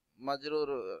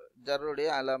மஜ்ரூர் ஜர்ருடைய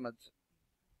அலாமத்.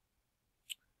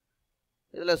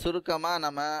 இதில் சுருக்கமாக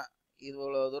நம்ம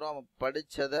இவ்வளோ தூரம்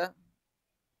படித்ததை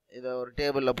இதை ஒரு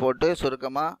டேபிளில் போட்டு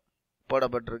சுருக்கமாக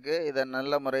போடப்பட்டிருக்கு. இதை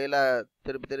நல்ல முறையில்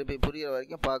திருப்பி புரிகிற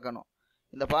வரைக்கும் பார்க்கணும்.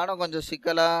 இந்த பாடம் கொஞ்சம்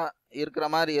சிக்கலாக இருக்கிற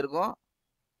மாதிரி இருக்கும்.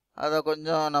 அதை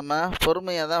கொஞ்சம் நம்ம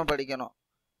பொறுமையாக தான் படிக்கணும்.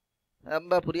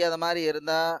 ரொம்ப புரியாத மாதிரி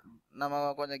இருந்தால் நம்ம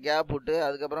கொஞ்சம் கேப் விட்டு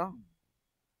அதுக்கப்புறம்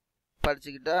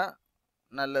படிச்சுக்கிட்டா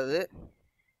நல்லது.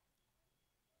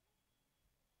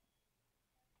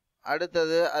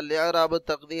 அடுத்தது அல் இஅராபு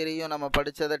தக்தீரியும் நம்ம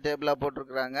படித்ததை டேபிளாக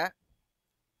போட்டிருக்கிறாங்க.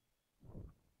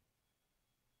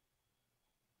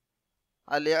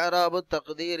 அல் இஅராபு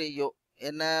தக்தீரியு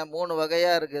என்ன 3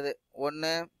 வகையாக இருக்குது.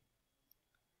 ஒன்று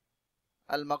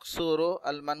அல் மக்சூரு,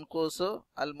 அல் மன்கூசு,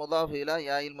 அல் முதாஃப் இலா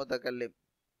யாயில் முத்தகல்லிம்.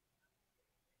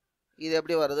 இது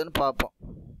எப்படி வருதுன்னு பார்ப்போம்.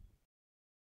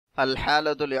 அல்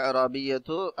ஹாலத்துல்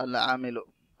இஅராபிய்யத்து அல் ஆமிலு.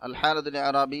 அல் ஹாலத்துல்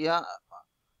இஅராபிய்யா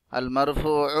அல்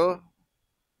மர்ஃபூஉ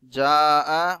ஜாஅ,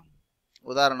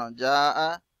 உதாரணம் ஜாஅ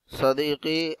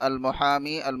சதீகி அல்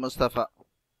முஹாமி அல் முஸ்தஃபா.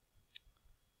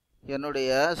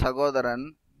 என்னுடைய சகோதரன்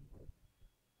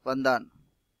வந்தான்.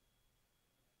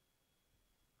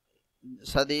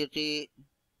 சதீகி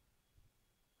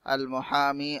அல்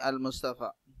முஹாமி அல் முஸ்தஃபா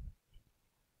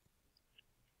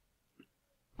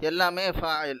எல்லாமே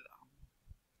ஃபாயில்.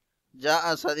 ஜாஅ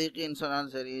சதீகின்னு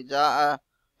சொன்னாலும் சரி, ஜாஅ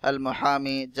அல்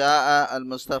முஹாமி, ஜாஅ அல்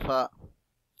முஸ்தஃபா.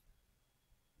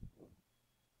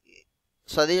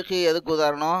 சதீகி எதுக்கு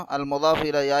உதாரணம்? அல் முதாஃப்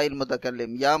இலா யாயில்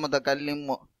முத்தகல்லிம். யா முத்தகல்லிம்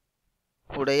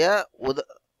உடைய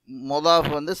முதாஃப்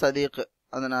வந்து சதீக்.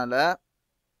 அதனால்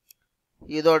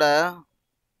இதோட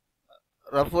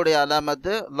ரஃபுடைய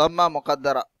அலாமத்து லம்மா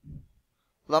முகத்தரா.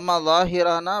 லம்மா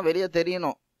லாஹிரானா வெளியே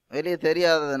தெரியணும், வெளியே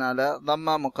தெரியாததுனால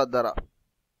லம்மா முகத்தரா.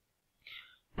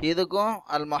 இதுக்கும்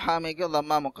அல் மஹாமிக்கும்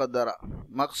லம்மா முகத்தரா.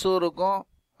 மக்சூருக்கும்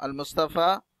அல் முஸ்தஃபா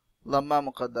லம்மா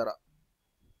முகத்தரா.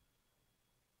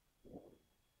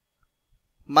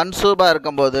 மன்சூபா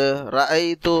இருக்கும்போது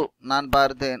ரஐத்து நான்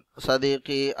பார்த்தேன்,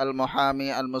 சதீகி அல் முஹாமி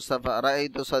அல் முஸ்தஃபா.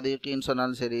 ரஐத்து சதீகின்னு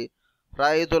சொன்னாலும் சரி,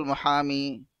 ரஐத்துல் முஹாமி,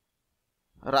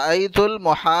 ரஐத்துல்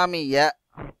முஹாமிய,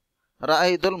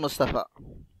 ரஐத்துல் முஸ்தஃபா.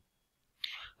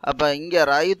 அப்போ இங்கே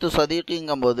ரஐத்து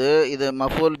சதீகிங்கும்போது இது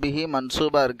மஃபூல் பிஹி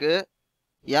மன்சூபா இருக்குது.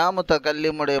 யா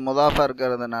முத்தகல்லிமுடைய முதாஃபா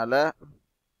இருக்கிறதுனால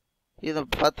இது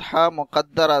ஃபத்ஹா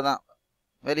முகத்தரா தான்,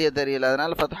 வெளியே தெரியல,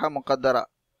 அதனால் ஃபத்ஹா முகத்தரா.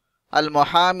 அல்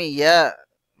முஹாமிய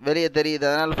வெளியே தெரியுது,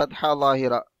 அதனால் ஃபத்ஹா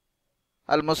லாஹிரா.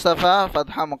 அல் முஸ்தஃபா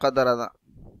ஃபத்ஹா முகத்தரா தான்.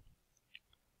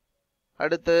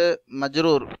 அடுத்து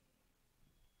மஜ்ரூர்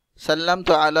சல்லம்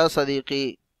அலா சதீகி,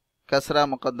 கஸ்ரா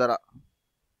முகத்தரா.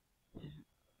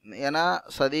 ஏன்னா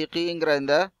சதீகிங்கிற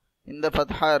இந்த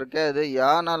ஃபத்ஹா இருக்க இது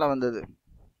யானால வந்தது.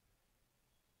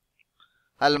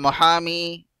 அல் முஹாமி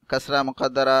கஸ்ரா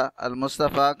முகத்தரா, அல்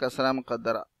முஸ்தஃபா கஸ்ரா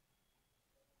முகத்தரா.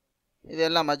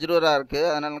 இதெல்லாம் மஜ்ரூரா இருக்குது,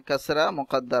 அதனால் கஸ்ரா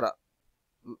முகத்தரா,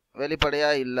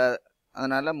 வெளிப்படையாக இல்லை,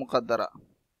 அதனால் முகத்தரா.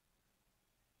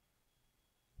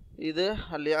 இது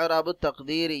அல் இஅராபு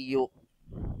தக்தீரியு.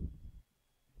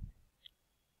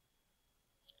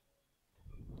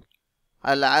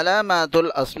 அல்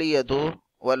அலாமாத்துல் அஸ்லியத்து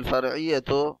வல்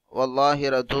ஃபர்இய்யத்து வல்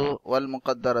லாஹிரத்து வல்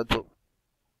முகத்தரத்து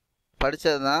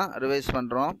படித்தது தான் ரிவைஸ்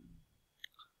பண்ணுறோம்.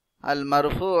 அல்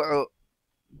மர்ஃபூஉ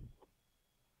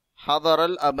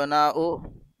ஹதரல் அப்னாஉ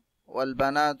வல்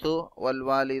பனாத்து வல்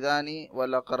வாலிதானி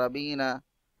வல் அக்ரபீன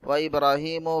வ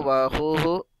இப்ராஹீமு வ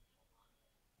அஹூஹு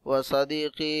வ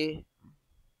சதீகி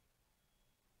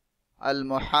அல்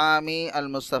முஹாமி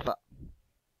அல் முஸ்தஃபா.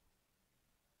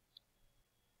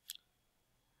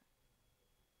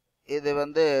 இது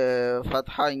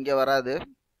ஃபத்ஹா இங்கே வராது,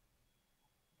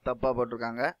 தப்பாக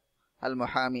போட்டிருக்காங்க. அல்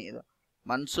முஹாமி இது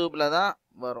மன்சூபில் தான்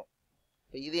வரும்.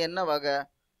 இது என்ன வகை?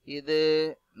 இது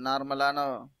நார்மலான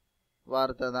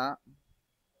வார்த்தை தான்.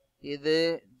 இது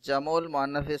ஜமூல்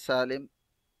முஅன்னஃபி சாலிம்,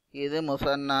 இது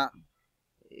முசன்னா,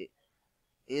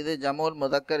 இது ஜமூல்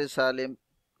முதக்கரி சாலிம்,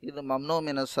 இது மம்னூ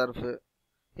மின சர்ஃபு,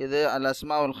 இது அல்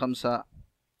அஸ்மாவுல் ஹம்சா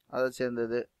அதை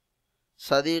சேர்ந்தது.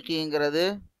 சதீகிங்கிறது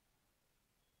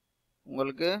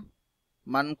உங்களுக்கு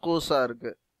மன்கூஸாக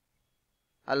இருக்குது.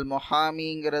 அல்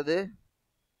முஹாமிங்கிறது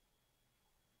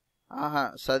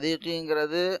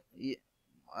சதீகிங்கிறது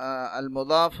அல்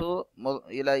முதாஃபு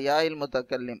இலா யாயில்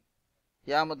முத்தகல்லிம்,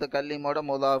 யா முத்தகல்லிமோட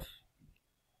முதாஃப்.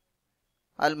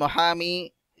 அல் முஹாமி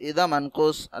இதுதான்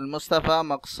மன்கூஸ், அல் முஸ்தஃபா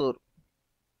மக்சூர்.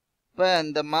 இப்போ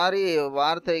இந்த மாதிரி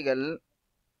வார்த்தைகள்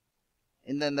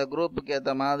இந்த குரூப்புக்கு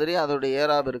ஏற்ற மாதிரி அதோடைய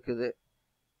ஏராப் இருக்குது.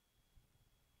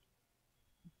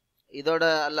 இதோட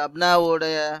அல்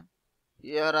அப்னாவுடைய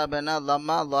ஏராப் என்ன?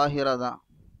 லம்மா லாஹிரா தான்.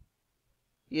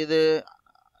 இது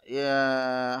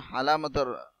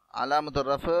அலாமத்து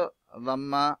ரஃபு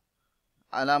லம்மா,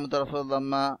 அலாமத்து ரஃபு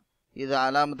லம்மா. இது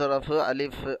அலாமத்து ரஃபு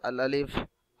அலிஃப், அல் அலிஃப்.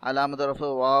 அலாமத்து ரஃபு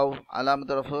வாவ்,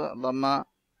 அலாமத்து ரஃபு லம்மா.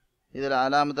 இதில்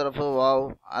அலாமத்து ரஃபு வாவ்,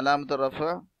 அலாமத்து ரஃபு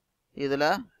இதில்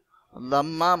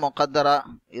லம்மா முகத்தரா,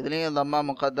 இதுலேயும் லம்மா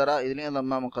முகத்தரா, இதுலேயும்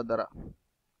லம்மா முகத்தரா.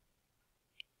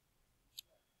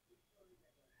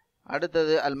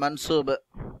 அடுத்தது அல் மன்சூப்.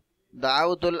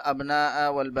 தஅவுத்துல் அப்னாஅ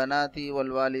வல் பனாத்தி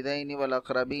வல் வாலிதைனி வல்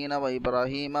அக்ரபீன வ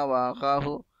இப்ராஹீம வ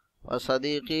அகாஹு வ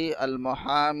சதீகி அல்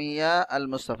முஹாமிய அல்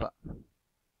முஸ்தஃபா.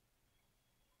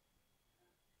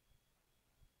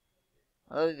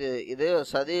 அதாவது இது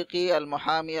சதீகி அல்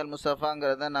முஹாமி அல்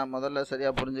முஸ்தஃபாங்கிறத நான் முதல்ல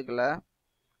சரியாக புரிஞ்சுக்கல.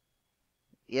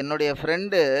 என்னுடைய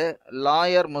ஃப்ரெண்டு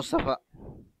லாயர் முஸ்தஃபா,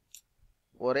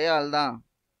 ஒரே ஆள் தான்,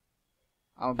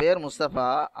 அவன் பேர் முஸ்தஃபா,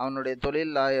 அவனுடைய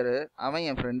தொழில் லாயரு, அவன்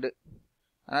என் ஃப்ரெண்டு.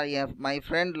 ஆனால் மை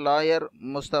ஃப்ரெண்ட் லாயர்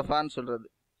முஸ்தஃபான்னு சொல்கிறது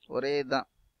ஒரே தான்.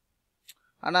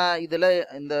 ஆனால் இதில்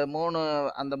இந்த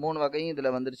அந்த மூணு வகையும்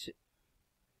இதில் வந்துருச்சு.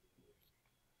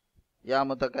 யா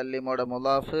முத்தகல்லிமோட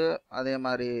முலாஃபு, அதே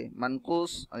மாதிரி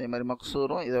மன்கூஸ், அதே மாதிரி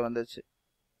மக்சூரும் இதை வந்துருச்சு.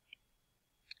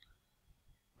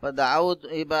 இப்போ தாவூத்,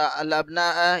 இப்போ அல் அப்னா,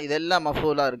 இதெல்லாம்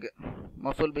மஃபூலாக இருக்குது,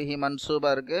 மஃபூல் பிஹி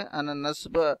மன்சூபாக இருக்குது. ஆனால்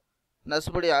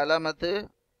நஸ்புடைய அலாமத்து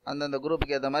அந்தந்த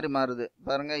குரூப்புக்கு ஏற்ற மாதிரி மாறுது.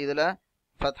 பாருங்கள், இதில்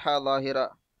ஃபத்ஹா லாஹிரா,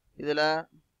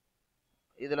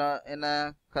 இதில் என்ன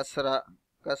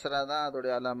கஸ்ரா தான்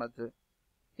அதோடைய அலாமத்து,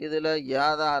 இதில் யா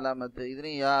தான் அலாமத்து,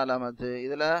 இதுலேயும் யா அலாமத்து,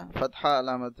 இதில் ஃபத்ஹா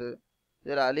அலாமத்து,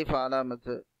 இதில் அலிஃப்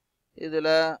அலாமத்து,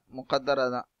 இதில் முகத்தரா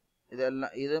தான்.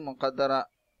 இதெல்லாம் இது முகத்தரா,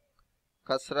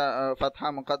 கஸ்ரா ஃபத்ஹா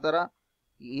முகத்தரா,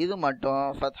 இது மட்டும்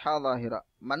ஃபத்ஹா லாஹிரா.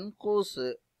 மன்கூஸு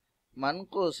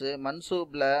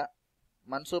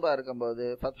மன்சூபாக இருக்கும்போது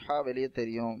ஃபத்ஹா வெளியே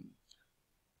தெரியும்.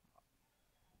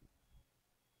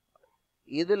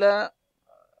 இதில்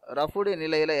ரஃபுடைய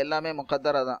நிலையில் எல்லாமே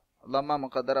முகத்தரா தான், லம்மா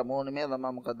முகத்தரா, மூணுமே லம்மா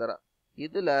முகத்தரா.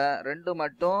 இதில் ரெண்டு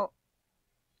மட்டும்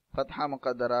ஃபத்ஹா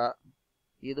முகத்தரா,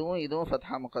 இதுவும்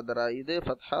ஃபத்ஹா முகத்தரா, இது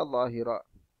ஃபத்ஹா லாஹிரா.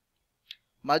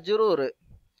 மஜ்ரூர்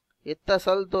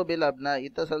இத்தசல்து பில் அப்னா,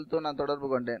 இத்தசல்து நான் தொடர்பு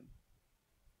கொண்டேன்,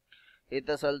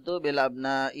 இத்தசல்து பில்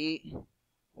அப்னாஇ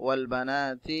வல்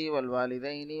பனாதி வல்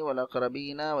வாலிதைனி வல்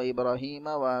அக்ரபீன வ இப்ராஹீம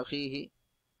வ அகீஹி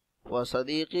வ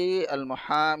சதீகி அல்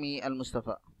முஹாமி அல்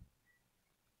முஸ்தஃபா,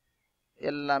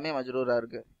 எல்லாமே மஜ்ரூராக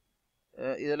இருக்குது.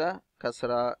 இதில்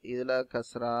கஸ்ரா,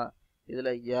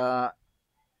 இதில் யா,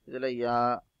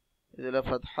 இதில்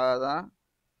ஃபத்ஹா தான்,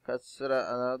 கஸ்ரா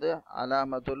அதாவது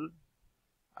அலாமத்துல்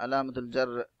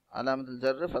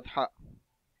ஜர் ஃபத்ஹா,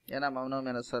 ஏன்னா மம்னூ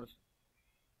மின ஸர்ஃப்.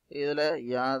 இதில்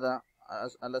யா தான்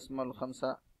அல் அஸ்மாஉல்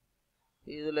ஹம்ஸா,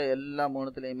 இதில் எல்லா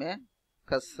மூணுத்துலேயுமே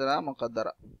கஸ்ரா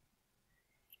முகத்தரா.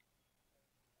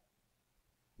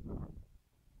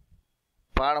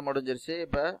 பாடம் முடிஞ்சிருச்சு.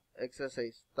 இப்போ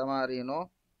எக்ஸசைஸ் தமாரீனு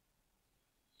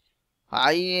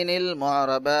ஐனில்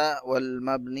முஅரப வல்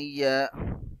மப்னிய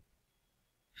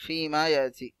ஃபீமா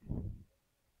யாதி.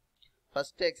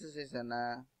 ஃபஸ்ட்டு எக்ஸசைஸ் என்ன,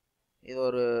 இது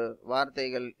ஒரு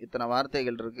வார்த்தைகள், இத்தனை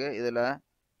வார்த்தைகள் இருக்குது, இதில்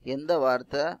எந்த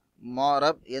வார்த்தை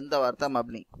முஅரப், எந்த வார்த்தை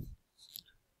மப்னி.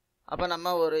 அப்போ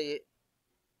நம்ம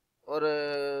ஒரு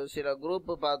சில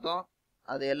குரூப்பு பார்த்தோம்,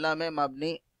 அது எல்லாமே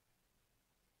மப்னி.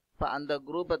 இப்போ அந்த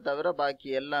குரூப்பை தவிர பாக்கி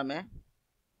எல்லாமே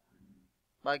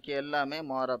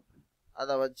முஅரப்.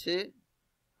 அதை வச்சு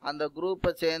அந்த குரூப்பை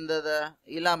சேர்ந்ததை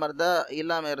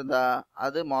இல்லாமல் இருந்தா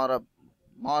அது முஅரப்.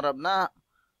 முஅரப்னா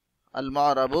அல்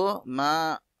முஅரபு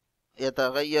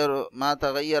மா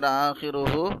தகய்யர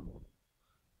ஆகிருஹு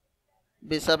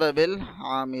பிசபபில்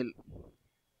ஆமில்,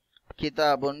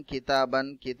 கிதாபுன்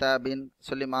கிதாபன் கிதாபின்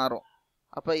சொல்லி மாறும்.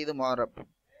 அப்போ இது முஅரப்.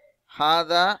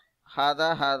 ஹாதா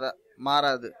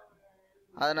மாறாது,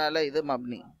 அதனால் இது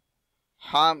மப்னி.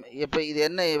 இப்போ இது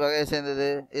என்ன வகையை சேர்ந்தது,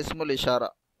 இஸ்முல் இஷாரா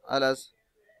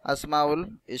அஸ்மாவுல்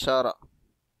இஷாரா,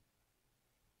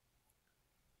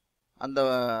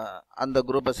 அந்த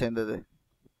குரூப்பை சேர்ந்தது.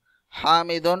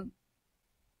 ஹாமிதுன்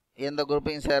எந்த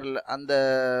குரூப்பையும் சேரல, அந்த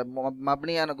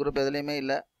மப்னியான குரூப் எதுலேயுமே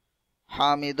இல்லை.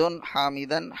 ஹாமிதுன்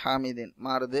ஹாமிதன் ஹாமிதின்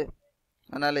மாறுது,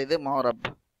 அதனால் இது முஅரப்.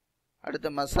 அடுத்து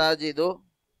மசாஜிது,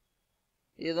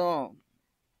 இதுவும்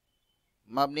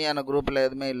மப்னியான குரூப்பில்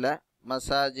எதுவுமே இல்லை.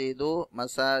 மசாஜிது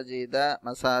மசாஜித,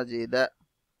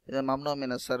 இது மம்னூ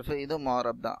மின ஸர்ஃப், இது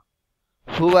முஅரப் தான்.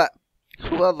 ஹுவ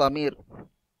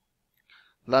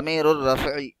லமீருர்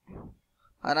ரஃபி,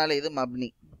 அதனால் இது மப்னி.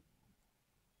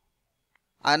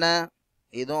 அன,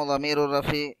 இதுவும் லமீருர்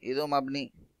ரஃபி, இதுவும் மப்னி.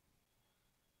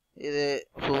 இது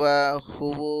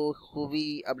ஹுவி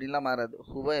அப்படின்லாம் மாறாது,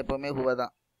 ஹுவ எப்போவுமே ஹுவ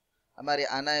தான். அது மாதிரி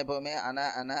அன எப்போவுமே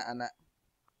அன.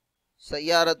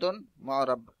 சையாரத்துன்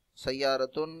முஅரப்,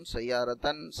 சையாரத்தன்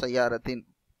சையாரத்தின்.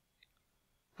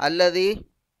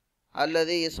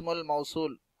 அல்லதி இஸ்முல்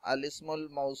மௌசூல், இஸ்முல்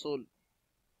மௌசூல்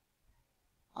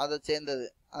அதை சேர்ந்தது,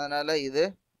 அதனால் இது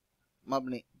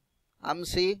மப்னி.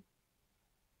 அம்சி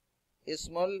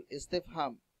இஸ்முல்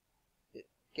இஸ்திஃப்ஹாம்,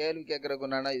 கேள்வி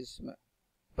கேட்குறக்குண்டான இஸ்மு,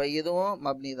 இப்போ இதுவும்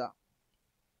மப்னி தான்.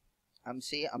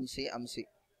 அம்சி.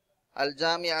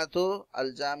 அல்ஜாமியாத்து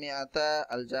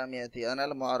அல்ஜாமியத்தி,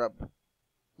 அதனால் முஅரப்.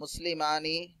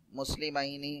 முஸ்லிமைனி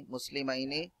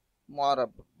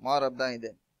முஅரப் தான்.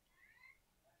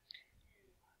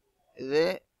 இது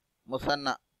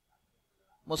முசன்னா.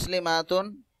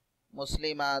 முஸ்லிமாத்தின்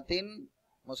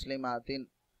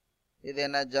இது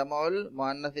என்ன ஜமஉல்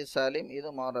முஅன்னஸ் சாலிம், இது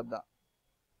முஅரப் தான்.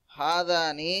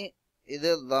 ஹாதானி இது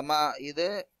தமா, இது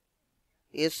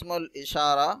இஸ்முல்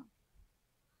இஷாரா,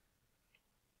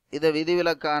 இது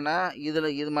விதிவிலக்கான,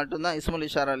 இது மட்டும்தான் இஸ்முல்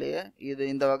இஷாராலேயே இது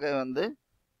இந்த வகை வந்து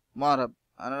முஅரப்.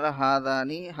 அதனால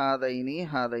ஹாதானி ஹாதைனி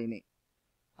ஹாதைனி.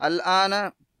 அல் ஆன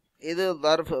இது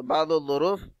தர்ஃப் பாது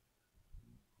துருஃப்,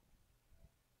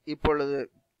 இப்பொழுது,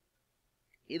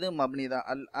 இது மப்னி தான்.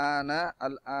 அல் ஆன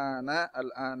அல் ஆன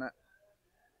அல் ஆன.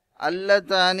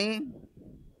 அல்லதானி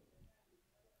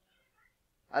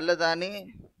அல்லதானி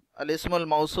அல் இஸ்முல்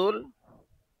மௌசூல்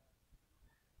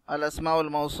அல்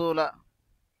அஸ்மாவுல் மௌசூலா.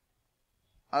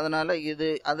 அதனால இது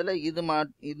அதில் இது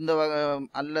இந்த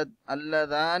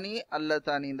அல்லதானி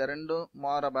அல்லதானி இந்த ரெண்டும்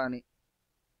முஅரபானி.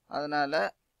 அதனால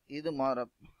இது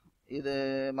முஅரப். இது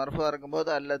மர்ஃபுவா இருக்கும்போது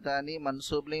அல்லதானி,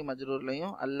 மன்சூப்லையும்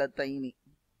மஜ்ரூர்லையும் அல்லதைனி.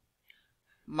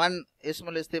 மன்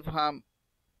இஸ்முல் இஸ்திஃப்ஹாம்,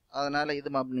 அதனால இது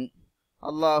மப்னி.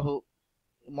 அல்லாஹு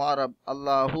முஅரப்,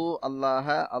 அல்லாஹு அல்லாஹ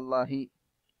அல்லாஹி.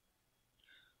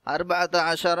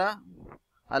 14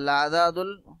 அல்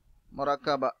அதாதுல்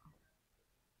முரக்கபா,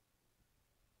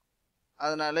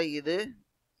 அதனால இது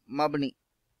மப்னி.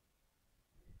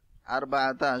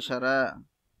 14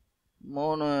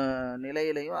 3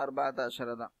 நிலையிலையும்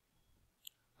 14 தான்.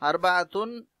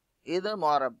 அர்பாத்துன் இது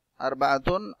முஅரப்,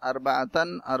 அர்பாத்துன்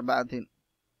அர்பாத்தன் அர்பாத்தின்.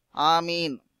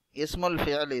 ஆமீன் இஸ்முல்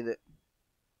ஃபியல், இது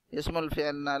இஸ்முல்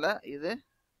ஃபியல்னால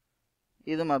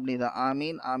இது மப்னி தான்.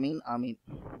 ஆமீன் ஆமீன் ஆமீன்.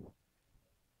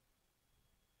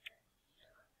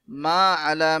 மா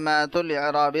அலாமாத்துல்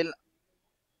இஅராபில்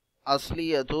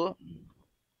அஸ்லியத்து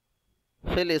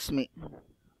ஃபில் இஸ்மி,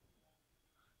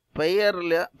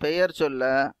 பெயர் சொல்ல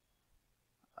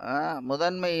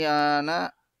முதன்மையான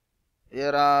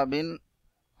இராபின்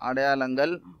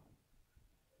அடையாளங்கள்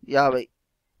யாவை?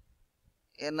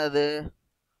 என்னது?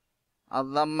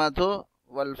 அத்தம்மத்து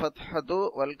வல் ஃபத்ஹத்து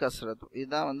வல் கஸ்ரத்து,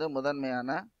 இதுதான் வந்து முதன்மையான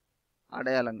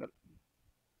அடையாளங்கள்.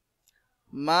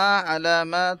 மா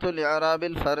அலாமாத்துல்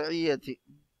இஅராபில் ஃபர்இய்யத்தி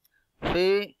ஃபி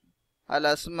அல்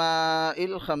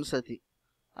அஸ்மாஇல் ஹம்சதி.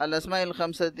 அல் அஸ்மாஇல்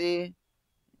ஹம்சதி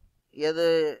எது?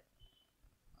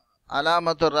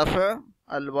 அலாமத்து ரஃப்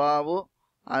அல் வாவு,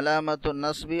 அலாமத்து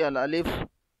நஸ்பி அல் அலிஃப்,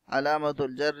 அலாமத்து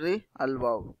ஜர்ரி அல்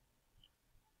வாவு.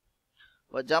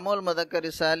 வஜமுல்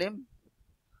முதக்கரி சாலிம்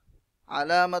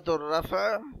அலாமத்து ரஃப்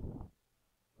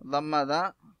தம்மா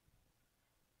தான்.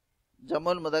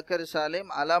 ஜமுல் முதக்கரி சாலிம்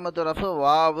அலாமத்து ரஃப்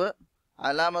வாவு,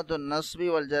 அலாமத்து நஸ்பி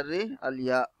வல் ஜர்ரி அல்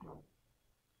யா.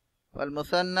 வல்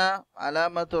முசன்னா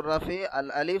அலாமத்து ரஃபி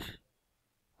அல் அலிஃப்,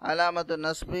 அலாமத்து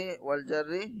நஸ்பி வல்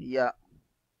ஜர்ரி யா.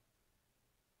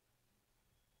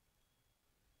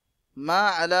 ما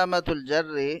علامة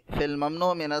الجر في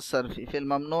الممنوع من الصرف؟ في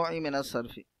الممنوع من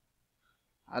الصرف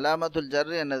علامة الجر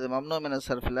என்னது? ممنوع من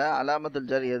الصرف ல علامة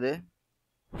الجر எது?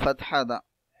 فتحة தான்.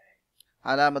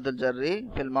 علامة الجر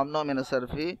في الممنوع من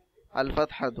الصرف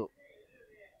الفتحة.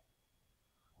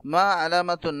 ما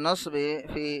علامة النصب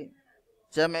في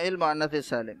جمع المؤنث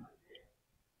السالم؟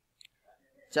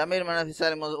 جمع المؤنث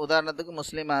السالم உதாரணத்துக்கு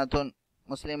முஸ்லிமாத்துன்,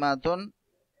 முஸ்லிமாத்துன்,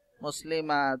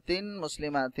 முஸ்லிமாத்தின்,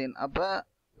 முஸ்லிமாத்தின். அப்ப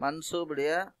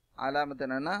மன்சூபுடைய அலாமத்து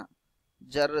என்னன்னா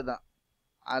ஜர்ரு தான்.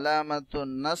 அலாமத்து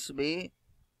நஸ்பி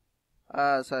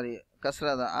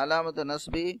கஸ்ரா தான். அலாமத்து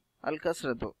நஸ்பி அல்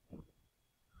கஸ்ரத்து.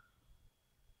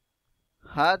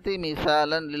 ஹாத்தி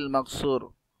மிசாலன் லில் மக்சூர்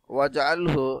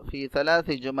வஜ்அல்ஹு ஃபி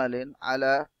 3 ஜுமலின்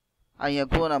அலா அன்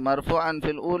யகூன மர்ஃபூஅன்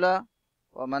ஃபில் ஊலா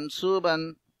வ மன்சூபன்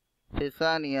ஃபி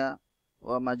ஸானியா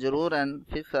வ மஜ்ரூரன்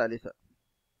ஃபி ஸாலிஸா.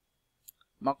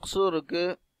 மக்சூருக்கு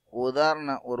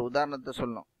ஒரு உதாரணத்தை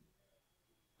சொல்லணும்.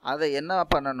 அதை என்ன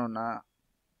பண்ணணும்னா,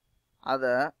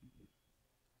 அதை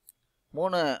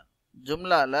 3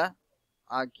 ஜும்லால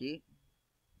ஆக்கி,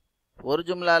 ஒரு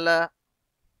ஜும்லால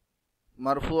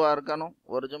மர்ஃபூவா இருக்கணும்,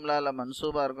 ஒரு ஜும்லால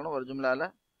மன்சூபா இருக்கணும், ஒரு ஜும்லால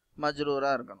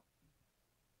மஜ்ரூரா இருக்கணும்.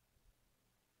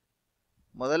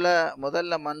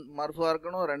 முதல்ல மர்ஃபூவா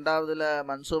இருக்கணும், ரெண்டாவதுல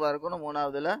மன்சூபா இருக்கணும்,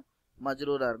 மூணாவதுல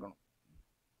மஜ்ரூரா இருக்கணும்.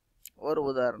 ஒரு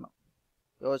உதாரணம்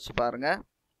யோசிச்சு பாருங்க.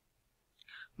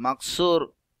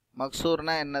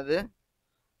 மக்சூர்னா என்னது?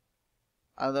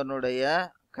 அதனுடைய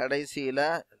கடைசியில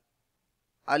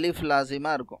அலிஃப்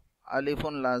லாசிமா இருக்கும்,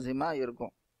 அலிஃபுன் லாசிமா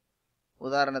இருக்கும்.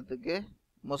 உதாரணத்துக்கு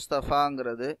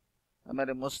முஸ்தஃபாங்கிறது, அது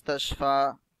மாதிரி முஸ்தஷ்ஃபா,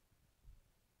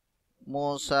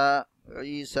 மூசா,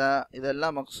 ஈசா,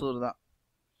 இதெல்லாம் மக்சூர் தான்.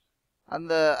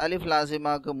 அந்த அலிஃப்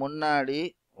லாசிமாவுக்கு முன்னாடி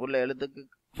உள்ள எழுத்துக்கு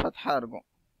ஃபத்ஹா இருக்கும்,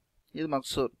 இது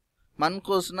மக்சூர்.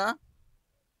 மன்கூஸ்னா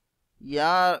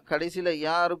யா கடைசியில்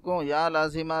யா இருக்கும், யா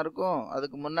லாசிமா இருக்கும்,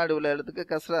 அதுக்கு முன்னாடி உள்ள எழுத்துக்கு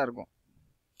கஸ்ரா இருக்கும்,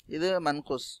 இது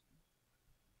மன்கூஸ்.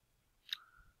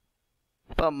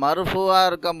 இப்போ மர்ஃபூவா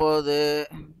இருக்கும்போது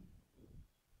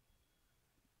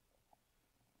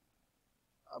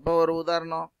அப்போ ஒரு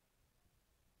உதாரணம்,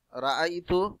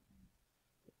 ரஅய்து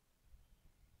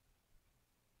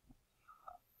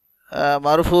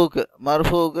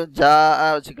மர்ஃபூக்கு ஜா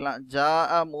வச்சுக்கலாம். ஜா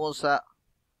மூசா,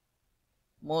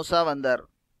 மூசா வந்தார்.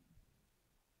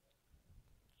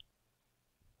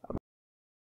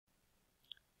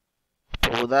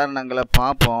 உதாரணங்களை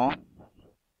பார்ப்போம்.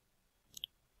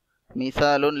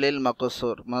 மிசாலுன் லில்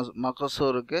மக்சூர்,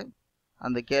 மக்சூருக்கு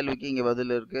அந்த கேள்விக்கு இங்கே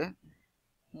பதில் இருக்கு.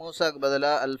 மூசாக்கு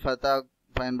பதிலாக அல் ஃபதா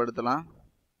பயன்படுத்தலாம்,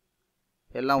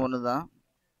 எல்லாம் ஒன்று தான்.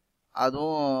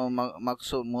 அதுவும்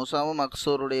மக்சூர், மூசாவும்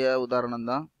மக்சூருடைய உதாரணம்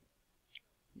தான்.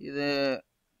 இது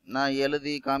நான்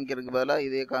எழுதி காமிக்கிறதுக்கு பதிலாக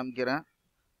இதே காமிக்கிறேன்.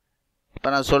 இப்போ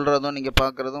நான் சொல்கிறதும் நீங்கள்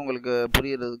பார்க்குறதும் உங்களுக்கு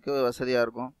புரிகிறதுக்கு வசதியாக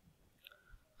இருக்கும்.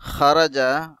 ஹரஜ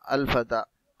அல் ஃபதா,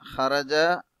 ஹரஜ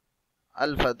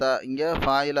அல் ஃபதா இங்கே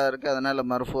ஃபாயிலாக இருக்குது, அதனால்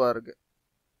மர்ஃபுவாக இருக்குது.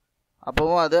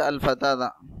 அப்போவும் அது அல் ஃபதா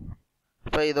தான்.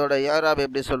 இப்போ இதோட இஆராப்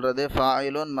எப்படி சொல்கிறது?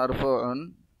 ஃபாயிலுன் மர்ஃபூஉன்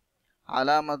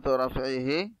அலாமத்து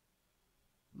ரஃபிஹி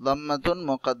தம்மத்துன்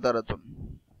முகத்தரத்துன்.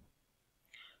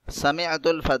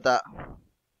 சமிஅத்துல் ஃபதா,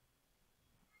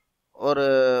 ஒரு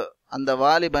அந்த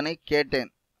வாலிபனை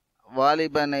கேட்டேன்,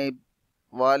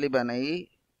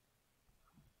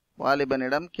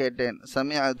 வாலிபனிடம் கேட்டேன்.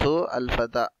 சமிஅத்து அல்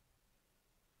ஃபதா,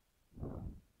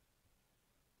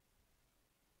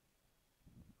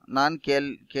 நான்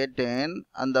கேட்டேன்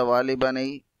அந்த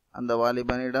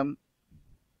வாலிபனிடம்.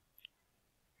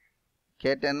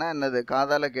 கேட்டேன்னா என்னது?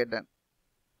 காதால கேட்டேன்.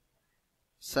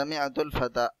 சமிஅத்துல்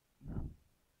ஃபதா.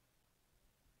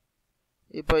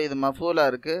 இப்போ இது மஃபூலா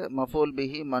இருக்கு. மஃபூல்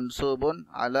பிஹி மன்சூபுன்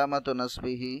அலாமத்து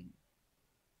நஸ்பிஹி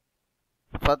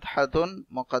ஃபத்ஹத்துன்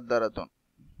முகத்தரத்துன்.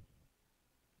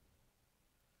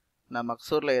 நான்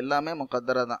மக்சூரில் எல்லாமே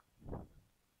முகத்தர தான்.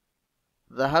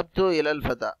 ذهبت إلى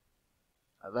الفتى,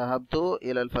 ذهبت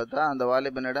إلى الفتى, அந்த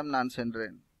வாலிபனிடம் நான்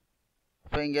சென்றேன்.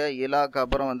 இப்போ இங்கே இலாக்கு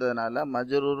அப்புறம் வந்ததுனால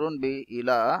மஜ்ரூருன் பி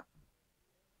இலா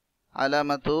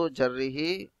அலாமத்து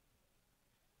ஜர்ரிஹி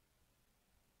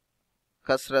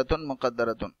கஸ்ரத்துன்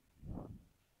முகத்தரத்துன்.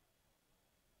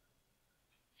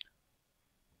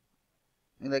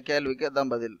 இந்த கேள்விக்கு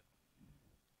தான் பதில்.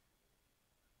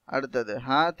 அடுத்தது,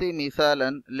 ஹாதி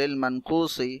மிசாலன் லில்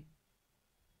மன்கூசி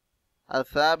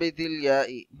அசாபித்தில்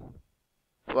யாஇ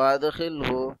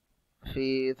وأدخله في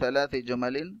 3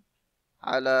 جمل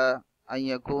على أن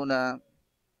يكون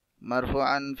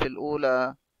مرفوعا في الأولى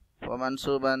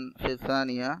ومنصوبا في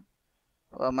الثانية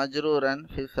ومجرورا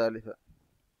في الثالثة.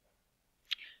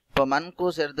 இப்போ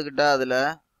மன்கூஸ் எடுத்துக்கிட்டா அதில்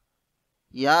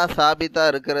யா சாபித்தா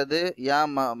இருக்கிறது, யா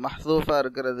மஹ்சூஃபா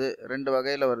இருக்கிறது, 2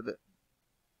 வகையில் வருது.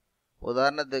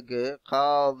 உதாரணத்துக்கு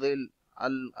காதில்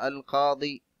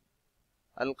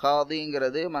அல்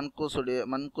காதிங்கிறது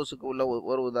மன்கூஸுக்கு உள்ள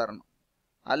ஒரு உதாரணம்.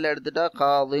 அல் எடுத்துட்டா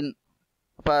காதின்,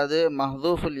 அப்போ அது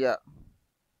மஹ்தூஃபுல் யா.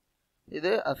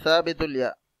 இது அசாபித்துல்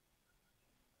யா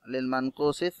லில்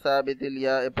மன்கூசி சாபித்துல்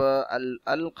யா. இப்போ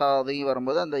அல் காதி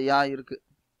வரும்போது அந்த யா இருக்கு.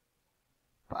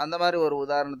 அந்த மாதிரி ஒரு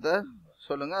உதாரணத்தை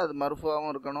சொல்லுங்கள். அது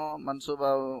மர்ஃபுவாகவும் இருக்கணும்,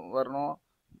 மன்சூபாவும் வரணும்,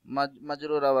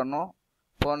 மஜ்ரூரா வரணும்.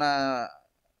 போன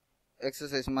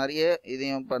எக்ஸசைஸ் மாதிரியே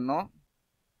இதையும் பண்ணோம்.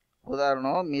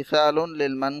 உதாரணம், மிசாலுன்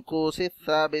லில் மன்கூசி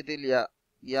சாபித்தில் யா,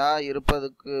 யா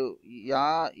இருப்பதுக்கு, யா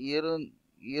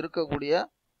இருக்கக்கூடிய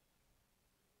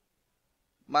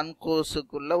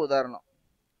மன்கூஸுக்குள்ள உதாரணம்.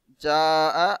 ஜா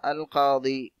அல்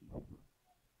காதி,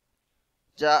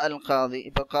 ஜா அல் காதி.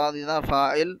 இப்போ காதி தான்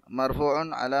ஃபாயில்,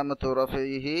 மர்ஃபூஉன் அலாமத்து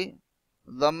ரஃபிஹி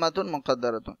தம்மத்துன்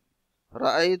முகத்தரத்துன்.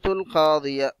 ரஅய்துல்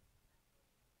காதிய,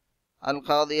 அல்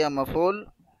காதிய மஃபூல்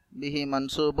பிஹி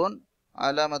மன்சூபுன்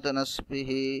அலாமத்து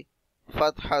நஸ்பிஹி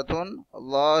ஃபத்ஹத்துன்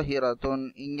லாஹிரத்துன்.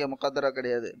 இங்கே முகத்தரா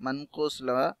கிடையாது.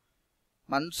 மன்கூஸில்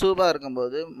மன்சூபா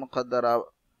இருக்கும்போது முகத்தரா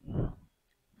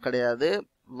கிடையாது,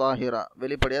 லாஹிரா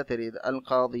வெளிப்படையாக தெரியுது. அல்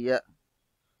காதிய,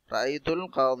 ரஅய்துல்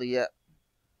காதிய.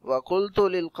 வகுல்து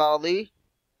லில் காதி,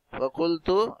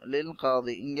 வகுல்து லில்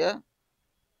காதி. இங்கே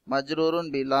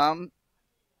மஜ்ரூருன் பிலாம்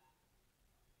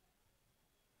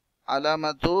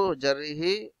அலாமத்து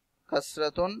ஜர்ரிஹி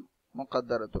கஸ்ரத்துன்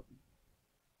முகத்தரத்துன்.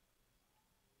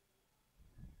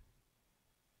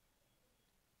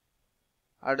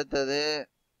 அடுத்தது,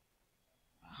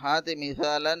 ஹாதி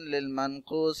மிசாலன் லில்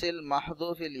மன்கூஸில்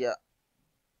மஹ்தூஃபில் யா,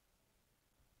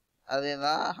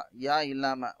 அதுதான் யா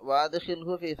இல்லாமல்.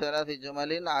 வாதுஹில்ஹு ஃபி 3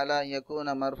 ஜுமலின் அலா யகூன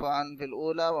மர்ஃபூஅன் ஃபில்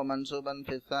ஊலா வ மன்சூபன்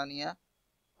ஃபில் சானியா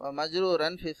வ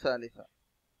மஜ்ரூரன் ஃபில் சாலிஸா.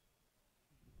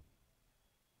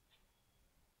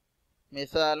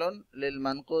 மிசாலுன் லில்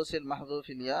மன்கூஸில்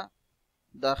மஹ்தூஃபில் யா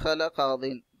தஹல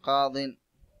காதின்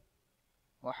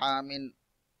வஹாமின்,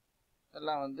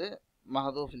 எல்லாம் வந்து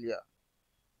மஹ்தூஃபில் யா.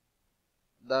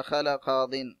 தஹல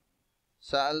காதின்,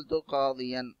 சஅல்து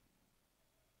காதியன்.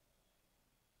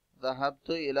 ذهبت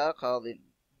إلى قاضٍ.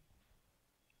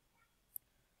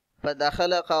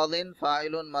 فدخل قاضٍ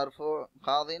فاعل مرفوع،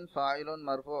 قاضٍ فاعل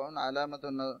مرفوع علامة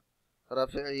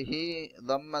رفعه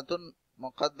ضمة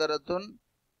مقدرة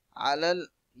على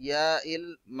الياء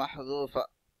المحذوفة،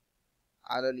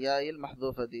 على الياء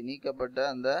المحذوفة. நீக்கப்பட்ட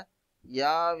அந்த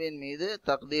யாவின் மீது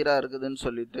தக்தீரா இருக்குதுன்னு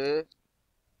சொல்லிட்டு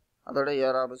அதோட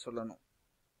யாராப சொல்லணும்.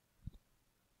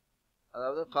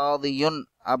 அதாவது காதியுன்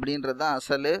அப்படின்றது தான்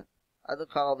அசலு, அது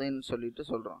காதின்னு சொல்லிட்டு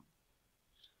சொல்றோம்.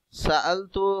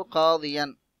 சஅல்து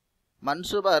காதியன்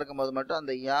மன்சூபா இருக்கும்போது மட்டும்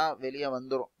அந்த யா வெளியே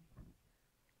வந்துடும்.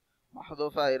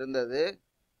 மஹ்தூஃபா இருந்தது,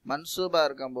 மன்சூபா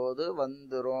இருக்கும்போது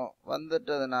வந்துடும்.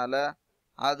 வந்துட்டதுனால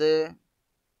அது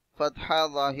ஃபத்ஹா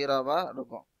ஸாஹிராவா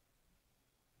இருக்கும்.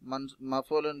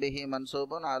 மஃபூலுன் பிஹி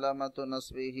மன்சூபுன் அலாமத்து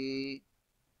நஸ்பிஹி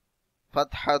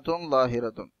ஃபத்ஹத்துன்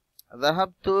ஸாஹிரத்துன்.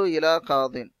 ذهبت இலா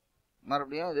காதின்,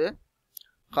 மறுபடியும் இது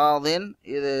காதின்,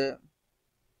 இது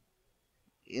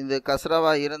இந்த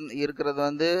கஸ்ராவா இருக்கிறது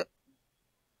வந்து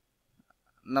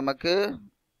நமக்கு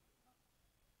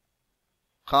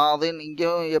காதின்,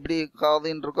 இங்கேயும் எப்படி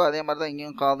காதின் இருக்கோ அதே மாதிரி தான்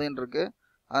இங்கேயும் காதின் இருக்கு.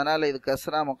 அதனால இது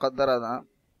கஸ்ரா முகத்தரா தான்.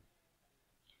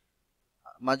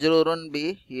 மஜ்ரூருன் பி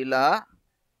இலா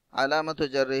அலாமத்து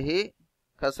ஜர்ரிஹி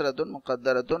கஸ்ரத்துன்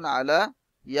முகத்தரத்துன் அலா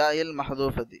யாயில்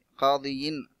மஹதூஃபதி.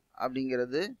 காதியின்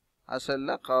அப்படிங்கிறது அசல்ல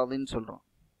காதின்னு சொல்றோம்.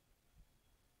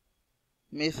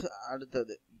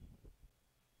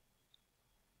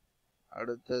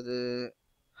 அடுத்தது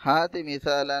هات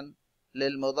مثالا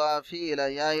للمضاف إلى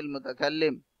ياء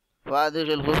المتكلم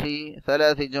وأدخله في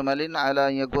 3 جمل على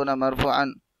أن يكون مرفوعا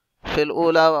في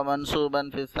الأولى ومنصوبا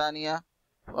في الثانية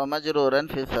ومجرورا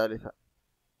في الثالثة.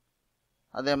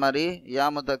 அதே மாதிரி யா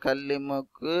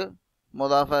முத்தகல்லிமுக்கு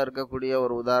முதாஃபா இருக்கக்கூடிய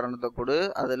ஒரு உதாரணத்தை கொடு.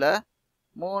 அதில்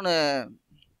 3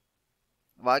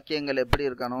 வாக்கியங்கள் எப்படி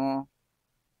இருக்கணும்?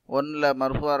 ஒன்றில்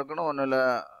மர்ஃபுவா இருக்கணும், ஒன்றில்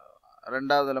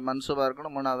ரெண்டாவதுல மன்சூபா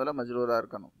இருக்கணும், மூணாவதுல மஜ்ரூரா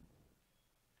இருக்கணும்.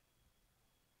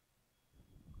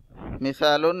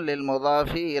 مثال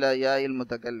للمضاف إلى ياء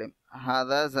المتكلم: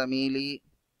 هذا زميلي،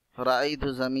 رأيت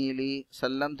زميلي،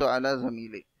 سلمت على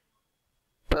زميلي.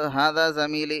 هذا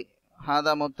زميلي،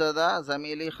 هذا مبتدا،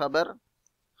 زميلي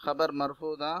خبر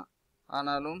مرفوع தான்.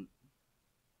 ஆனாலும்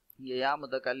இங்கே யா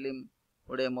முத்தகல்லிம்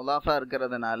உடைய முதாஃபா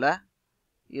இருக்கிறதுனால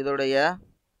இதோடைய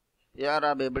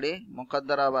யாராப் எப்படி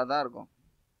முகத்தராவா தான் இருக்கும்.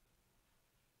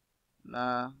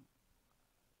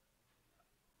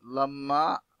 லம்மா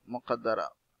முகத்தரா,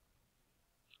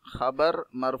 خبر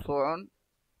مرفوع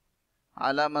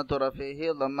علامة رفعه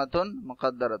ضمة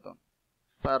مقدرة.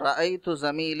 فرأيت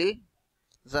زميلي،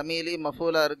 زميلي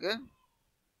مفعولة இருக்கு،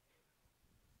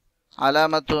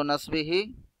 علامة نصبه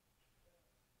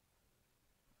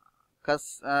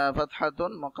فتحة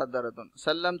مقدرة.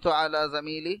 سلمت على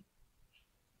زميلي،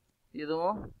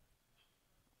 இதுவும்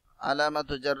علامة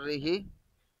جره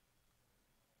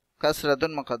كسرة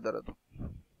مقدرة.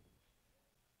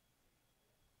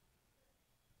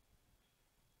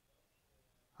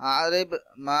 ஆரிப்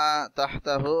மா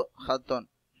தஹ்தஹு ஹத்துன்,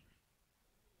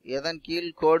 எதன் கீழ்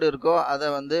கோடு இருக்கோ அதை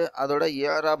வந்து அதோட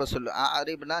ஏராப சொல்லு.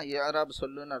 ஆரிப்னா ஏராப்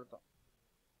சொல்லுன்னு அர்த்தம்.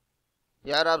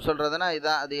 ஏராப் சொல்றதுன்னா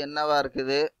இதான், அது என்னவா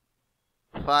இருக்குது,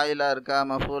 ஃபாயிலா இருக்கா,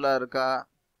 மஃபூலா இருக்கா,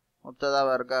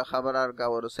 முப்ததாவா இருக்கா, ஹபரா இருக்கா,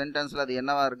 ஒரு சென்டென்ஸ்ல அது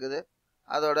என்னவா இருக்குது,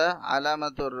 அதோட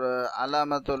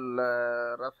அலாமத்துல்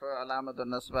ரஃப்,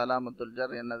 அலாமத்துல் நஸ்ப், அலாமத்துல்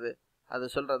ஜர் என்னது, அது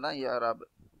சொல்றது தான் ஏராப்.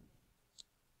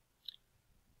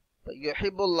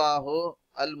 யுஹிப்புல்லாஹு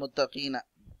அல் முத்தகீன,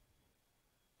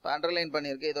 அண்டர்லைன்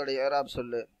பண்ணியிருக்கு, இதோட ஏராப்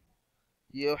சொல்லு.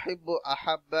 யுஹிப்பு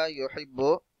அஹப்ப யுஹிப்பு,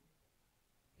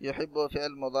 யுஹிப்பு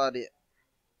ஃபிஅல் முதாரி,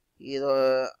 இது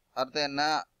அர்த்தம் என்ன,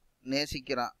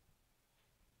 நேசிக்கிறான்.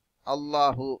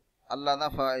 அல்லாஹு, அல்லாஹ்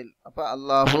தான் ஃபாயில். அப்போ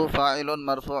அல்லாஹு ஃபாயிலுன்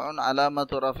மர்ஃபூஉன்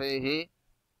அலாமத்து ரஃபிஹி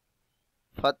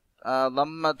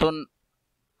ضمة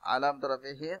علامة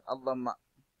رفعه الضمة.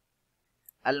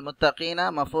 المتقين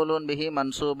مفعول به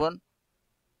منصوب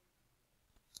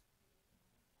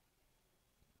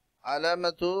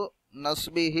علامة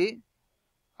نصبه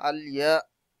الياء.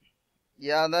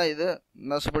 يا ده இது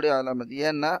நஸ்புடைய அலாமத்.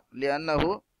 ஏன்னா لأنه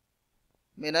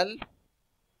من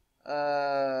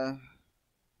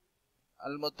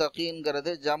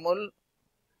المتقينங்கிறது ஜமுல்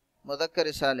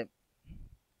முதக்கர் சாலிம்.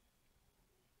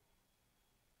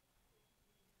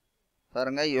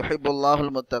 பாருங்க,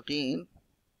 யுஹிப்புல்லாஹுல் முத்தகீன்,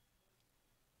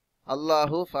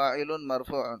 அல்லாஹு ஃபாயிலுன்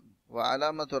மர்ஃபூஉன் வ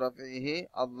அலாமத்து ரஃபிஹி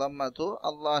அல்-ضம்மத்து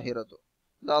அல்லாஹிரத்து.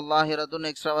 இந்த அல்லாஹிரத்துன்னு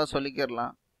எக்ஸ்ட்ராவா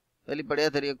சொல்லிக்கிறலாம்,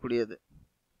 வெளிப்படையாக தெரியக்கூடியது.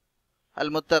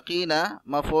 அல் முத்தகீன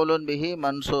மஃபூலுன் பிஹி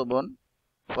மன்சூபுன்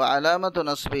வ அலாமத்து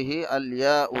நஸ்பிஹி அல்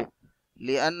யாஉ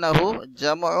லிஅன்னஹு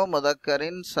ஜம்உ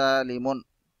முதக்கரின் சாலிமுன்.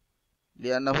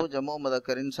 லியன்னஹு ஜம்மு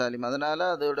முதக்கரின் சாலிம். அதனால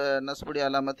அதோட நஸ்புடைய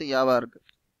அலாமத்து யாவா இருக்கு.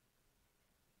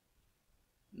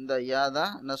 இந்த யா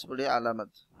தான் நஸ்புடைய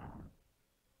அலாமத்.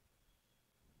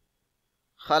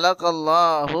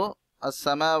 ஹலகல்லாஹு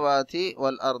அஸ்ஸமாவாதி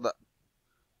வல் அர்த.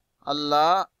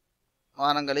 அல்லாஹ்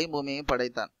வானங்களையும் பூமியையும்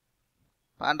படைத்தான்.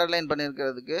 அண்டர்லைன்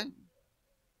பண்ணியிருக்கிறதுக்கு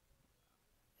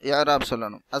யாராப்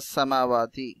சொல்லணும்.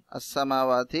 அஸ்ஸமாவாதி,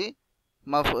 அஸ்ஸமாவாதி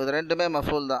இது ரெண்டுமே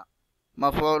மஃபூல் தான்.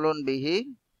 மஃபூலுன் பிஹி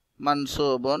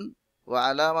மன்சூபுன் வ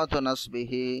அலாமத்து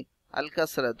நஸ்பிஹி அல்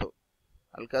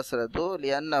கஸ்ரத்து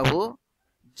லியன்னஹு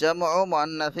ஜம்உ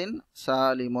முஅன்னஸின்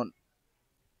சாலிமுன்.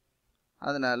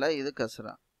 அதனால இது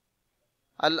கஸ்ரா.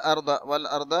 அல் அர்த வல்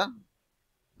அர்த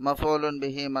மஃபூலுன்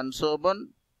பிஹி மன்சூபுன்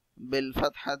பில்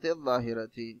ஃபத்ஹத்தி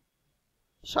ظாஹிரதி.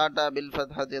 ஷார்ட்டா பில்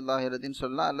ஃபத்ஹத்தி ظாஹிரத்தின்னு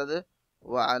சொல்லலாம், அல்லது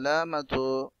வ அலாமத்து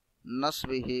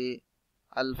நஸ்பிஹி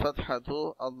அல் ஃபத்ஹத்து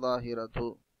அல்லாஹிரத்து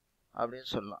அப்படின்னு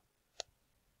சொல்லலாம்.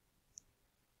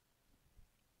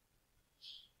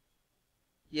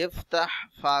 இஃப்தஹ்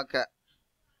ஃபாக.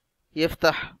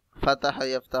 இஃப்தஹ் ஃபதஹ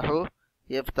யஃப்தஹு.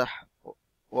 இஃப்தஹ்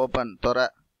ஓப்பன், தொற.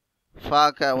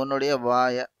 ஃபாக உன்னுடைய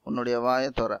வாயை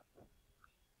தொற.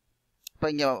 இப்போ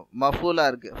இங்கே மஃபூலா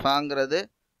இருக்குது. ஃபாங்கிறது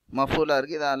மஃபூலா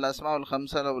இருக்குது. இது அல் அஸ்மாஉல்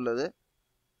ஹம்ஸால உள்ளது.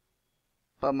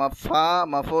 இப்போ மஃபா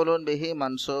மஃபூலுன் பிஹி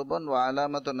மன்சூபுன் வ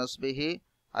அலாமத்து நஸ்பிஹி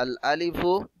அல்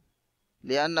அலிஃபு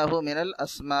லியன்னஹு மினல்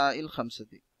அஸ்மாஇல்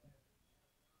ஹம்ஸதி.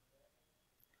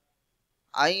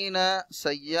 ஐன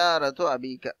சய்யாரத்து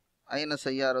அபீக. ஐன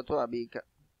சய்யாரத்து அபீக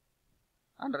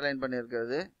அண்டர்லைன்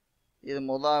பண்ணியிருக்கிறது. இது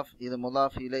முலாஃப், இது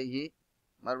முலாஃப் இலைஹி,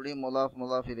 மறுபடியும்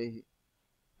முலாஃப் இலைஹி.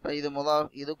 இப்போ இது முலாஃப்,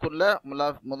 இதுக்குள்ள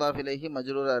முலாஃப் இலைஹி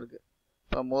மஜ்ரூரா இருக்கு.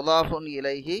 இப்போ முலாஃபுன்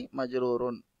இலைஹி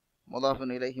மஜ்ரூருன்,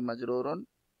 முலாஃபுன் இலைஹி மஜ்ரூருன்.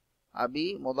 அபி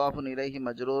முலாஃபுன் இலைஹி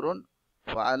மஜ்ரூருன்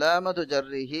வ அலாமத்து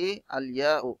ஜர்ரிஹி அல்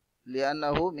யாஉ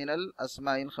லியன்னஹு மினல்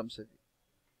அஸ்மாஇல் ஹம்ஸதி.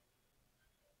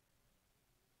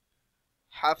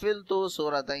 ஹஃபில்து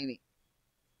சூரத்தைனி.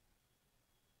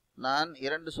 நான்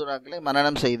 2 சூறாக்களை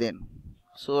மனனம் செய்தேன்.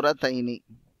 சூரத்தைனி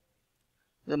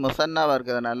இது முசன்னாவாக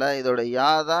இருக்கிறதுனால இதோட யா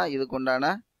தான் இதுக்குண்டான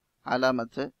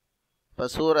அலாமத்து. இப்போ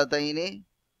சூரத்தைனி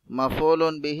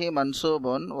மஃபூலுன் பிஹி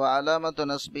மன்சூபுன் வ அலாமத்து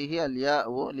நஸ்பிஹி அல்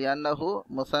யாஉ லியன்னஹு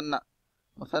முசன்னா.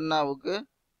 முசன்னாவுக்கு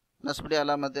நஸ்புடைய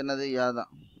அலாமத்து என்னது? யா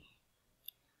தான்.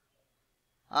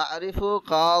 அரிஃபு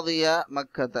காதிய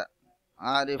மக்கத்த.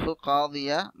 அரிஃபு காதிய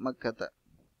மக்கத்த.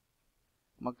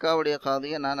 மக்காவுடைய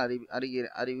காதியை நான்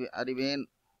அறிவேன்.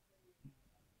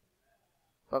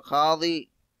 இப்போ காதி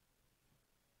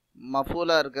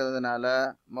மஃபூலா இருக்கிறதுனால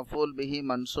மஃபூல் பிஹி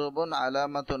மன்சூபுன்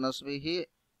அலாமத்து நஸ்பிஹி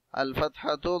அல்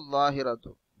ஃபத்ஹத்து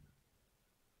ظாஹிரத்து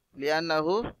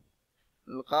லியன்னஹு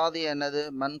காதி என்னது?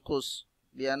 மன்கூஸ்.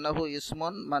 லியன்னஹு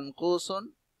இஸ்முன் மன்கூசுன்.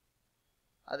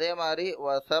 அதே மாதிரி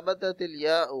வ சபதத்தில்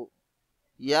யா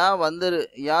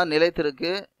யா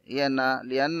நிலைத்திருக்கு. ஏன்னா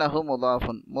லியன்னஹு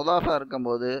முதாஃபுன், முதாஃபா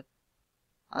இருக்கும்போது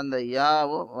அந்த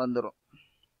யாவும் வந்துடும்.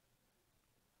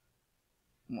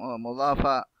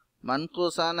 முதாஃபா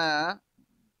மன்கூஸான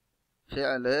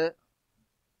ஃபிஅலு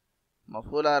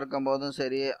மஃபூலா இருக்கும்போதும்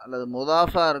சரி, அல்லது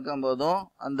முதாஃபா இருக்கும்போதும்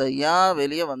அந்த யா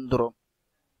வெளியே வந்துடும்.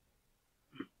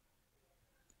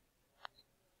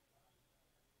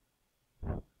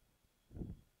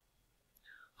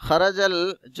 ஹரஜல்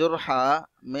ஜுர்ஹா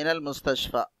மினல்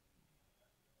முஸ்தஷ்ஃபா.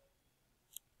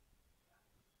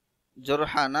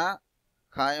 ஜுர்ஹானா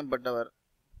காயம்பட்டவர்,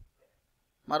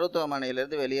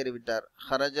 மருத்துவமனையிலிருந்து வெளியேறிவிட்டார்.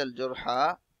 ஹரஜல் ஜுர்ஹா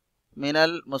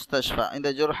மினல் முஸ்தஷ்ஃபா. இந்த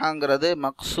ஜுர்ஹாங்கிறது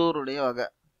மக்சூருடைய வகை,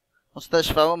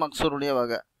 முஸ்தஷ்ஃபாவும் மக்சூருடைய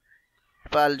வகை.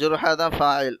 இப்போ அல் ஜுர்ஹா தான்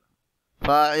ஃபாயில்.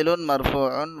 ஃபாயிலுன்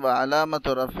மர்ஃபூஉன் வ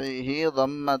அலாமத்து ரஃபிஹி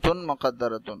தம்மத்துன்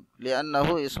முகத்தரத்துன்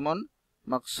லிஅன்னஹு இஸ்முன்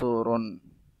மக்சூருன்.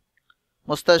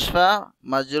 முஸ்தஷ்ஃபா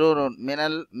மஜ்ரூருன்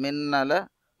மினல் மின்னல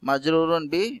மஜ்ரூருன்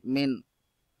பி மின்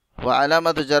வ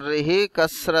அலாமத்து ஜர்ரிஹி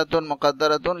கஸ்ரத்துன்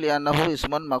முகத்தரத்துன் லிஅன்னஹு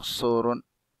இஸ்முன் மக்சூருன்.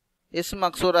 இஸ்ம்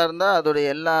மக்சூராக இருந்தால் அதோடைய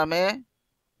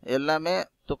எல்லாமே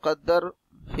துகத்தர்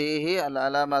ஃபீஹி அல்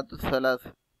அலாமத்து சலாஸ்.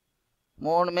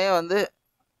 3மே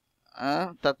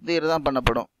தக்தீர் தான்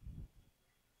பண்ணப்படும்.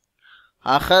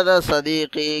 அஹத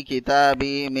சதீகி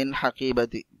கிதாபி மின்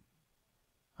ஹகீபதி.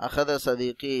 அஹத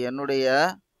சதீகி என்னுடைய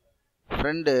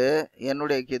ஃப்ரெண்டு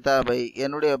என்னுடைய கிதாபை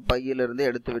என்னுடைய பையிலிருந்து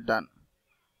எடுத்து விட்டான்.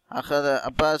 அஹத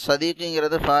அப்போ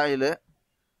சதீகிங்கிறது ஃபாயிலு.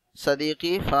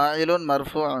 சதீகி ஃபாயிலுன்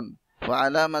மர்ஃபூஉன் வ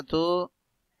அலாமத்து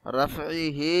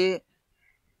ரஃபிஹி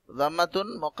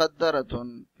தம்மத்துன்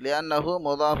முகத்தரத்துன் லிஅன்னஹு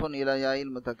முதாஃபுன் இலா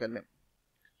யாஇல் முத்தகல்லிம்.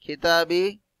 கிதாபி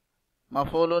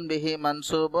மஃபூலுன் பிஹி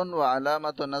மன்சூபுன் வ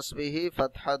அலாமத்து நஸ்பிஹி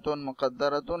ஃபத்ஹத்துன்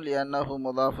முகத்தரத்துன் லிஅன்னஹு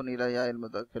முதாஃபுன் இலா யாஇல்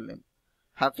முத்தகல்லிம்.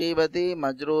 ஹகீபதி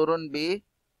மஜ்ரூருன் பி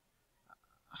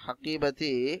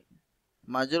ஹகீபதி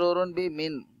மஜ்ரூருன் பி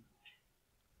மின்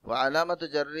وعلامة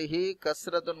جره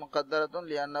كسرة مقدرة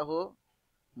لأنه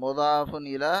مضاف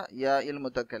إلى ياء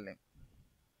المتكلم.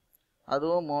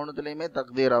 அதுவும் மூணுத்துலையுமே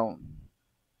தக்தீர் ஆகும்.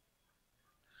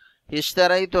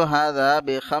 اشتريت هذا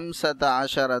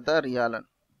ب15 ريالا.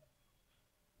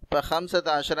 இப்போ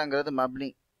 15ங்கிறது மப்னி.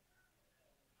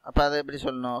 அப்போ அதை எப்படி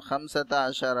சொல்லணும்?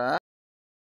 15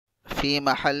 في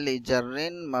محل جر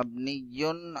مبني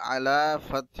على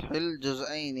فتح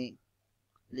الجزئين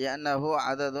لأنه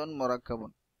عدد مركب.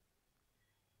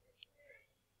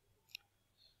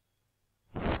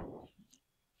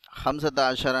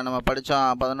 15 நம்ம படித்தோம்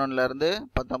 11லேருந்து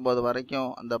 19 வரைக்கும்.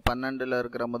 அந்த 12ல்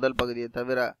இருக்கிற முதல் பகுதியை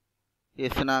தவிர,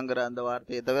 இஸ்னாங்கிற அந்த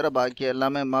வார்த்தையை தவிர பாக்கி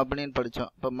எல்லாமே மப்னின்னு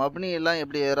படித்தோம். இப்போ மப்னி எல்லாம்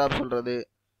எப்படி ஏராப் சொல்கிறது?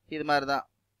 இது மாதிரி தான்.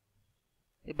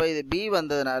 இப்போ இது பி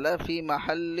வந்ததுனால ஃபி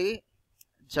மஹல்லி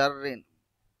ஜர்ரின்,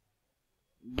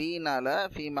 பீனால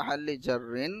ஃபி மஹல்லி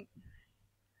ஜர்ரின்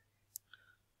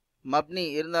மப்னி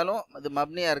இருந்தாலும் அது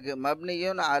மப்னியாக இருக்குது.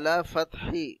 மப்னியுன் அலா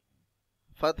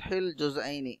ஃபத்ஹில்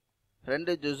ஜுஸ்ஐனி,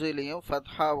 2 ஜுஸுலையும்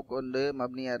ஃபத்ஹா கொண்டு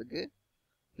மப்னியாக இருக்குது.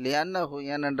 லியன்னஹு,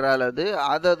 ஏனென்றால் அது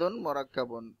அததுன்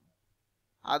முரக்கபுன்.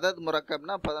 அதத்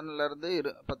முரக்கப்னா 11லேருந்து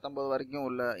 19 வரைக்கும்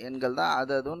உள்ள எண்கள் தான்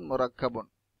அததுன் முரக்கபுன்.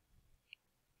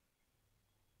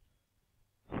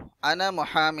 அன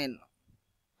முஹாமின்,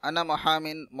 அன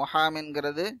முஹாமின்,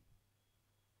 முஹாமின்கிறது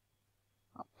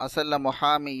அசல்ல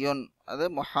முஹாமியுன், அது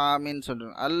முஹாமின்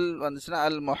சொல்கிறோம். அல் வந்துச்சுன்னா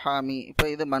அல் முஹாமி. இப்போ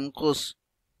இது மன்கூஸ்.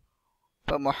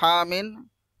 இப்போ முஹாமின்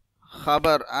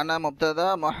خبر أنا مبتدا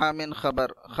محامٍ خبر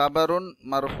خبر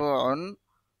مرفوع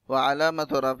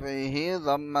وعلامة رفعه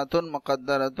ضمة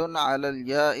مقدرة على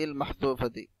الياء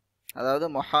المحذوفة. அதாவது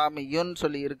முஹாமியுன்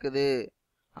சொல்லி இருக்குது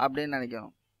அப்படின்னு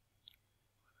நினைக்கணும்.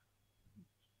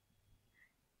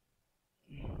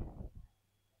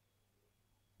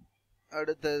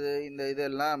 அடுத்தது இந்த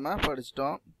இதெல்லாம் நம்ம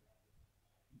படிச்சிட்டோம்.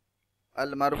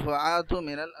 அல் மர்ஃபுஆத்து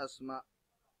மினல் அஸ்மா.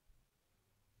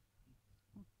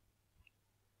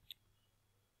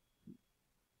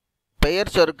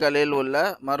 பெயர் சொற்களில் உள்ள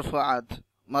மர்ஃபுஆத்.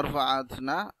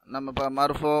 மர்ஃபுஆத்னா நம்ம இப்போ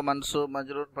மர்ஃபு மன்சூப்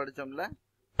மஜ்ரூர் படித்தோம்ல.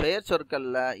 பெயர்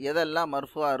சொற்களில் எதெல்லாம்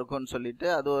மர்ஃபுஆ இருக்குன்னு சொல்லிட்டு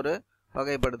அது ஒரு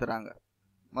வகைப்படுத்துகிறாங்க.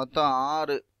 மொத்தம்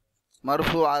 6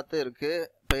 மர்ஃபுஆத்து இருக்குது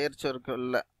பெயர்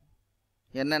சொற்களில்.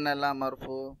 என்னென்னலாம்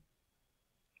மர்ஃபு?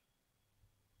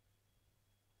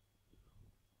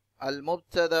 அல்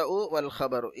முப்ததஉ வல்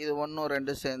ஹபரு, இது 1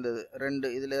 2 சேர்ந்தது, 2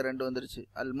 இதில் 2 வந்துருச்சு.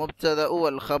 அல் முப்ததஉ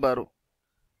வல் ஹபரு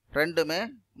ரெண்டுமே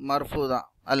மர்ஃபு தான்.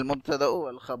 அல் முப்ததஉ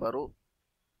வல் ஹபரு.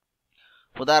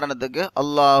 உதாரணத்துக்கு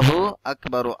அல்லாஹு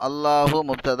அக்பரு, அல்லாஹு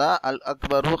முப்ததா, அல்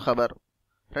அக்பரு ஹபர்,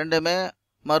 ரெண்டுமே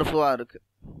மர்ஃபுவாக இருக்குது.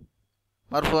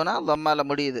 மர்ஃபுனா தம்மால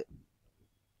முடியுது.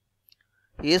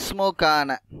 இஸ்மு கான,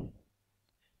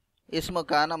 இஸ்மு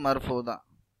கான மர்ஃபு தான்.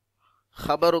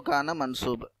 ஹபரு கான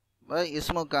மன்சூப்.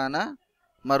 இஸ்மு கான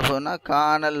மர்ஃபுனா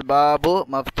கானல் பாபு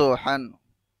மஃப்தூஹன்,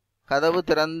 கதவு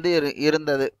திறந்து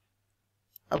இருந்தது.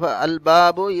 அப்போ அல்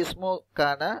பாபு இஸ்மு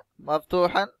கான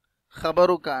மஃப்தூஹன்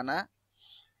ஹபரு கான.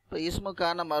 இப்போ இஸ்மு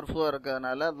கான மர்ஃபு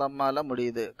இருக்கிறதுனால தம்மால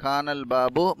முடியுது. கானல்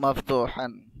பாபு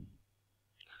மஃப்தூஹன்.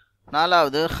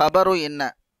 4வது ஹபரு இன்ன.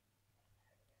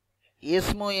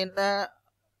 இஸ்மு இன்ன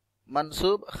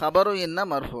மன்சூப், ஹபரு இன்ன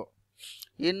மர்ஃபு.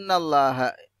 இன்னல்லாஹ,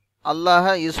 அல்லாஹ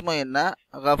இஸ்மு இன்ன,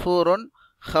 கஃபூருன்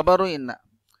ஹபரு இன்ன.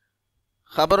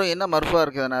 ஹபரு இன்ன மர்ஃபுவாக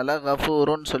இருக்கிறதுனால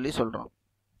கஃபூருன்னு சொல்லி சொல்கிறோம்.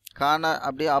 கான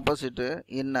அப்படியே ஆப்போசிட்டு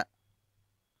இன்ன.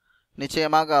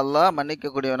 நிச்சயமாக அல்லாஹ்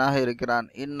மன்னிக்கக்கூடியவனாக இருக்கிறான்.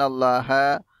 இன்னல்லாஹ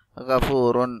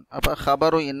கஃபூருன். அப்போ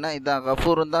ஹபரு இன்ன இதுதான்,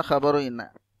 கஃபூருன் தான் ஹபரு இன்ன.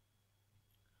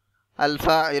 அல்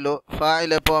ஃபாயிலு,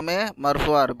 ஃபாயில் எப்போவுமே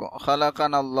மர்ஃபுவாக இருக்கும்.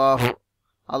 ஹலகன் அல்லாஹு,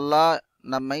 அல்லாஹ்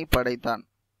நம்மை படைத்தான்.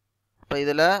 இப்போ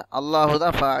இதில் அல்லாஹு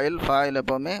தான் ஃபாயில், ஃபாயில்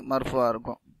எப்போவுமே மர்ஃபுவாக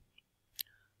இருக்கும்.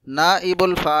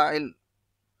 நாஇபுல் ஃபாயில்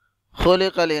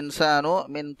ஹுலிகல் இன்சானு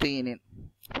மின் தீனின்,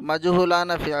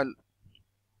 மஜ்ஹூலான ஃபிஅல்.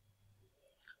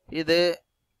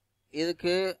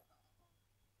 இதுக்கு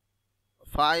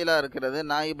ஃபாயிலாக இருக்கிறது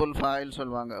நாயிபுல் ஃபாயில்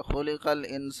சொல்லுவாங்க. ஹுலிகல்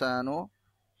இன்சானு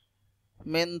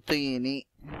மின் தீனி,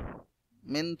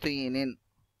 மின் தீனின்,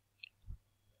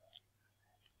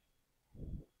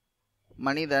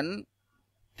 மனிதன்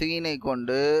தீனை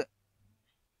கொண்டு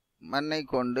மண்ணை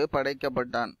கொண்டு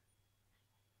படைக்கப்பட்டான்.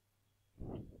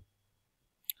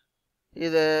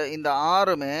 இது இந்த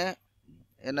 6மே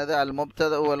என்னது? அல்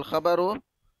முப்தத வல் ஹபரு,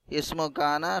 இஸ்மு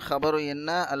கான, ஹபரு இன்ன,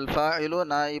 அல் ஃபாயிலு,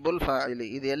 நாயிபுல் ஃபாயிலி,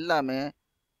 இது எல்லாமே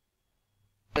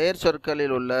பெயர்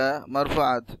சொற்களில் உள்ள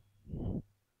மர்ஃபுஆத்.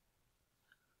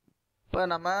 இப்போ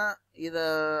நம்ம இதை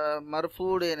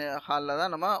மர்ஃபூடைய ஹாலில்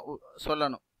தான் நம்ம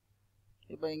சொல்லணும்.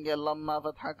 இப்போ இங்கே லம்மா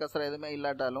ஃபத்ஹா கஸ்ரா எதுவுமே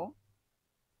இல்லாட்டாலும்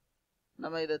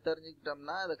நம்ம இதை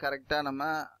தெரிஞ்சுக்கிட்டோம்னா இது கரெக்டாக நம்ம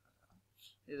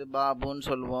இது பாபுன்னு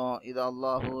சொல்லுவோம், இது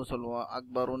அல்லாஹூ சொல்லுவோம்,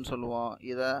 அக்பருன்னு சொல்லுவோம்,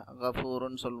 இதை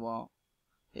கஃபூருன்னு சொல்லுவோம்,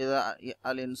 இதை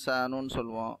அல் இன்சானுன்னு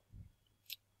சொல்லுவோம்.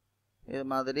 இது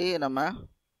மாதிரி நம்ம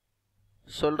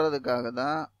சொல்கிறதுக்காக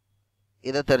தான்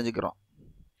இதை தெரிஞ்சுக்கிறோம்.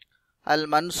 அல்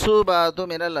மன்சூபாத்து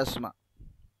மினல் அஸ்மா,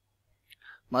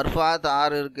 மர்ஃபாத்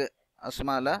 6 இருக்குது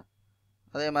அஸ்மாவில்.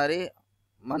 அதே மாதிரி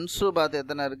மன்சூபாத்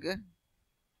எத்தனை இருக்குது?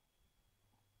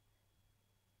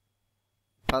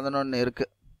 11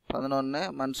 இருக்குது. 11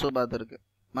 மன்சூபாத் இருக்குது.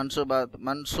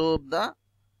 மன்சூப் தான்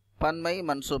பன்மை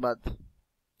மன்சூபாத்.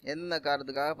 என்ன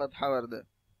காரணத்துக்காக ஃபத்ஹா வருது?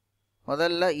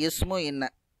 முதல்ல இஸ்மு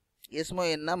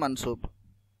இன்ன மன்சூப்.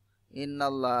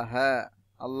 இன்னல்லாஹ,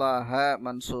 அல்லாஹ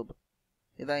மன்சூப்.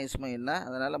 இதுதான் இஸ்மு இன்ன,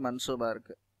 அதனால் மன்சூபாக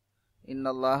இருக்குது.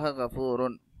 இன்னல்லாஹ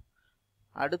கஃபூருன்.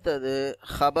 அடுத்தது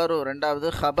ஹபரு, ரெண்டாவது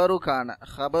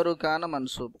ஹபரு கான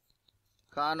மன்சூப்.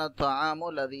 கான துஆமு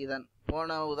லதீதன்.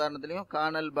 போன உதாரணத்துலையும்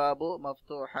கானல் பாபு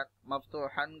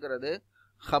மஃப்தூஹன்ங்கிறது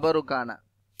ஹபரு கான.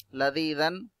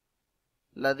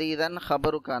 லதீதன்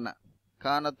ஹபரு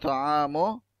கான துஆமு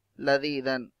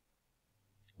லதீதன்,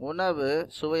 உணவு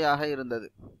சுவையாக இருந்தது.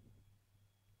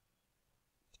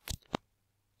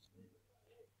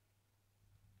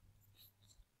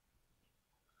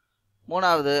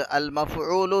 மூணாவது அல்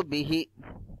மஃஊலு பிஹி.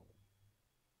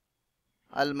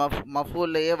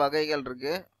 மஃஊல்லையே வகைகள்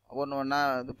இருக்கு, ஒன்று ஒன்றா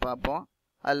இது பார்ப்போம்.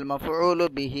 அல் மஃஊலு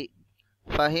பிஹி.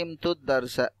 ஃபஹிம்து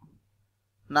தர்ஸ,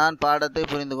 நான் பாடத்தை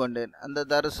புரிந்து கொண்டேன். அந்த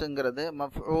தர்ஸுங்கிறது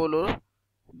மஃஊலு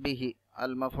பிஹி.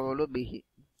 அல் மஃஊலு பிஹி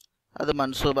அது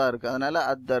மன்சூபா இருக்கு, அதனால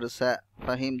அத் தர்ஸ,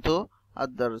 ஃபஹிம்து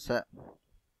அத் தர்ஸ.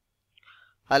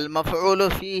 அல் மஃஊலு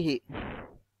ஃபீஹி.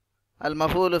 அல்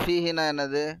மஃஊலு ஃபீஹினா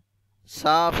என்னது?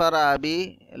 சாஃபர அபி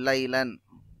லைலன்.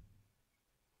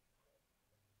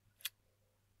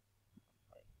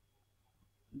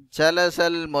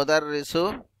 ஜலசல் முதர்ரிசு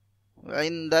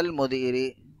இந்தல் முதீரி.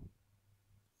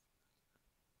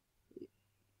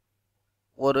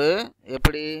 ஒரு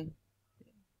எப்படி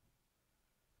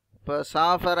இப்போ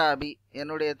சாஃபர அபி,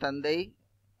 என்னுடைய தந்தை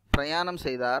பிரயாணம்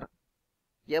செய்தார்.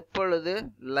 எப்பொழுது?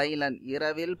 லைலன்,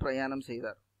 இரவில் பிரயாணம்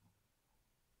செய்தார்.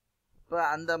 இப்போ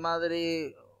அந்த மாதிரி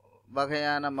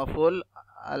வகையான மஃஊல்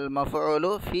அல்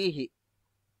மஃஊலு ஃபீஹி.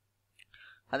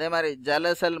 அதே மாதிரி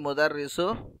ஜலசல் முதர்ரிசு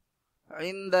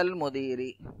இந்தல் முதீரி.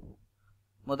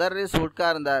 முதர்ரிஸ்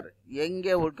உட்கார்ந்தார்.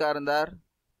 எங்கே உட்கார்ந்தார்?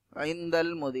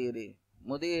 இந்தல் முதீரி,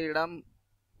 முதீரிடம்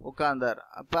உட்கார்ந்தார்.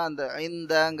 அப்போ அந்த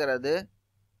இந்தங்கிறது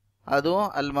அதுவும்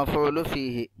அல் மஃஊலு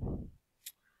ஃபீஹி.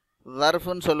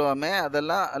 ظرفுன்னு சொல்லுவோமே,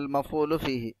 அதெல்லாம் அல் மஃஊலு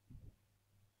ஃபீஹி.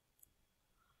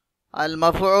 அல்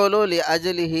மஃஊலு லி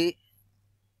அஜ்லிஹி,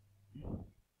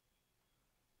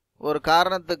 ஒரு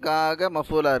காரணத்துக்காக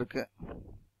மஃஊலா இருக்கு.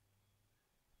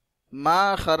 மா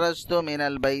ஹரஜ்து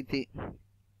மினல் பைத்தி.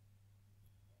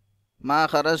 மா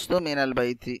ஹரஜ்து மினல்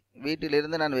பைத்தி,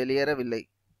 வீட்டிலிருந்து நான் வெளியேறவில்லை.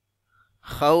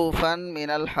 ஹவுஃபன்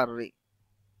மினல் ஹர்ரி,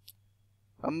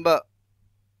 ரொம்ப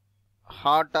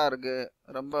ஹாட்டாக இருக்கு,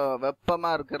 ரொம்ப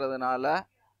வெப்பமாக இருக்கிறதுனால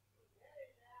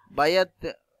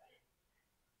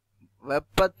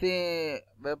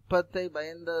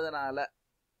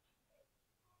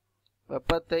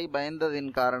வெப்பத்தை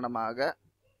பயந்ததின் காரணமாக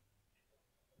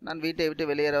நான் வீட்டை விட்டு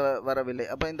வெளியேற வரவில்லை.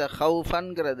 அப்போ இந்த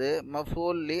ஹவுஃபன்கிறது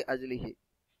மஃஊல் லி அஜ்லிஹி.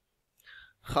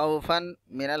 ஹவுஃபன்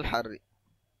மினல் ஹர்ரி.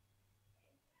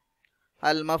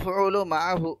 அல் மஃஊலு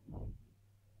மஅஹு.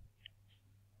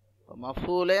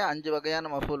 மஃஊலே 5 வகையான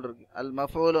மஃஊல் இருக்கு. அல்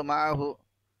மஃஊலு மஅஹு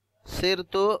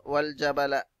சிர்து வல்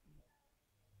ஜபல,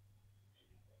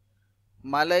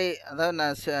 மலை, அதாவது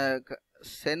நான்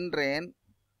சென்றேன்.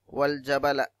 வல்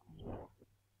ஜபல,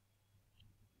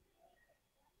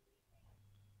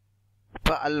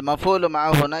 இப்போ அல் மஃஊலு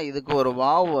மஅஹுனா இதுக்கு ஒரு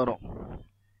வாவ் வரும்.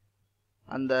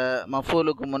 அந்த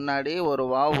மஃஊலுக்கு முன்னாடி ஒரு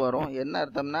வாவ் வரும். என்ன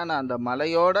அர்த்தம்னா, நான் அந்த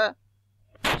மலையோட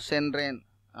சென்றேன்,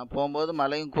 நான் போகும்போது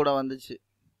மலையும் கூட வந்துச்சு,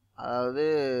 அதாவது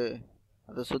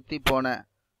அதை சுற்றி போனேன்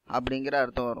அப்படிங்கிற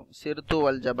அர்த்தம் வரும். சிர்து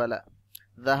வல் ஜபல.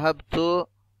 தஹப்து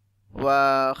வ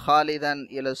ஹாலிதன்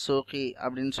இல சூகி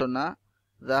அப்படின்னு சொன்னால்,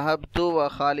 தஹப்து வ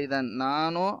ஹாலிதன்,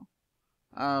 நானும்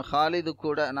நான் ஹாலிது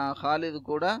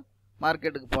கூட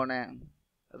மார்க்கெட்டுக்கு போனேன்.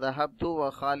 தஹப்து வ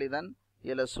ஹாலிதன்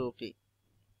இல சூகி,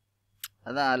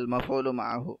 அதான் அல் மஃஊலு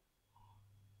மஅஹு.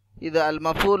 இது அல்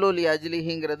மஃஊலு லி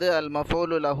அஜ்லிஹிங்கிறது அல்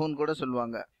மஃஊலு லஹுன்னு கூட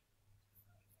சொல்லுவாங்க.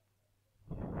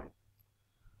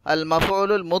 அல்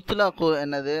மஃஊலுல் முத்லகு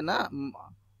என்னதுன்னா,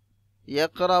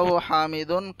 யக்ரவு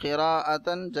ஹாமிதுன்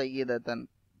கிராஅத்தன் ஜய்யிதத்தன்.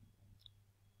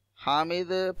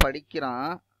 ஹாமிது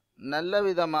படிக்கிறான், நல்ல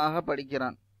விதமாக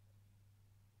படிக்கிறான்.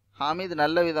 ஹாமித்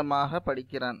நல்ல விதமாக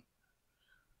படிக்கிறான்.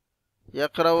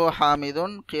 யக்ரவு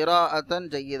ஹாமிதுன் கிராஅத்தன்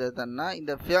ஜய்யிதத்தன்னா,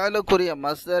 இந்த ஃபிஅலுக்குரிய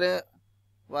மஸ்தர்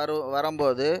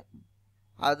வரும்போது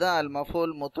அதுதான் அல்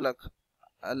மஃபூல் முத்லக்.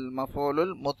 அல்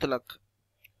மஃபூலுல் முத்லக்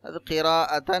அது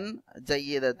கிராஅத்தன்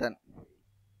ஜய்யிதத்தன்.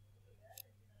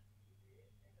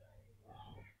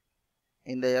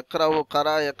 இந்த யக்ரவு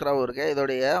கரா யக்ரவு இருக்க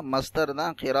இதோடைய மஸ்தர்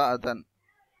தான் கிராஅத்தன்.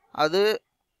 அது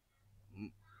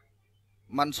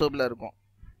மன்சூபில் இருக்கும்.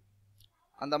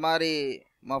 அந்த மாதிரி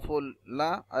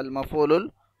மஃபூல்லாம் அல் மஃபூலுல்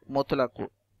முத்லக்கு.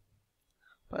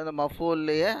 இந்த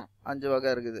மஃபூல்லையே 5 வகை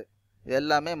இருக்குது. இது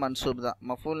எல்லாமே மன்சூப் தான்.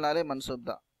 மஃபூல்னாலே மன்சூப்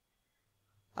தான்.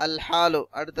 அல் ஹாலு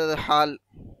அடுத்தது ஹால்.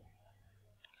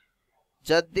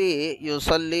 ஜத்தி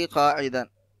யுசல்லி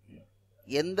காயிதன்,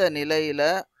 எந்த நிலையில்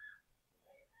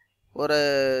ஒரு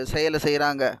செயலை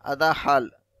செய்கிறாங்க அதான் ஹால்.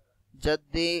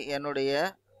 ஜத்தி என்னுடைய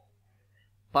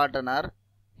பாட்டனார்,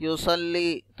 யுசல்லி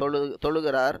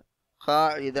தொழுகிறார்,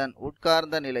 காயிதன்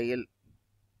உட்கார்ந்த நிலையில்.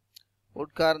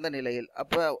 உட்கார்ந்த நிலையில்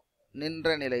அப்போ நின்ற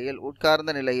நிலையில்,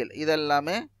 உட்கார்ந்த நிலையில்,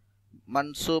 இதெல்லாமே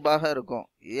மன்சூபாக இருக்கும்.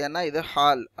 ஏன்னா இது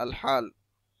ஹால். அல் ஹால்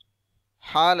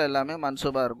ஹால் எல்லாமே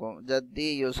மன்சூபாக இருக்கும். ஜத்தி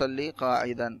யுசல்லி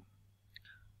காயிதன்.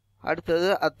 அடுத்தது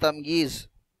அத்தம்யீஸ்.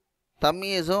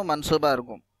 தம்யீஸும் மன்சூபாக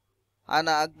இருக்கும்.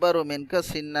 அன அக்பரு மின்க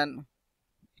சின்னன்,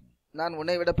 நான்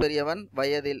உன்னை விட பெரியவன்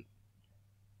வயதில்.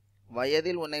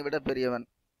 வயதில் உன்னை விட பெரியவன்.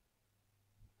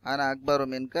 அன அக்பரு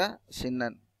மின்க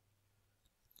சின்னன்.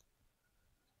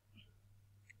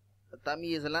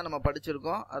 தம்யீஸ் எல்லாம் நம்ம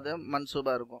படிச்சிருக்கோம், அது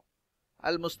மன்சூபாக இருக்கும்.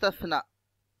 அல் முஸ்தஃப்னா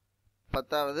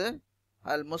 10வது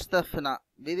அல் முஸ்தஃப்னா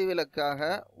விதிவிலக்காக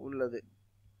உள்ளது.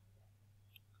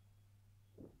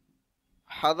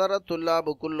 ஹதர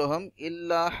துல்லாபு குல்லுஹும்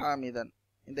இல்லா ஹாமிதன்.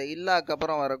 இந்த இல்லாக்கு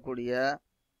அப்புறம் வரக்கூடிய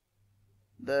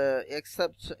இந்த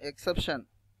எக்ஸப்ஷன்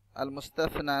அல்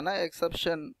முஸ்தஃப்னானா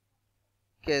எக்ஸப்ஷன்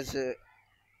கேஸு,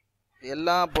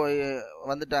 எல்லாம் போய்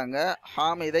வந்துட்டாங்க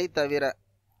ஹாமிதை தவிர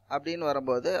அப்படின்னு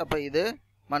வரும்போது அப்போ இது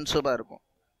மன்சூபாக இருக்கும்.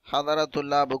 ஹதர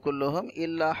துல்லாபு குல்லுஹும்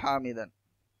இல்லா ஹாமிதன்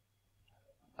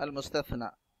அல் முஸ்தஃப்னா.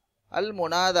 அல்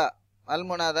முனாதா. அல்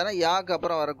முனாதானா யாக்கு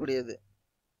அப்புறம் வரக்கூடியது.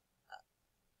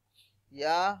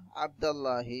 யா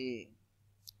அப்தல்லாஹி.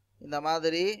 இந்த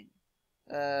மாதிரி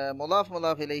முலாஃப்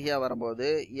முலாஃப் இலைஹியா வரும்போது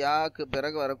யாக்கு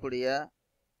பிறகு வரக்கூடிய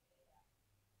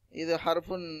இது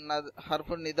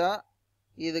ஹர்ஃபுன் நிதா,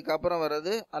 இதுக்கப்புறம்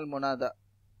வர்றது அல் முனாதா.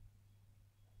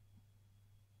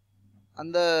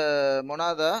 அந்த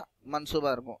முனாதா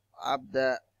மன்சூபா இருக்கும். அப்த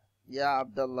யா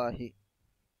அப்தல்லாஹி.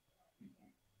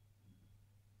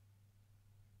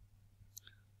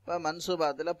 இப்போ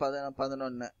மன்சூபாத்தில்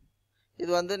 11.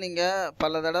 இது நீங்கள்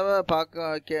பல தடவை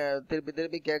திருப்பி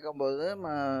திருப்பி கேட்கும்போது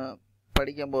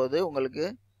படிக்கும்போது உங்களுக்கு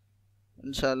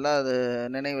இன்ஷா அல்லாஹ் அது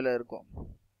நினைவில் இருக்கும்.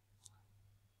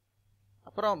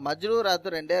 அப்புறம் மஜ்ரூராத்து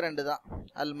 2 தான்.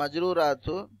 அல்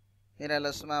மஜ்ரூராத்து மினல்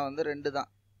அஸ்மா 2 தான்.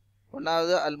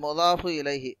 ஒன்றாவது அல் முதாஃபு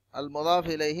இலைஹி. அல் முதாஃபு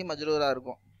இலைஹி மஜ்ரூராக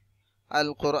இருக்கும்.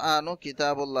 அல் குர்ஆனு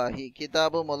கிதாபுல்லாஹி.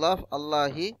 கிதாபு முலாஃப்,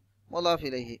 அல்லாஹி முலாஃப்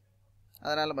இலைஹி,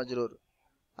 அதனால் மஜ்ரூர்.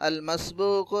 அல்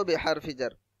மஸ்பூக்கு பி ஹர்ஃபி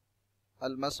ஜர்.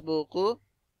 அல் மஸ்பூக்கு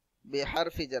பி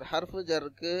ஹர்ஃபி ஜர்.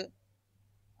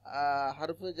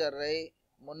 ஹர்ஃபு ஜர்ரை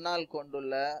முன்னால்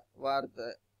கொண்டுள்ள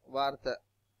வார்த்தை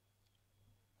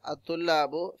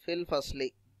அத்துல்லாபு ஃபில் ஃபஸ்லி.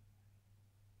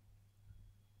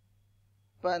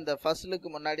 இப்போ இந்த ஃபஸ்லுக்கு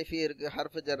முன்னாடி ஃபீ இருக்குது,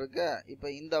 ஹர்ஃபு ஜர் இருக்கு. இப்போ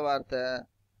இந்த வார்த்தை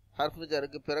ஹர்ஃபு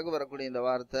ஜருக்கு பிறகு வரக்கூடிய இந்த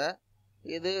வார்த்தை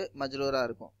இது மஜ்ரூராக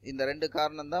இருக்கும். இந்த 2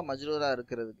 காரணம் தான் மஜ்ரூராக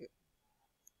இருக்கிறதுக்கு.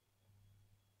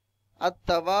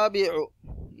 அத்தவாபிஉ.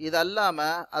 இது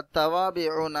அல்லாமல்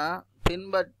அத்தவாபிஉனா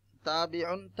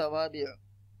தாபிஉன் தவாபிஉ,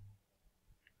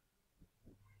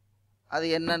 அது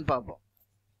என்னன்னு பார்ப்போம்.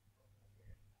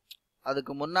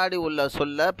 அதுக்கு முன்னாடி உள்ள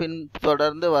சொல்ல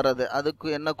பின்தொடர்ந்து வர்றது, அதுக்கு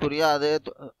என்ன குறியோ அதே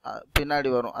பின்னாடி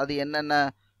வரும். அது என்னென்ன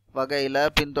வகையில்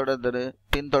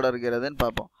பின்தொடர்கிறதுன்னு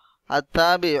பார்ப்போம்.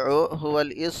 அத்தாபிஉ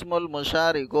ஹுவல் இஸ்முல்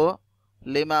முஷாரிகு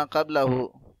லிமா கப்லஹு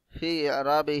ஃபி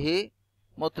இராபிஹி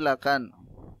முத்லகன்.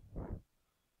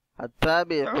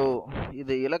 அத்தாபிஉ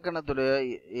இது இலக்கணத்துடைய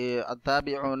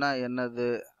அத்தாபிஉனா என்னது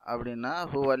அப்படின்னா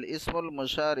ஹுவல் இஸ்முல்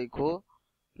முஷாரிகு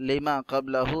லிமா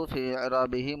கப்லஹு ஃபி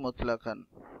இராபிஹி முத்லகன்.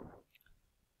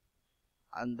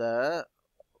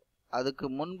 அதுக்கு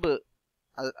முன்பு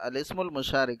அல் இஸ்முல்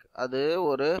முஷாரிக், அது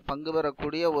ஒரு பங்கு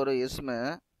பெறக்கூடிய ஒரு இஸ்மு.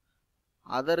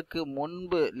 அதற்கு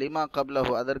முன்பு லிமா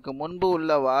கப்லஹு, அதற்கு முன்பு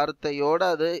உள்ள வார்த்தையோடு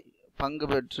அது பங்கு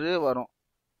பெற்று வரும்.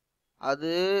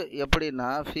 அது எப்படின்னா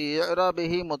ஃபி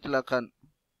இராபிஹி முத்லகன்,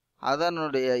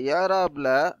 அதனுடைய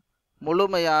இராபில்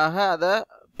முழுமையாக அதை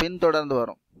பின்தொடர்ந்து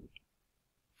வரும்.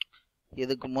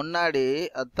 இதுக்கு முன்னாடி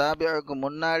அத்தாபிஉக்கு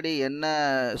முன்னாடி என்ன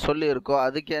சொல்லியிருக்கோ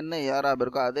அதுக்கு என்ன இராப்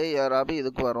இருக்கோ அதே இராபு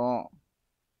இதுக்கு வரும்.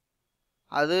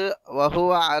 அது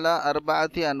வஹுவ அலா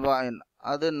அர்பாத்தி அன்வாயின்,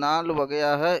 அது 4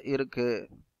 வகையாக இருக்குது.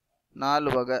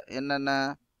 4 வகை என்னென்ன?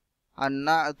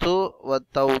 அந்நாத்து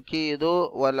வத்தௌகீது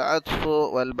வல் அத்ஃபு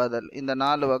வல் பதல். இந்த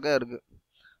 4 வகை இருக்குது.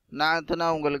 நாத்துனா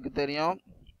உங்களுக்கு தெரியும்,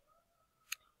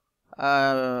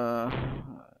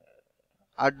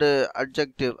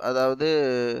 அட்ஜெக்டிவ், அதாவது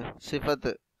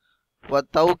சிஃபத்து.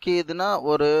 தௌக்கீதுனா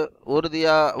ஒரு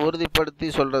உறுதிப்படுத்தி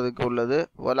சொல்கிறதுக்கு உள்ளது.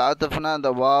 வல் ஆத்தஃப்னா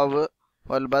அந்த வாவு,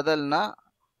 வல் பதல்னா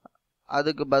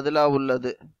அதுக்கு பதிலாக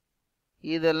உள்ளது.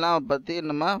 இதெல்லாம் பற்றி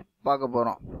நம்ம பார்க்க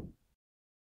போகிறோம்.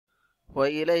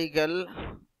 இலைகள்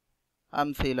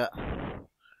அம்சிலா,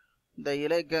 இந்த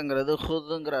இலைக்கங்கிறது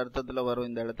ஹுதுங்கிற அர்த்தத்தில் வரும்.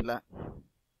 இந்த இடத்துல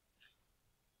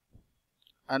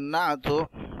அந்நாத்து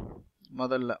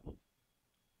முதல்ல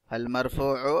அல்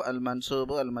மர்ஃபூஉ அல்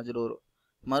மன்சூபு அல் மஜ்ரூரு.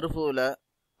 மர்ஃபூல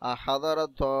ஹதர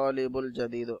தாலிபுல்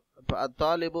ஜதீது. இப்போ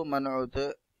அத்தாலிபு மன்ஊத்து,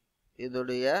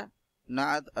 இதுடைய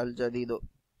நாத் அல் ஜதீது.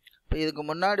 இப்போ இதுக்கு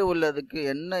முன்னாடி உள்ளதுக்கு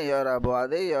என்ன யாராபோ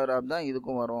அதே யாராப் தான்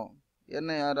இதுக்கும் வரும். என்ன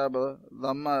யாராபோ?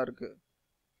 தம்மா இருக்குது,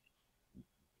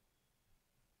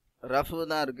 ரஃபு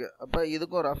தான் இருக்குது. அப்போ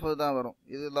இதுக்கும் ரஃபு தான் வரும்.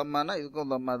 இது தம்மானா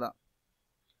இதுக்கும் தம்மா தான்.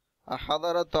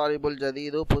 ஹதர தாலிபுல்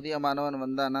ஜதீது, புதிய மாணவன்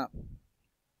வந்தானா,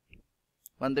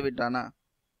 வந்து விட்டானா.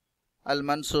 அல்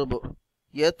மன்சூபு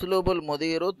யத்லுபுல்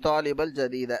முதீரு தாலிபல்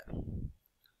ஜதீத.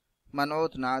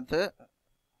 மனோத் நாத்து,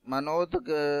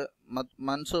 மனோத்துக்கு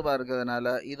மன்சூபா இருக்கிறதுனால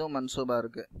இதுவும் மன்சூபா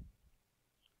இருக்கு.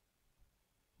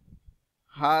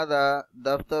 ஹாதா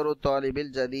தஃப்தரு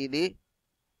தாலிபில் ஜதீதி,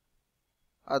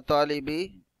 அத்தாலிபி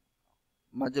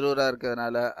மஜ்ரூரா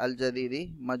இருக்கிறதுனால அல் ஜதீதி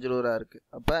மஜ்ரூரா இருக்கு.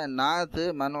 அப்போ நாத்து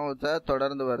மனோத்தை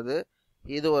தொடர்ந்து வருது.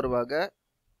 இது ஒரு வகை.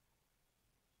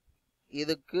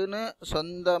 இதுக்குன்னு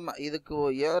சொந்தமாக இதுக்கு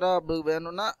ஏராபு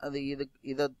வேணும்னா அது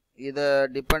இதை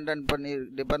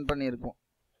டிபெண்ட் பண்ணி இருக்கும்.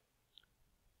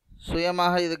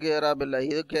 சுயமாக இதுக்கு ஏராப் இல்லை.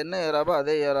 இதுக்கு என்ன ஏராபோ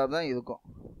அதே ஏராப் தான் இதுக்கும்.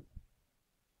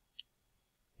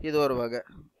 இது ஒரு வகை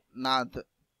நாத்து.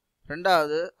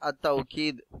 ரெண்டாவது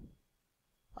அத்தௌகீத்.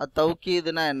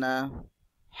 அத்தௌகீதுனா என்ன?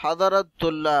 ஹதரத்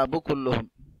துல்லாபு குல்லுஹும்,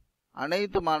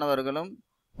 அனைத்து மாணவர்களும்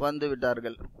வந்து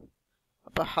விட்டார்கள்.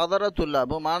 அப்போ ஹதரத்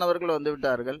துல்லாபு, மாணவர்கள் வந்து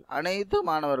விட்டார்கள், அனைத்து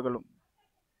மாணவர்களும்.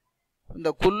 இந்த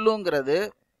குல்லுங்கிறது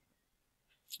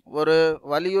ஒரு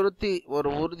வலியுறுத்தி ஒரு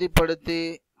உறுதிப்படுத்தி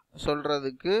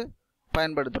சொல்கிறதுக்கு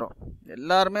பயன்படுத்துகிறோம்.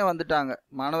 எல்லாருமே வந்துட்டாங்க,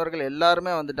 மாணவர்கள்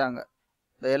எல்லாருமே வந்துட்டாங்க.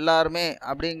 இந்த எல்லாருமே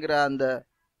அப்படிங்கிற அந்த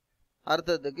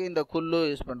அர்த்தத்துக்கு இந்த குல்லு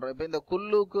யூஸ் பண்ணுறோம். இப்போ இந்த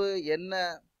குல்லுக்கு என்ன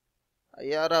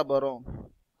யாரா வரும்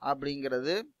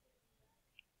அப்படிங்கிறது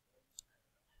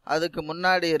அதுக்கு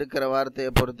முன்னாடி இருக்கிற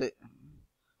வார்த்தையை பொறுத்து.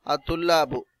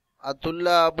 அத்துல்லாபு,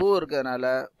 அத்துல்லாபு இருக்கிறதுனால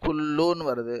குல்லுன்னு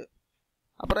வருது.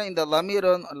 அப்புறம் இந்த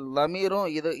லமீரும்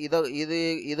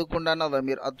இதுக்குண்டான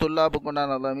லமீர்,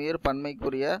 அத்துல்லாபுக்குண்டான லமீர்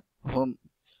பன்மைக்குரிய ஹும்.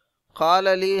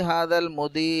 காலலி ஹாதல்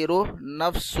முதீரு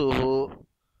நஃப்சுஹு,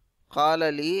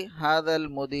 காலலி ஹாதல்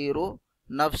முதீரு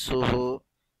நஃப்சுஹு.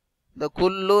 இந்த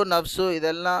குல்லு நஃப்சு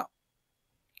இதெல்லாம்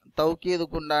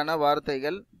தௌக்கீதுக்குண்டான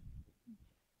வார்த்தைகள்.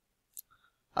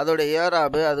 அதோட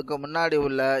ஏராபு அதுக்கு முன்னாடி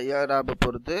உள்ள ஏராபு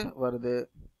பொறுத்து வருது.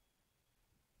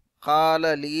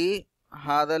 காலலி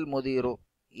ஹாதல் முதீரு,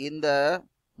 இந்த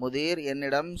முதீர்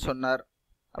என்னிடம் சொன்னார்.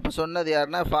 அப்போ சொன்னது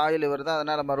யாருன்னா ஃபாயில் இவர் தான்,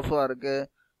 அதனால் மர்ஃபுவா இருக்குது.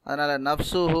 அதனால்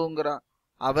நஃப்சுஹுங்கிற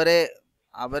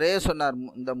அவரே சொன்னார்.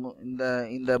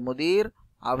 இந்த முதீர்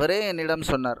அவரே என்னிடம்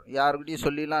சொன்னார். யாருக்கிட்டையும்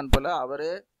சொல்லிலாம் அனுப்பல,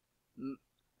 அவரே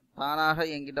தானாக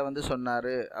என்கிட்ட வந்து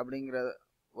சொன்னார் அப்படிங்கிற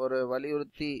ஒரு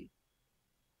வலியுறுத்தி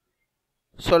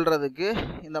சொல்கிறதுக்கு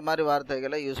இந்த மாதிரி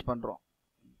வார்த்தைகளை யூஸ் பண்ணுறோம்.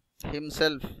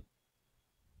 ஹிம்செல்ஃப்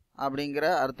அப்படிங்கிற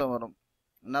அர்த்தம் வரும்.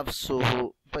 நஃப்சுஹு.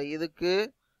 இப்போ இதுக்கு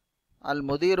அல்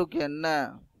முதீருக்கு என்ன,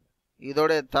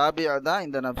 இதோடைய தாபியா தான்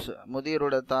இந்த நஃப்ஸு,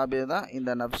 முதீரோட தாபியா தான்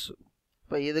இந்த நஃப்ஸு.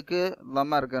 இப்போ இதுக்கு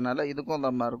லம்மா இருக்கிறதுனால இதுக்கும்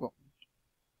லம்மா இருக்கும்.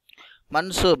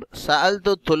 மன்சூப்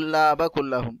சஅல்து துல்லாப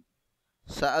குல்லஹும்,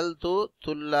 சஅல்து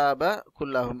துல்லாப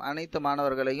குல்லஹும், அனைத்து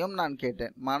மாணவர்களையும் நான்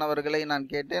கேட்டேன். மாணவர்களை நான்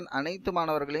கேட்டேன், அனைத்து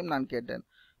மாணவர்களையும் நான் கேட்டேன்.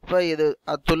 இப்போ இது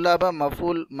அத்துல்லாப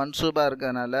மஃபூல் மன்சூபா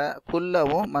இருக்கிறதுனால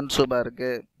குல்லவும் மன்சூபா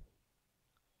இருக்கு.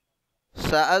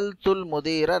 சஅல்துல்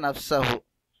முதீர நஃப்ஸஹு,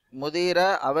 முதீர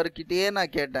அவர்கிட்டயே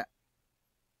நான் கேட்டேன்.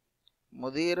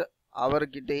 முதீர்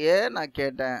அவர்கிட்டயே நான்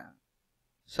கேட்டேன்.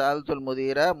 சஅல்துல்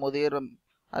முதீர, முதீர்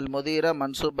அல் முதீர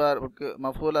மன்சூபா இருக்கு,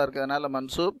 மஃபூலா இருக்கிறதுனால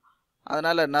மன்சூப்.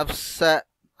 அதனால் நஃப்ஸ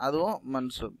அதுவும்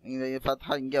மன்சூப். இந்த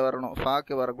ஃபத்ஹா இங்கே வரணும்,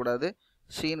 ஃபாக்கு வரக்கூடாது,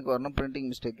 சீனுக்கு வரணும், பிரிண்டிங்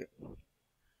மிஸ்டேக்கு.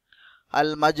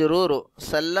 அல் மஜ்ரூரு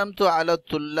சல்லம்து அல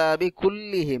துல்லாபி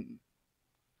குல்லிஹிம்,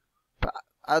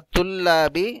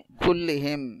 அத்துல்லாபி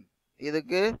குல்லிஹிம்,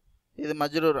 இதுக்கு இது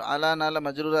மஜ்ரூர், அலானால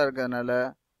மஜ்ரூராக இருக்கிறதுனால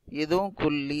இதுவும்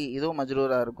குல்லி, இதுவும்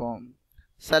மஜ்ரூராக இருக்கும்.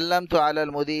 சல்லம்து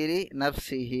அலல் முதீரி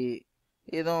நஃப்ஸிஹி,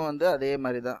 இதுவும் வந்து அதே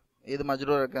மாதிரி தான், இது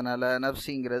மஜ்ரூராக இருக்கிறதுனால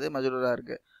நஃப்ஸிங்கிறது மஜ்ரூராக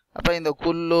இருக்குது. அப்போ இந்த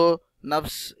குல்லு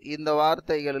நஃப்ஸ் இந்த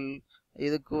வார்த்தைகள்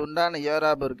இதுக்கு உண்டான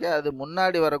ஏராபு இருக்கு, அது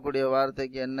முன்னாடி வரக்கூடிய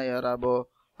வார்த்தைக்கு என்ன ஏராபோ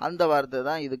அந்த வார்த்தை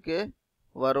தான் இதுக்கு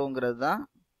வருங்கிறது தான்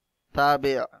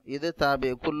தாபி. இது தாபி,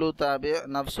 குல்லு தாபி,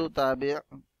 நப்சு தாபி.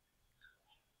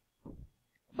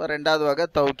 இப்போ ரெண்டாவது வகை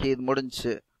தௌகீத்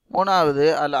முடிஞ்சு. மூணாவது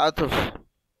அல் அத்துஃப்.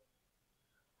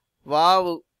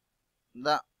 வாவு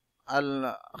தான் அல்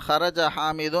ஹரஜ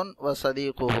ஹாமிதுன் வ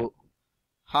சதீகுஹு.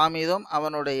 ஹாமிதும்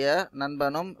அவனுடைய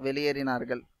நண்பனும்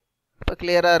வெளியேறினார்கள். இப்போ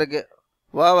கிளியராக இருக்குது.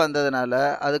 வா வந்ததுனால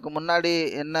அதுக்கு முன்னாடி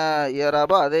என்ன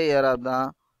ஏராபோ அதே ஏராப் தான்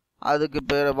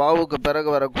அதுக்கு வாவுக்கு பிறகு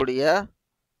வரக்கூடிய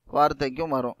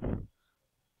வார்த்தைக்கும் வரும்.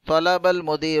 தொலபல்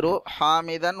முதீரு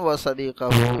ஹாமிதன் வ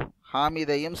சதீகஹு.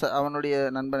 ஹாமிதையும் அவனுடைய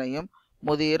நண்பனையும்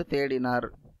முதீர் தேடினார்.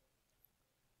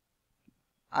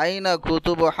 ஐன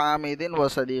குதுபு ஹாமிதின் வ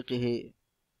சதீகிஹி.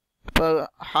 இப்போ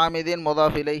ஹாமிதின்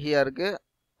முதாஃப் இலைஹியா இருக்குது,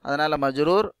 அதனால்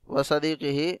மஜ்ரூர். வ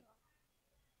சதீகிஹி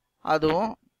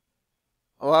அதுவும்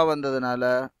வா வந்ததுனால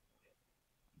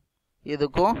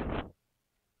இதுக்கும்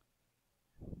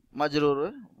மஜ்ரூர்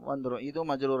வந்துடும், இதுவும்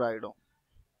மஜ்ரூர் ஆகிடும்.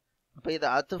 அப்போ இது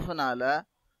அத்துஃப்னால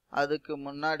அதுக்கு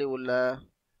முன்னாடி உள்ள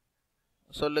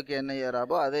சொல்லுக்கு என்ன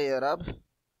ஏராபோ அதே ஏராப்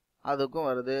அதுக்கும்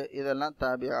வருது. இதெல்லாம்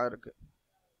தாபியா இருக்குது.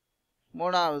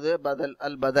 மூணாவது பதல்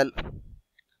அல் பதல்.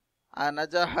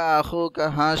 நஜஹ அஹூக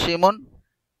ஹாஷிமுன்.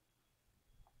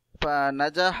 இப்போ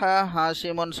நஜஹ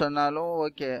ஹாஷிமுன் சொன்னாலும்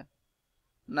ஓகே,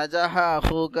 நஜஹ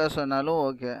அஹூக சொன்னாலும்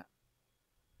ஓகே.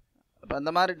 இப்போ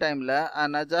அந்த மாதிரி டைமில்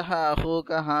நஜஹ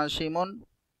அஹூக ஹாஷிமுன்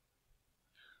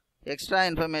எக்ஸ்ட்ரா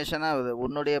இன்ஃபர்மேஷனாக ஆகுது.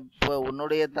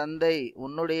 உன்னுடைய தந்தை,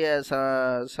 உன்னுடைய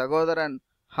சகோதரன்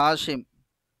ஹாஷிம்.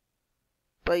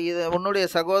 இப்போ இது உன்னுடைய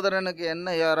சகோதரனுக்கு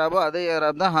என்ன ஏராபோ அதே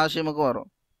ஏராப் தான் ஹாஷிமுக்கும் வரும்.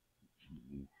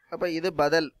 அப்போ இது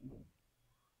பதல்,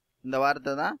 இந்த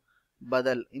வார்த்தை தான்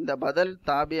பதல். இந்த பதல்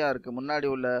தாபியாக இருக்குது, முன்னாடி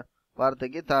உள்ள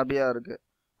வார்த்தைக்கு தாபியாக இருக்குது.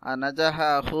 நஜஹ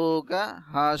அஹூக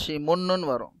ஹாஷிமுன்னு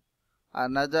வரும்.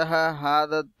 நஜஹ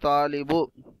ஹாத தாலிபு.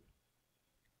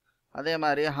 அதே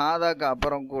மாதிரி ஹாதாக்கு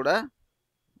அப்புறம் கூட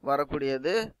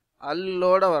வரக்கூடியது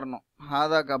அல்லோட வரணும்.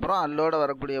 ஹாதாக்கு அப்புறம் அல்லோட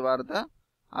வரக்கூடிய வார்த்தை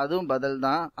அதுவும் பதில்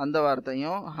தான். அந்த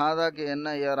வார்த்தையும் ஹாதாக்கு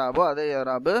என்ன ஏராபோ அதே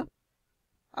ஏராபு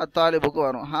அத்தாலிபுக்கு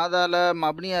வரும். ஹாதால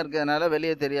மப்னியாக இருக்கிறதுனால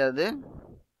வெளியே தெரியாது,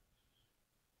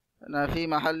 ஃபி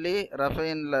மஹல்லி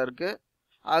ரஃபைனில் இருக்குது.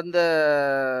 அந்த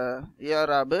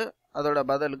ஏராபு அதோட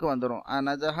பதிலுக்கு வந்துடும்.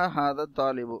 நஜஹ ஹாத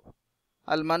தாலிபு.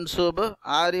 அல் மன்சூபு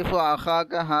ஆரிஃபு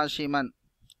அஹாக்க ஹாஷிமன்.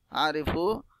 ஆரிஃபு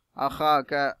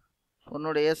அஹாக்க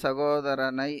உன்னுடைய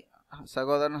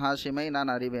சகோதரன் ஹாஷிமை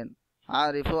நான் அறிவேன்.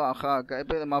 ஆரிஃபு அஹாக்க.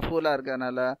 இப்போ இது மஃபூலாக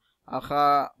இருக்கிறதுனால அஹா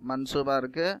மன்சூபாக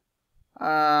இருக்குது.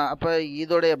 அப்போ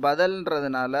இதோடைய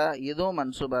பதில்ன்றதுனால இதுவும்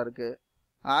மன்சூபாக இருக்குது.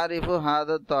 ஆரிஃபு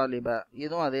ஹாத தாலிப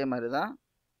இதுவும் அதே மாதிரி தான்.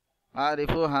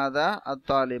 ஆரிஃபு ஹாதா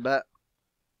அத்தாலிப.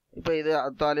 இப்போ இது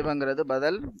அத்தாலிபங்கிறது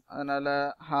பதில், அதனால்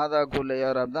ஹாதாக்குள்ள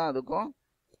ஏராப் தான் அதுக்கும்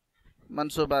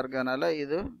மன்சூபாக இருக்கிறதுனால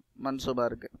இது மன்சூபாக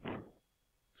இருக்குது.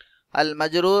 அல்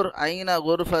மஜ்ரூர் ஐன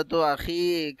குர்ஃபத்து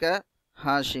அஹீக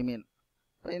ஹாஷிமின்.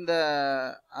 இந்த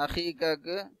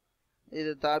அஹீகாக்கு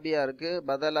இது தாபியாக இருக்குது,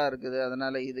 பதிலாக இருக்குது.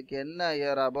 அதனால் இதுக்கு என்ன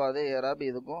ஏராபோ அதே ஏராப்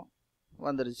இதுக்கும்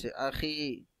வந்துருச்சு. அஹீ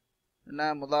என்ன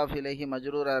முதாஃப் இலைஹி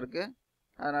மஜ்ரூராக இருக்குது,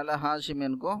 அதனால்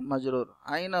ஹாஷிமின்க்கும் மஜ்ரூர்.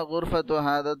 ஐன குர்ஃபத்து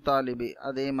ஹாத தாலிபி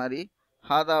அதே மாதிரி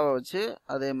ஹாதாவை வச்சு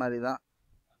அதே மாதிரி தான்.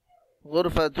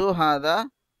 குர்ஃபத்து ஹாதா,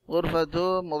 குர்ஃபத்து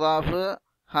முதாஃபு,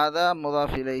 ஹாதா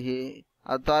முதாஃப் இலைஹி,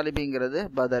 அத்தாலிபிங்கிறது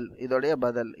பதில், இதோடைய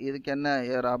பதில். இதுக்கு என்ன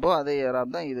ஏராபோ அதே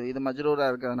ஏராப் தான் இது. இது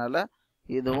மஜ்ரூராக இருக்கிறதுனால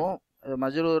இதுவும்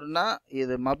மஜ்ரூர்னா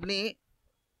இது மப்னி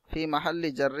ஃபி மஹல்லி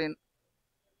ஜர்ரின்,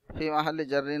 ஃபி மஹல்லி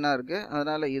ஜர்ரினாக இருக்குது.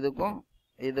 அதனால்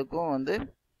இதுக்கும் வந்து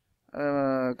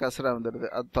கஸ்ரா வந்துடுது,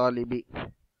 அத்தாலிபி.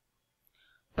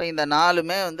 இப்போ இந்த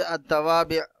நாலுமே வந்து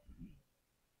அத்தவாபி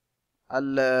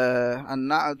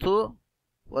அந்நாத்து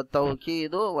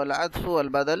வத்தௌகீது வல் அத்ஃபு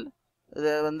வல் பதல்.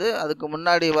 இது வந்து அதுக்கு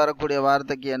முன்னாடி வரக்கூடிய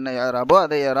வார்த்தைக்கு என்ன ஏராபோ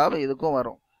அதே ஏராப் இதுக்கும்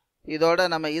வரும். இதோட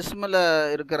நம்ம இஸ்மில்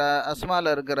இருக்கிற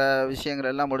அஸ்மாவில் இருக்கிற விஷயங்கள்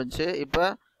எல்லாம் முடிஞ்சு. இப்போ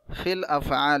ஃபில்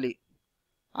அஃஆலி,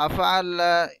 அஃஆலில்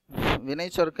வினை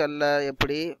சொற்களில்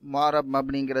எப்படி முஅரப்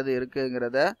மப்னிங்கிறது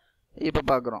இருக்குங்கிறத இப்போ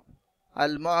பார்க்குறோம்.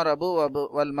 அல் முஅரபு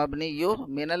வல் மப்னியு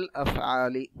மினல்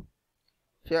அஃஆலி.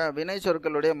 வினை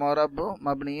சொற்களுடைய முஅரபு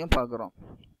மப்னியும் பார்க்குறோம்.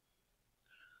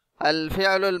 அல்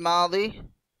ஃபிஅலுல் மாதி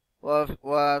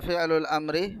வ ஃபிஅலுல்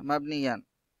அம்ரி மப்னியான்.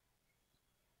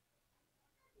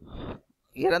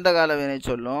 இறந்த கால வினை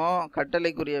சொல்லும்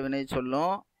கட்டளைக்குரிய வினை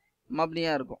சொல்லும்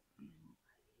மப்னியாக இருக்கும்.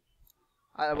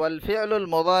 வல் ஃபிஅலுல்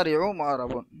முதாரிஉ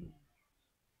முஅரபுன்.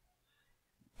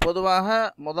 பொதுவாக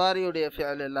முதாரியுடைய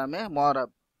ஃபிஅல் எல்லாமே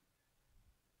முஅரப்,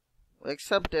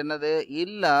 எக்ஸப்ட் என்னது,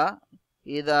 இல்லா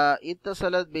இதா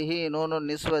இத்தசலத் பிஹி நூனு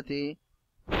நிஸ்வதி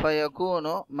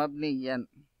ஃபயகூனு மப்னியன்.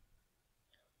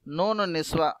 நூனு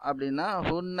நிஸ்வா அப்படின்னா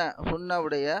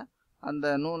ஹுன்னவுடைய அந்த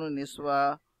நூனு நிஸ்வா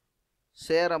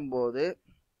சேரும்போது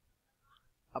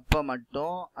அப்போ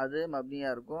மட்டும் அது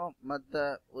மப்னியாக இருக்கும். மற்ற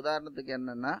உதாரணத்துக்கு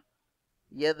என்னென்னா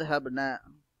எத்ஹப்ன,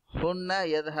 ஹுன்ன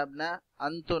எத்ஹப்ன,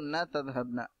 அந்துன்ன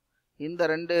தத்ஹப்ன, இந்த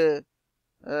ரெண்டு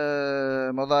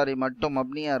முதாரி மட்டும்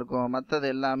மப்னியாக இருக்கும். மற்றது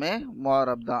எல்லாமே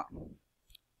முஅரப் தான்.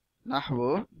 நஹ்வு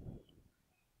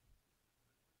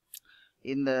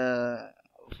இந்த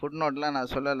ஃபுட் நோட்லாம்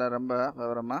நான் சொல்லலை ரொம்ப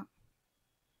விவரமாக.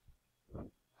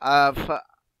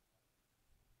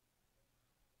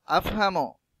 அஃப்ஹமு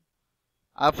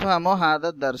ஹாத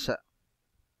தர்ச,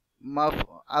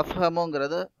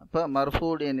 அஃப்ஹமுங்கிறது இப்போ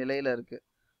மர்ஃபூடைய நிலையில் இருக்குது.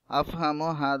 அஃப்ஹமு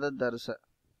ஹாத தர்ச,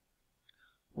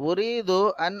 உரீது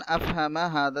அன் அஃப்ஹம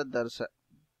ஹாத தர்ச.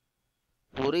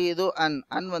 உரீது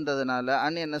அன் வந்ததுனால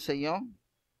அன் என்ன செய்யும்?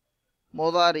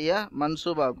 முதாரிய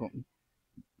மன்சூபாக்கும்.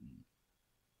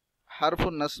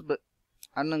 ஹர்ஃபுன் நஸ்பு,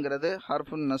 அன்னுங்கிறது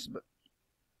ஹர்ஃபுன் நஸ்பு,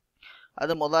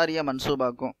 அது முதாரிய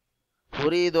மன்சூபாக்கும்.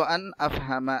 உரீது அன்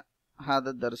அஃப்ஹம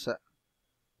ஹாத தர்ச,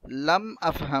 லம்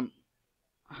அஃப்ஹம்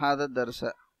ஹாத தர்ச.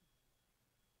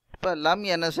 இப்போ லம்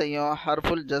என்ன செய்யும்?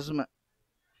 ஹர்ஃபுல் ஜஸ்மு,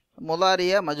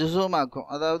 முதாரிய மஜ்சூமாக்கும்,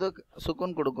 அதாவது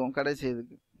சுக்குன் கொடுக்கும் கடைசி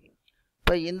இதுக்கு.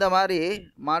 இப்போ இந்த மாதிரி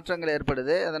மாற்றங்கள்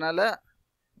ஏற்படுது. அதனால்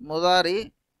முதாரி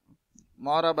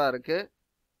மோரபா இருக்குது.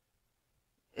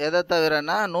 எதை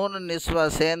தவிரனா நூனு நிஸ்வா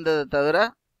சேர்ந்ததை தவிர,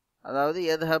 அதாவது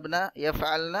எத்ஹப்னா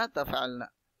எஃப்அல்னா தஃஅல்னா,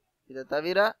 இதை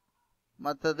தவிர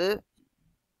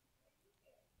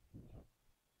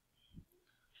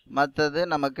மற்றது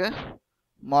நமக்கு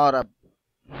மோரப்.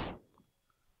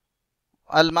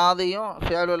 அல் மாதியும்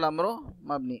ஃபிஅலுல் அம்ரும்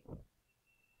மப்னி.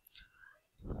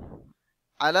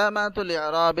 அலாமாத்துல்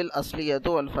இஅராபில் அஸ்லியத்து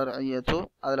வல் ஃபர்இய்யத்து,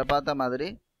 அதில் பார்த்த மாதிரி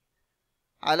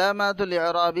அலாமாத்துல்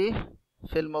இஅராபி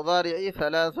ஃபில் முதாரிஇ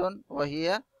ثلاث وهي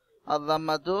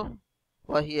الضمة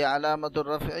وهي علامة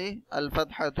الرفع،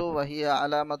 الفتحة وهي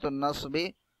علامة النصب،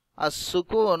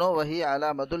 السكون وهي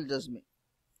علامة الجزم.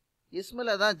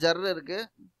 இஸ்மில் தான் ஜர் இருக்கு,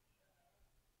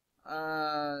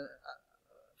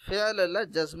 ஃபிஅலில்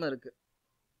ஜஸ்ம் இருக்கு.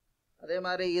 அதே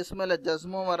மாதிரி இஸ்மில்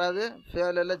ஜஸ்மும் வராது,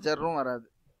 ஃபிஅலில் ஜர்ரும் வராது.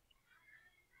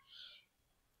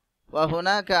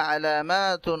 وهناك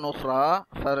علامات أخرى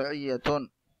فرعية,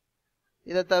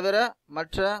 இதை தவிர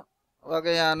மற்ற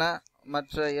வகையான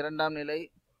மற்ற இரண்டாம் நிலை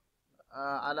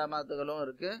அலாமாத்துகளும்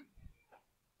இருக்கு.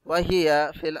 வஹிய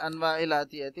ஃபில் அன்வாஇல்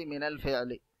ஆத்தியதி மினல்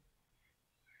ஃபிஅலி,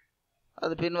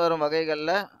 அது பின்வரும்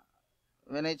வகைகளில்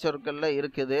வினைச்சொற்களில்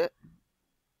இருக்குது.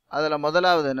 அதில்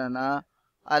முதலாவது என்னென்னா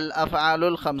அல்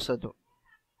அஃஆலுல் ஹம்சத்து.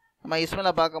 நம்ம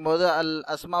இஸ்மில் பார்க்கும்போது அல்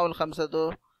அஸ்மாவுல் ஹம்சத்து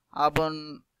அபுன்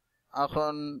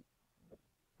அஹுன்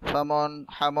ஃபமுன்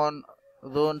ஹமுன்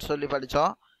தூன் சொல்லி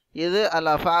படித்தோம். இது அல்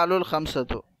அஃஆலுல்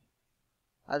ஹம்சத்து.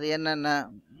 அது என்னென்ன?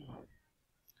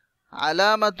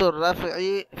 அலாமத்து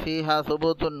ரஃப்இ ஃபீஹா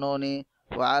சுபூத்துன் நூனி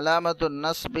வ அலாமத்து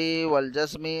நஸ்பி வல்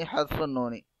ஜஸ்மி ஹத்ஃபுன்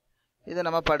நூனி. இது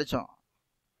நம்ம படித்தோம்.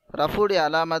 ரஃபுடைய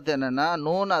அலாமத்து என்னென்னா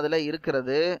நூன் அதில்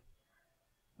இருக்கிறது.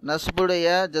 நஸ்புடைய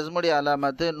ஜஸ்முடைய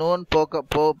அலாமத்து நூன்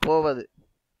போவது.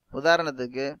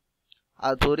 உதாரணத்துக்கு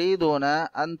அதுரீதுன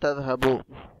அன் தத்ஹபு.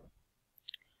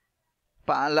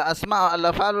 இப்போ அல்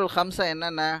அஃஆலுல் ஹம்ஸா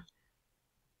என்னென்ன?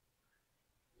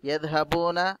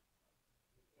 யத்ஹபூன,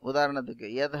 உதாரணத்துக்கு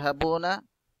யத்ஹபூன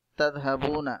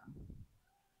தத்ஹபூன.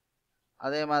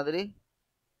 அதே மாதிரி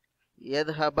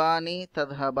யத்ஹபானி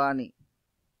தத்ஹபானி.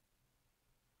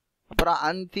 அப்புறம்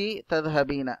அந்தி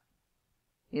தத்ஹபீன.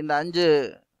 இந்த 5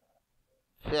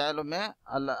 ஃபிஅலுமே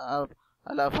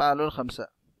அல் அஃஆலுல் ஹம்ஸா.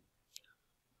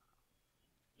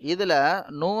 இதில்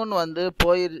நூன்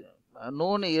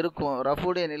நூன் இருக்கும்,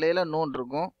 ரஃபுடைய நிலையில் நூன்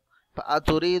இருக்கும். இப்போ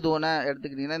துரீதூன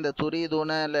எடுத்துக்கிட்டிங்கன்னா, இந்த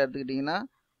துரீதூனில் எடுத்துக்கிட்டிங்கன்னா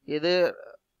இது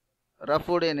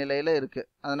ரஃபுடைய நிலையில் இருக்குது,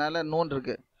 அதனால் நூன்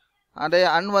இருக்குது. அதே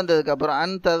அன் வந்ததுக்கப்புறம்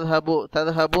அன்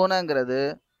தத்ஹபூனங்கிறது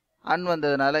அன்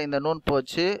வந்ததுனால இந்த நூன்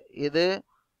போச்சு, இது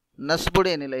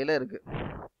நஸ்புடைய நிலையில் இருக்குது.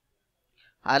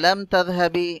 அலம்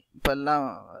தத்ஹபி, இப்போ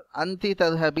அந்தி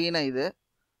தத்ஹபீன இது,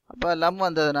 அப்போ லம்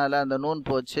வந்ததுனால அந்த நூன்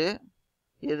போச்சு,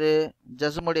 இது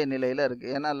ஜஸ்முடைய நிலையில்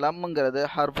இருக்குது. ஏன்னா லம்ங்கிறது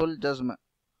ஹர்ஃபுல் ஜஸ்மு.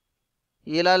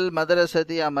 இலல்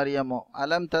மதரசதி யா மரியமோ,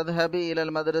 அலம் தத்ஹபி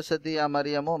இலல் மதரசதி யா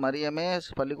மரியமோ, மரியமே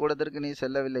பள்ளிக்கூடத்திற்கு நீ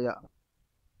செல்லவில்லையா?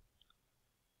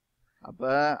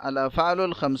 அப்போ அல்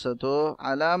அஃஆலுல் ஹம்ஸத்து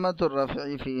அலாமத்துர்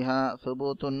ரஃப்இ ஃபீஹா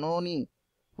சுபூத்துன் நூனி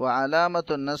வ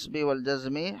அலாமத்துன் நஸ்பி வல்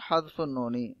ஜஸ்மி ஹத்ஃபுன்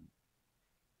நூனி.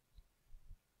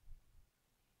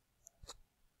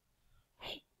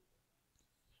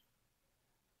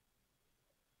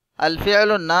 அல்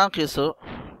ஃபிஅலுன் நாகிஸு,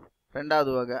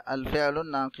 ரெண்டாவது வகை அல்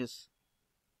ஃபிஅலுன் நாகிஸ்.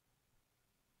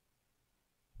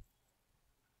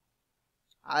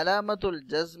 அலாமத்துல்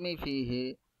ஜஸ்மி ஃபீஹி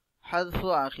ஹத்ஃபு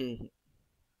ஆஹிஹி.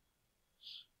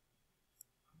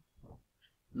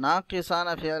 நாக்கிஸான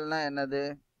ஃபியல்னா என்னது?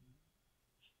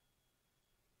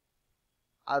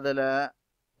 அதில்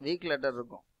வீக் லெட்டர்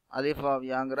இருக்கும், அலிஃப் வாவ்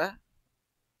யாங்கிற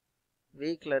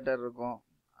வீக் லெட்டர் இருக்கும்,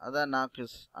 அதான்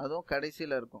நாக்கிஸ். அதுவும்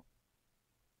கடைசியில் இருக்கும்.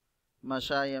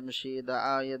 மஷா யம்ஷி,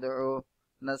 தஆ யதுஉ,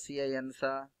 நசிய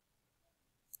யன்சா,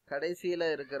 கடைசியில்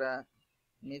இருக்கிற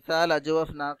மிசால்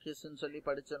அஜ்வஃப் நாக்கிஸ்ன்னு சொல்லி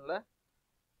படிச்சோம்ல.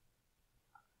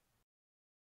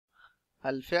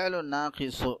 அல் ஃபிஅலு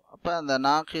நாக்கிஸு. அப்போ அந்த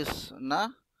நாக்கிஸ்னா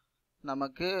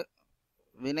நமக்கு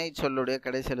வினை சொல்லுடைய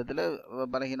கடைசி எழுத்தில்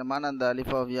பலகீனமான அந்த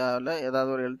அலிஃபாவியாவில்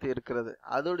ஏதாவது ஒரு எழுத்து இருக்கிறது.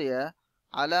 அதுடைய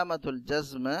அலாமத்துல்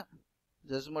ஜஸ்மு,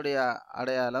 ஜஸ்முடைய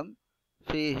அடையாளம்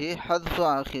ஃபீஹி ஹத்ஃபு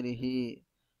ஆஹிரிஹி,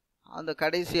 அந்த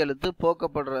கடைசி எழுத்து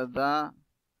போக்கப்படுறது தான்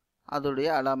அதோடைய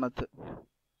அலாமத்து.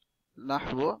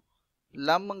 நஹ்வு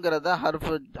லம்ங்கிறத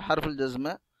ஹர்ஃபுல்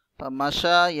ஜஸ்மு. இப்போ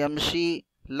மஷா யம்ஷி,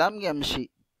 லம் யம்ஷி,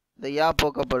 இந்த யா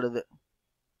போக்கப்படுது.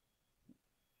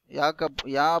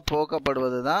 யா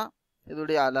போக்கப்படுவது தான்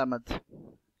இதோடைய அலாமத்.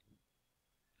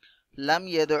 லம்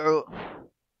யதுஉ,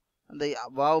 அந்த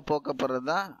வாவ் போக்கப்படுறது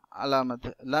தான் அலாமத்.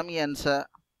 லம் யன்ச,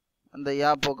 அந்த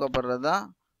யா போக்கப்படுறது தான்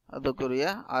அதுக்குரிய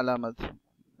அலாமத்.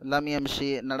 லம் யம்ஷி,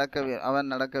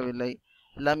 அவன் நடக்கவில்லை.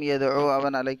 லம் யதுஉ,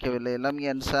 அவன் அழைக்கவில்லை. லம்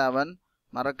யன்ச, அவன்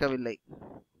மறக்கவில்லை.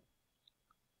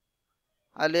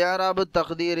 அல் இஅராபு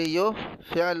தக்தீரியோ,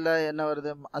 ஃபிஅல்ல என்ன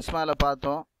வருது? அஸ்மால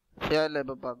பார்த்தோம், ஃபிஅல்ல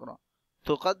இப்போ பார்க்குறோம்.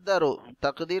 துகத்தரு,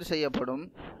 தக்தீர் செய்யப்படும்,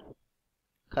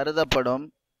 கருதப்படும்.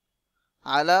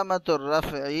 அலாமத்துர்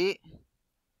ரஃப்இ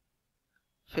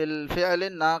ஃபில்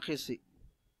ஃபிஅலின் நாகிஸி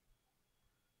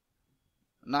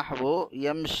நஹ்வு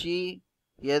யம்ஷி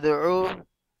யதுஉ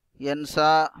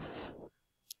யன்சா.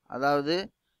 அதாவது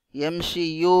எம்ஷி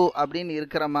யூ அப்படின்னு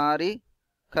இருக்கிற மாதிரி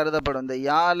கருதப்படும். இந்த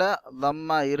யால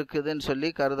தம்மா இருக்குதுன்னு சொல்லி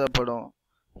கருதப்படும்.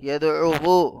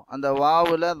 யதுஉ, அந்த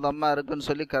வாவுல தம்மா இருக்குன்னு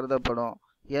சொல்லி கருதப்படும்.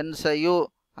 யன்சயு,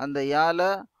 அந்த யால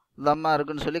தம்மா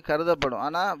இருக்குன்னு சொல்லி கருதப்படும்,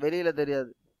 ஆனால் வெளியில்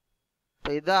தெரியாது.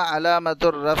 இப்போ இதுதான்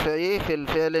அலாமத்துர் ரஃப்இ ஃபில்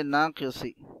ஃபிஅலின்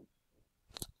நாகிஸி.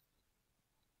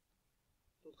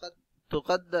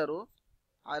 துகத்தரு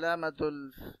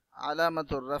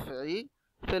அலாமத்துர் ரஃப்இ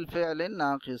ஃபில் ஃபிஅலின்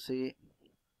நாகிஸி.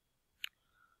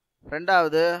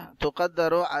 ரெண்டாவது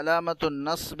துகத்தரு அலாமத்துன்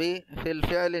நஸ்பி ஃபில்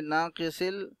ஃபிஅலின்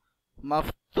நாகிஸில்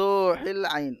மஃப்தூஹில்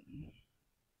ஐன்.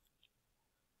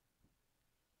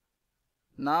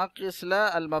 நாக்கிஸில்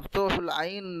அல் மஃப்தூஹுல்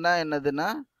ஐன்னா என்னதுன்னா,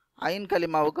 ஐன்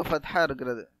கலிமாவுக்கு ஃபத்ஹா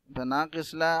இருக்கிறது. இப்போ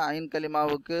நாக்கிஸில் ஐன்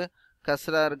கலிமாவுக்கு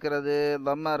கஸ்ரா இருக்கிறது,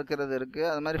 தம்மா இருக்கிறது இருக்குது,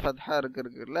 அது மாதிரி ஃபத்ஹா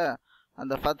இருக்குல்ல.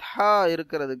 அந்த ஃபத்ஹா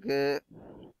இருக்கிறதுக்கு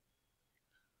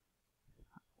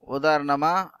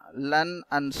உதாரணமாக லன்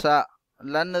அன்சா,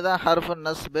 லன்னு தான் ஹர்ஃபுன்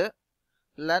நஸ்பு.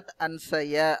 லன்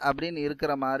அன்சய அப்படின்னு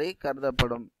இருக்கிற மாதிரி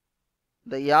கருதப்படும்.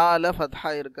 இந்த யால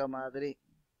ஃபத்ஹா இருக்க மாதிரி,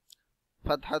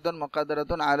 ஃபத்ஹத்துன்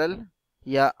முகத்தரத்துன் அலல்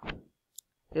யா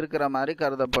இருக்கிற மாதிரி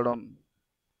கருதப்படும்.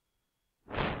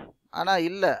 ஆனால்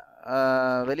இல்லை,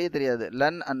 வெளியே தெரியாது.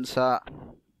 லன் அன்சா.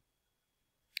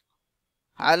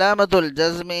 அலாமத்துல்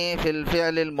ஜஸ்மி ஃபில்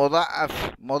ஃபிஅலில் முதாஅஃப்,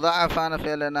 முதாஅஃபான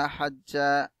ஃபிஅல்னா ஹஜ்ஜ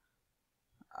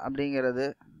அப்படிங்கிறது.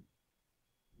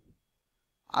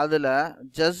 அதில்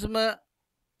ஜஸ்மு,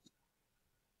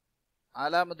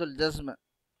 அலாமத்துல் ஜஸ்மு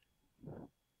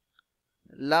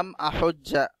லம்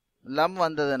அஹுஜ்ஜ, லம்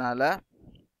வந்ததுனால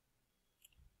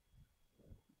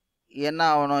என்ன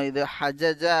ஆகணும்? இது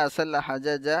ஹஜஜ, அசல்ல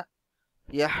ஹஜஜ,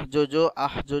 யஹ்ஜுஜு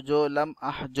அஹ்ஜுஜு லம்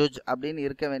அஹ்ஜுஜ் அப்படின்னு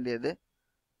இருக்க வேண்டியது.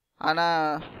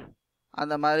 ஆனால்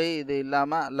அந்த மாதிரி இது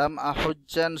இல்லாமல் லம்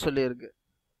அஹுஜ்ஜன்னு சொல்லியிருக்கு.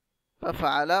 இப்போ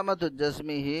அலாமத்து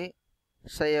ஜஸ்மிஹி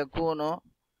சயக்கூனு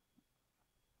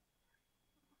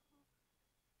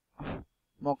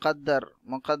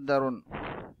முகத்தருன்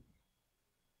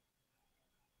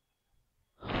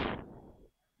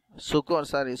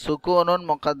சுகூனுன்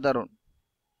முகத்தருன்.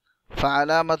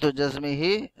 ஃபஅலாமத்து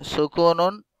ஜஸ்மிஹி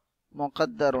சுகூனுன்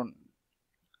முகத்தருன்.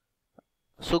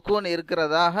 சுக்கூன்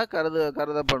இருக்கிறதாக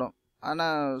கருதப்படும்,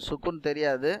 ஆனால் சுக்கூன்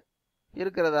தெரியாது,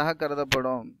 இருக்கிறதாக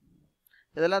கருதப்படும்.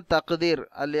 இதெல்லாம் தக்தீர்,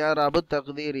 அல் இஅராபு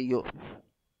தக்தீரியு.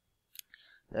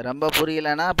 ரொம்ப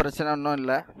புரியலைன்னா பிரச்சனை ஒன்றும்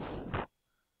இல்லை,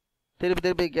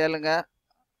 திருப்பி கேளுங்க.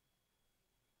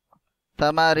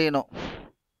 தமாரீனு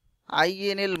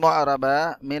ஐயினில் முஅரப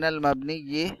மினல்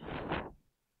மப்னியி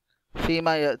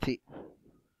ஃபீமா யஅதி.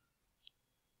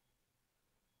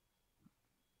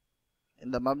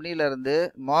 இந்த மப்னியிலிருந்து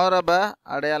முஅரப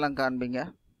அடையாளம் காண்பீங்க.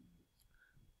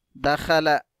 தஹல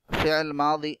ஃபிஅல்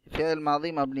மாதி, ஃபிஅல்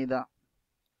மாதி மப்னி தான்.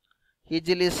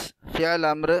 இஜ்லிஸ் ஃபிஅல்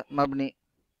அம்ரு மப்னி.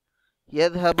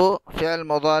 யذهபு ஃபிஅல்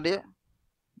முதாரி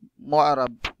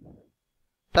முஅரப்.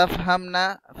 தஃப்ஹம்னா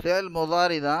ஃபிஅல்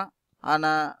முதாரி தான்,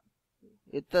 ஆனால்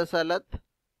இத்தசலத்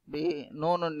பி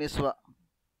நூனு நிஸ்வா.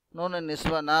 நூனு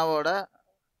நிஸ்வா நாவோட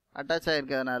அட்டாச்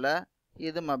ஆகிருக்கிறதுனால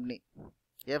இது மப்னி.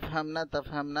 எஃப்ஹம்னா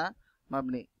தஃப்ஹம்னா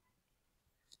மப்னி.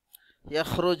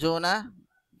 யஹ்ருஜூன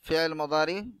ஃபியல்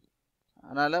முதாரி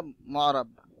அதனால்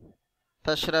முஅரப்.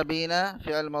 தஷ்ரபீன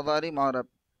ஃபியல் முதாரி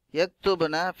முஅரப்.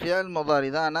 யக்துபுன ஃபியல் முதாரி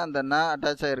தான், ஆனால் அந்த நா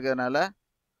அட்டாச் ஆகிருக்கிறதுனால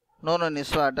நூனு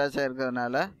நிஸ்வா அட்டாச்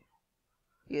ஆகிருக்கிறதுனால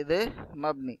இது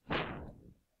மப்னி.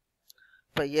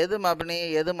 இப்போ எது மப்னி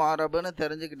எது முஅரப்னு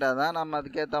தெரிஞ்சுக்கிட்டா தான் நம்ம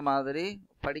அதுக்கேற்ற மாதிரி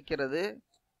படிக்கிறது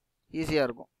ஈஸியாக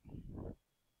இருக்கும்.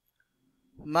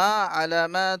 மா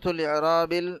அலமாத்துல்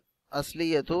இராபில்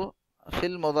அஸ்லியத்து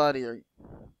ஃபில் முதாரி.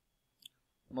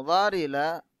 முதாரியில்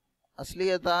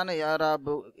அஸ்லியத்தான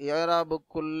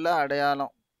ஏராபுக்குள்ள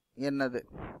அடையாளம் என்னது?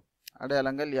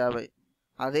 அடையாளங்கள் யாவை?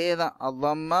 அதே தான்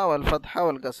அவ்வம்மா வல் ஃபத்ஹா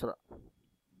வல் கஸ்ரா.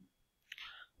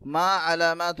 மா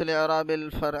அலமாத்துல் இராபில்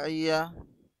ஃபர்இய்யா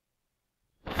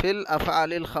ஃபில்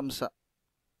அஃஆலில் ஹம்ஸா.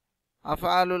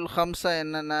 அஃஆலுல் ஹம்ஸா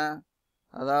என்னென்ன?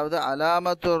 அதாவது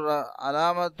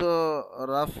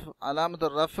அலாமத்து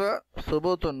ரஃப்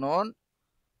சுபூத்து நூன்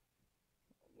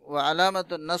வ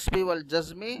அலாமத்து நஸ்பி வல்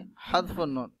ஜஸ்மி ஹத்ஃபு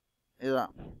நூன்.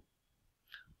 இதுதான்.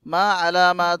 மா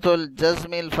அலாமத்துல்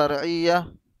ஜஸ்மில் ஃபர்இய்யா.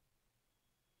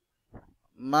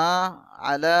 மா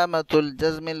அலாமத்துல்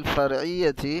ஜஸ்மில்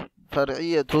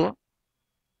ஃபர்இய்யத்து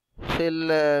ஃபில்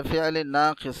ஃபிஅலி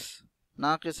நாகிஸ்.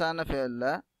 நாகிஸான ஃபிஅல்ல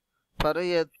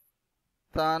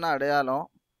ஃபர்இய்யத்தான அடையாளம்,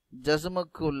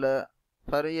 ஜஸ்முக்கு உள்ள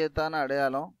ஃபர்இய்யத்தான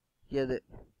அடையாளம் எது?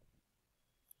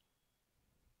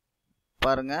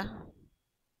 பாருங்க.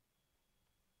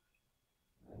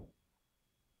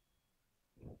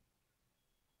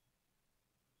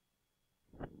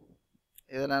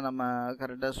 இதெல்லாம் நம்ம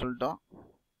கரெக்டாக சொல்லிட்டோம்.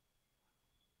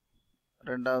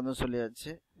 ரெண்டாவதும்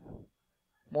சொல்லியாச்சு.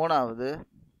 மூணாவது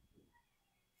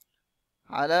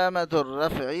அலாமத்துர்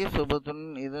ரஃப்இ சுபுத்துன்,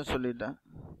 இதுவும் சொல்லிட்டேன்.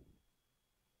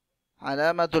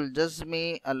 அலாமத்துல் ஜஸ்மி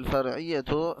அல்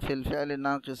ஃபர்இய்யத்து ஃபில் ஃபிஅலி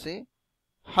நாகிஸி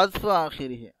ஹத்ஃபு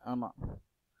ஆகிரிஹி. ஆமாம்,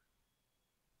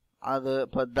 அது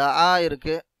இப்போ தஆ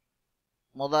இருக்கு,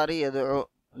 முதாரி எதுஉ.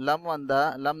 லம் வந்தா,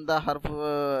 லம் தான் ஹர்ஃபு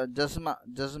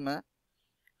ஜஸ்மு.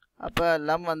 அப்போ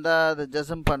லம் வந்தால் அது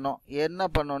ஜஸ்ம் பண்ணும். என்ன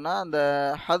பண்ணுன்னா அந்த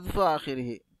ஹத்ஃபு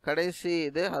ஆகிரிஹி கடைசி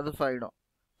இது ஹத்ஃப் ஆகிடும்,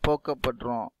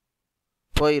 போக்கப்பட்டுரும்,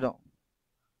 போயிடும்.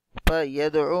 இப்போ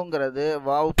எதுஉங்கிறது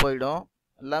வாவ் போயிடும்,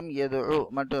 லம் எதுஉ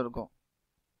மட்டும் இருக்கும்.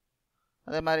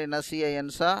 அதே மாதிரி நசிய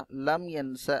என்சா லம்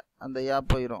என்ச அந்த யா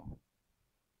போயிடும்.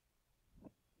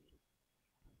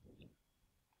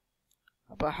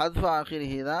 அப்போ ஹத்ஃபு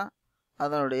ஆகிரிஹி தான்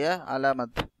அதனுடைய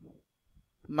அலாமத்.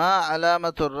 மா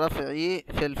அலாமத்துர் ரஃப்இ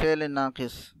ஃபில் ஃபிஅலி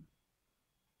நாகிஸ்.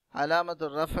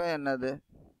 அலாமத்துர் ரஃப் என்னது?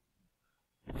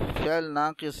 ஃபிஅல்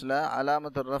நாகிஸ்ல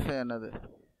அலாமத்துர் ரஃப் என்னது?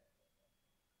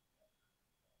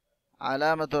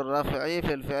 அலாமத்துர் ரஃப்இ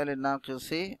ஃபில் ஃபிஅலி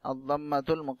நாகிஸி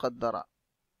அத்தம்மத்துல் முகத்தரா.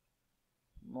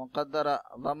 முகத்தரா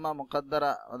தம்மா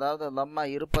முகத்தரா, அதாவது தம்மா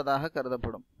இருப்பதாக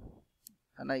கருதப்படும்,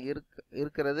 ஆனால்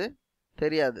இருக்கிறது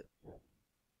தெரியாது.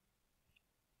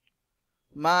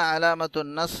 மா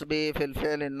அலாமத்துன் நஸ்பி ஃபில்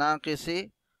ஃபிஅலி நாகிஸி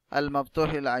அல்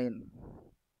மஃப்தூஹில் ஐன்.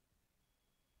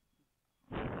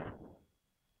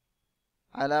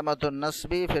 அலாமத்துன்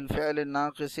நஸ்பி ஃபில் ஃபிஅலி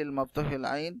நாகிஸி அல் மஃப்தூஹில்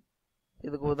ஐன்.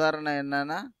 இதுக்கு உதாரணம்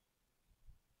என்னன்னா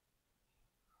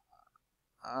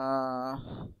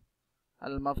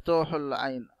அல் மஃப்தூஹுல்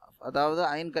ஐன், அதாவது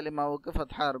ஐன் கலிமாவுக்கு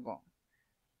ஃபத்ஹா இருக்கும்.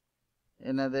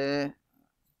 என்னது?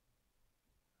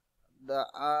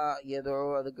 தஆ எதுஉ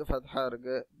அதுக்கு ஃபத்ஹா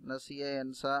இருக்கு. நசிய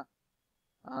என்சா,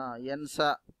 என்சா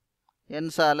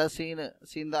என்சால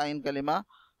சீன் தான் ஐன் கலிமா,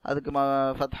 அதுக்கு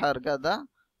ஃபத்ஹா இருக்கு. அதுதான்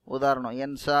உதாரணம்.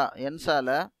 என்சால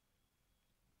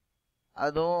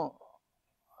அதுவும்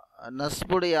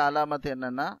நஸ்புடைய அலாமத்து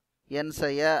என்னன்னா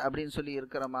என்சைய அப்படின்னு சொல்லி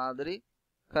இருக்கிற மாதிரி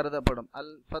கருதப்படும்.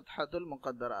 அல் ஃபத்ஹத்துல்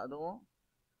முகத்தரா, அதுவும்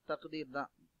தக்தீர்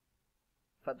தான்,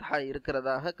 ஃபத்ஹா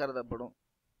இருக்கிறதாக கருதப்படும்.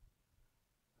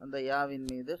 அந்த யாவின்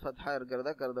மீது ஃபத்ஹா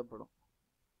இருக்கிறதா கருதப்படும்.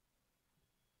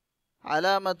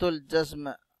 அலாமத்துல் ஜஸ்ம்.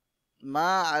 மா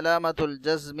அலாமத்துல்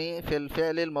ஜஸ்மி ஃபில்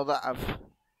ஃபிஅலில் முதஅஃப்.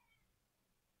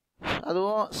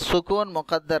 அதுவும் சுகூன்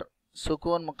முகத்தர்.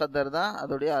 சுகூன் முகத்தர் தான்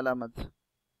அதோடைய அலாமத்.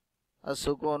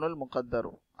 அஸ்ஸுகூனுல்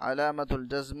முகத்தரு. அலாமத்துல்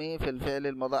ஜஸ்மி ஃபில்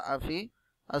ஃபிஅலில் முதஅஃபி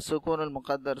அஸ்ஸுகூனுல்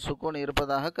முகத்தர், சுகூன்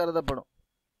இருப்பதாக கருதப்படும்.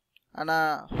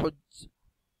 ஆனால்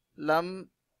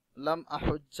லம்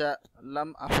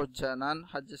அஹுஜ்ஜ நான்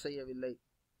ஹஜ் செய்யவில்லை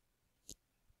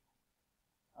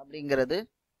அப்படிங்கிறது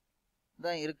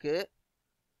தான் இருக்கு.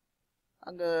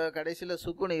 அங்கே கடைசியில்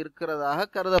சுக்குன் இருக்கிறதாக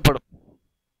கருதப்படும்.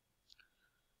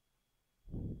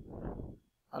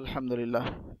 அல்ஹம்துலில்லாஹ்.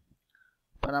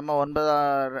 இப்போ நம்ம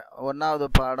 9வது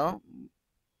பாடம்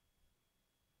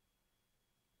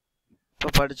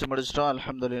இப்போ படித்து முடிச்சிட்டோம்,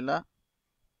 அல்ஹம்துலில்லாஹ்.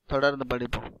 தொடர்ந்து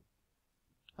படிப்போம்.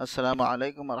 அஸ்ஸலாமு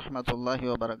அலைக்கும் வரஹ்மத்துல்லாஹி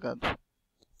வபரகாத்துஹு.